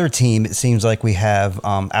on the other team, it seems like we have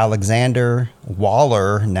Alexander,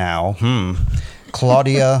 Waller now,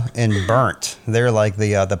 Claudia, and Burnt. They're like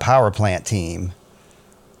the power plant team.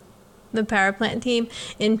 The power plant team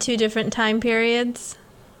in 2 different time periods.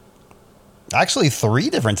 Actually, 3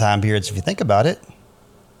 different time periods if you think about it.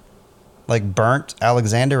 Like Burnt,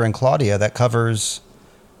 Alexander, and Claudia, that covers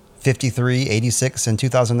 53, 86, and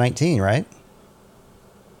 2019, right?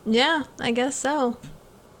 Yeah, I guess so.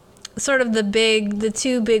 Sort of the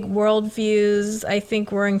 2 big worldviews I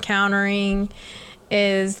think we're encountering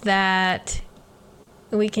is that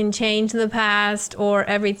we can change the past or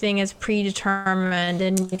everything is predetermined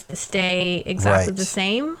and needs to stay exactly the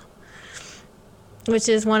same, which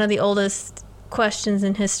is one of the oldest questions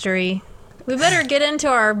in history. We better get into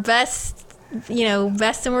our best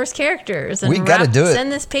and worst characters and we gotta do it.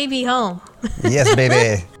 Send this baby home. Yes,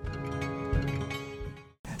 baby.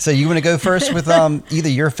 So you want to go first with either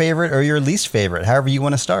your favorite or your least favorite, however you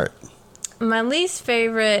want to start. My least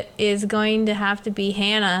favorite is going to have to be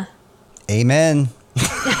Hannah. Amen.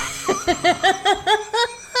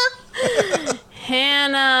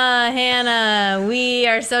 Hannah, we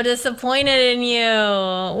are so disappointed in you.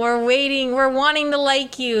 We're wanting to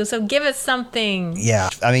like you, so give us something. Yeah,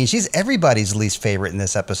 I mean, she's everybody's least favorite in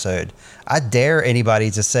this episode. I dare anybody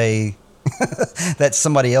to say that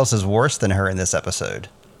somebody else is worse than her in this episode.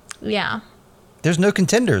 Yeah. There's no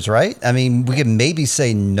contenders, right? I mean, we could maybe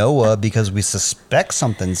say Noah because we suspect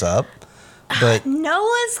something's up, but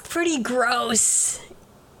Noah's pretty gross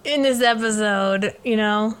in this episode.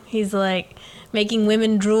 He's like making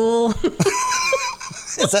women drool.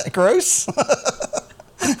 Is that gross?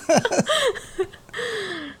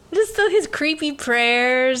 Just his creepy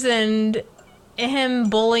prayers and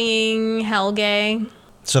him bullying Helge.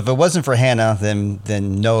 So if it wasn't for Hannah, then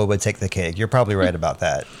Noah would take the cake. You're probably right about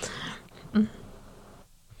that.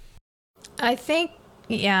 I think,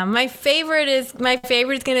 yeah, my favorite is going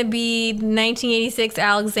to be 1986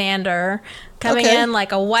 Alexander coming in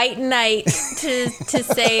like a white knight to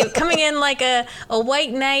save, coming in like a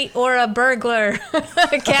white knight or a burglar,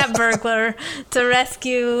 a cat burglar to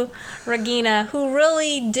rescue Regina, who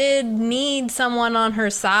really did need someone on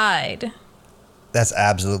her side. That's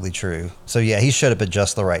absolutely true. So yeah, he showed up at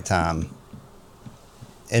just the right time.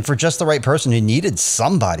 And for just the right person who needed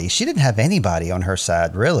somebody. She didn't have anybody on her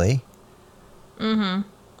side, really. Mm-hmm.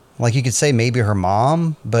 Like you could say maybe her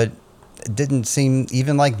mom, but it didn't seem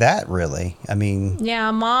even like that, really. I mean...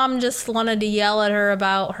 Yeah, Mom just wanted to yell at her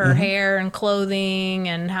about her hair and clothing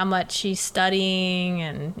and how much she's studying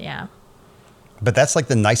and, yeah. But that's like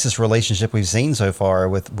the nicest relationship we've seen so far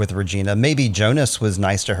with Regina. Maybe Jonas was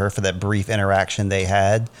nice to her for that brief interaction they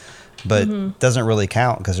had, but doesn't really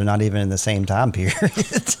count because they're not even in the same time period.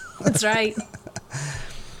 That's right.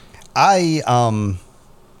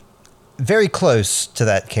 Very close to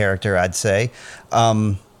that character, I'd say.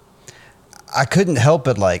 I couldn't help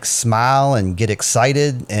but like smile and get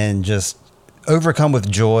excited and just overcome with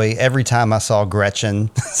joy every time I saw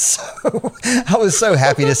Gretchen. So I was so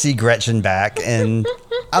happy to see Gretchen back, and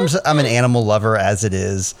I'm an animal lover as it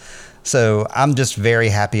is. So I'm just very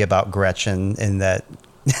happy about Gretchen and that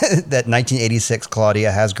 1986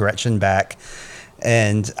 Claudia has Gretchen back.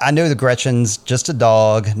 And I know the Gretchen's just a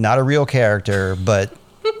dog, not a real character, but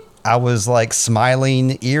I was like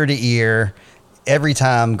smiling ear to ear every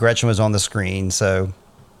time Gretchen was on the screen. So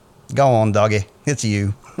go on, doggy. It's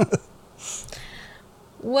you.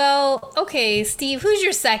 Well, okay, Steve, who's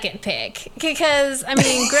your second pick? Because, I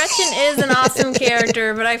mean, Gretchen is an awesome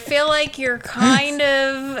character, but I feel like you're kind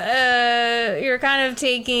of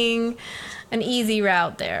taking an easy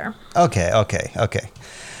route there. Okay.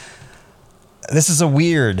 This is a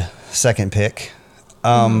weird second pick.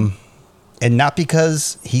 And not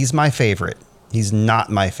because he's my favorite. He's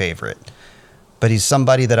not my favorite. But he's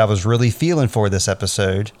somebody that I was really feeling for this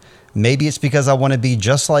episode. Maybe it's because I want to be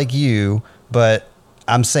just like you, but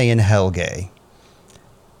I'm saying Helge.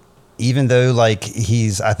 Even though like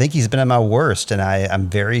I think he's been at my worst, and I'm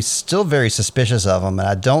still very suspicious of him, and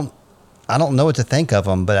I don't know what to think of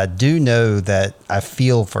him, but I do know that I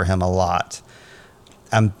feel for him a lot.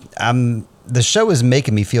 The show is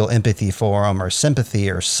making me feel empathy for him or sympathy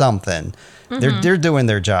or something. They're doing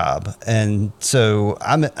their job, and so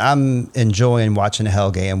I'm enjoying watching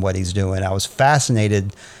Helge and what he's doing. I was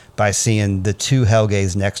fascinated by seeing the two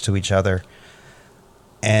Helges next to each other.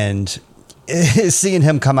 And seeing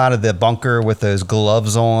him come out of the bunker with those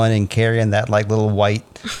gloves on and carrying that like little white,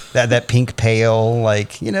 that pink pail,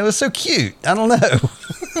 like, it was so cute. I don't know.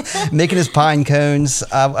 Making his pine cones.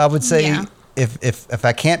 I would say if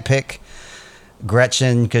I can't pick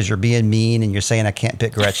Gretchen because you're being mean and you're saying I can't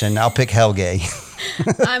pick Gretchen. I'll pick Helge.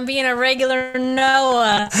 I'm being a regular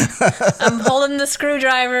Noah. I'm holding the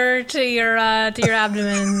screwdriver to your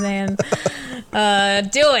abdomen and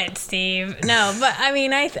do it, Steve. No, but I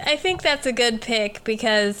mean, I think that's a good pick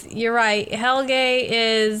because you're right. Helge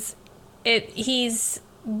is it.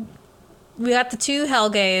 We got the two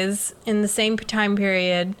Helges in the same time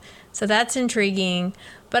period, so that's intriguing.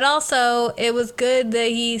 But also, it was good that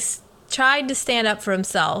he tried to stand up for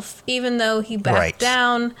himself, even though he backed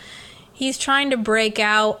down. He's trying to break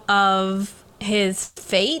out of his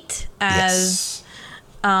fate as,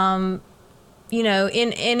 in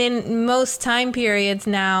most time periods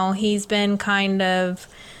now, he's been kind of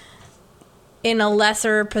in a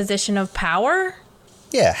lesser position of power.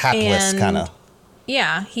 Yeah, hapless kind of.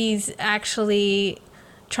 Yeah, he's actually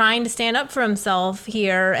trying to stand up for himself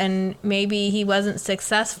here, and maybe he wasn't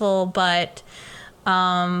successful, but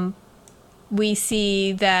we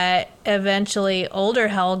see that eventually older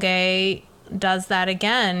Helge does that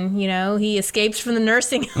again. You know, he escapes from the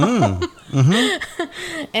nursing home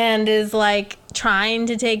and is like trying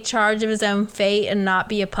to take charge of his own fate and not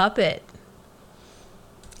be a puppet.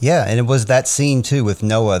 Yeah, and it was that scene too with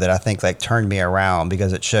Noah that I think like turned me around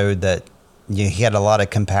because it showed that he had a lot of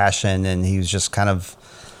compassion and he was just kind of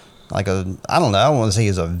like I don't want to say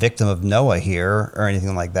he's a victim of Noah here or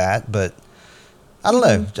anything like that, but I don't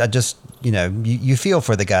know. I just, you feel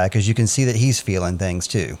for the guy because you can see that he's feeling things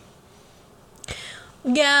too.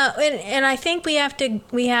 Yeah, and I think we have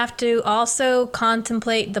to also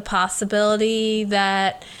contemplate the possibility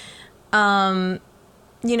that, Helge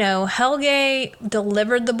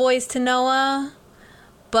delivered the boys to Noah,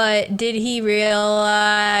 but did he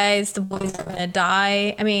realize the boys were going to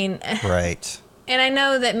die? I mean, right. And I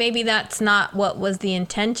know that maybe that's not what was the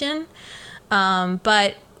intention,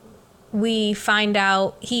 but we find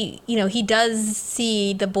out he does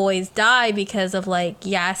see the boys die because of like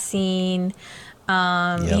Yasin.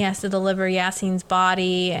 He has to deliver Yasin's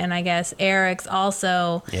body, and I guess Eric's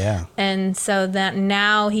also. Yeah. And so that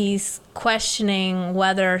now he's questioning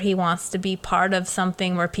whether he wants to be part of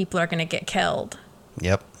something where people are going to get killed.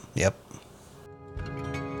 Yep.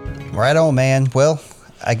 Right on, man. Well,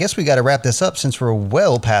 I guess we got to wrap this up since we're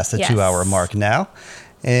well past the 2-hour mark now.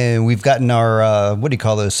 And we've gotten our,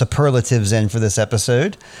 superlatives in for this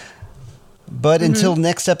episode. But until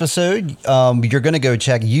next episode, you're going to go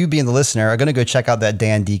you being the listener, are going to go check out that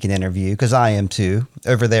Dan Deacon interview, because I am too,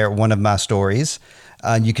 over there at One of My Stories.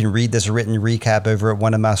 You can read this written recap over at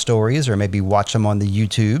One of My Stories, or maybe watch them on the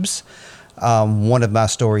YouTubes,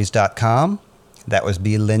 oneofmystories.com. That was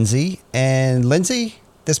Lindsay. And Lindsay,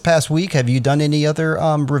 this past week, have you done any other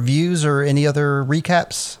reviews or any other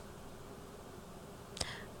recaps?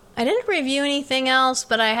 I didn't review anything else,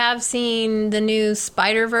 but I have seen the new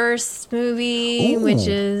Spider-Verse movie, which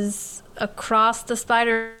is Across the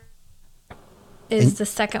Spider. Is the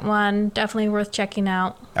second one. Definitely worth checking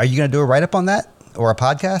out. Are you going to do a write-up on that or a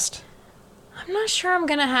podcast? I'm not sure I'm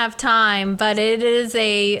going to have time, but it is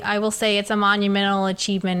I will say it's a monumental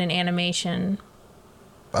achievement in animation.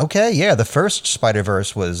 Okay, yeah, the first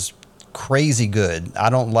Spider-Verse was crazy good. I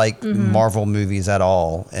don't like Marvel movies at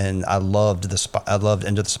all, and I loved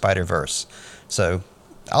Into the Spider-Verse. So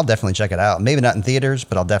I'll definitely check it out. Maybe not in theaters,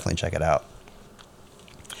 but I'll definitely check it out.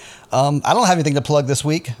 I don't have anything to plug this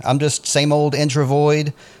week. I'm just same old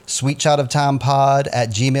introvoid.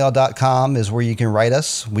 sweetchildoftimepod@gmail.com is where you can write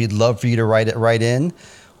us. We'd love for you to write in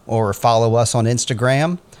or follow us on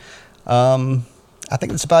Instagram. I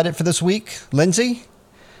think that's about it for this week. Lindsay,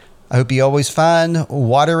 I hope you always find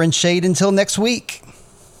water and shade until next week.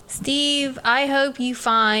 Steve, I hope you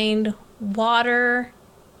find water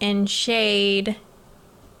and shade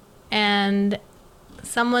and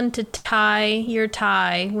someone to tie your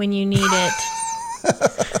tie when you need it.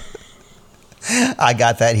 I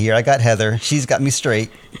got that here. I got Heather. She's got me straight.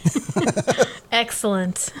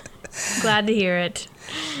 Excellent. Glad to hear it.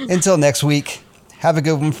 Until next week, have a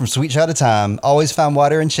good one from Sweet Child of Time. Always find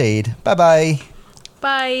water and shade. Bye-bye.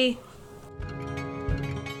 Bye.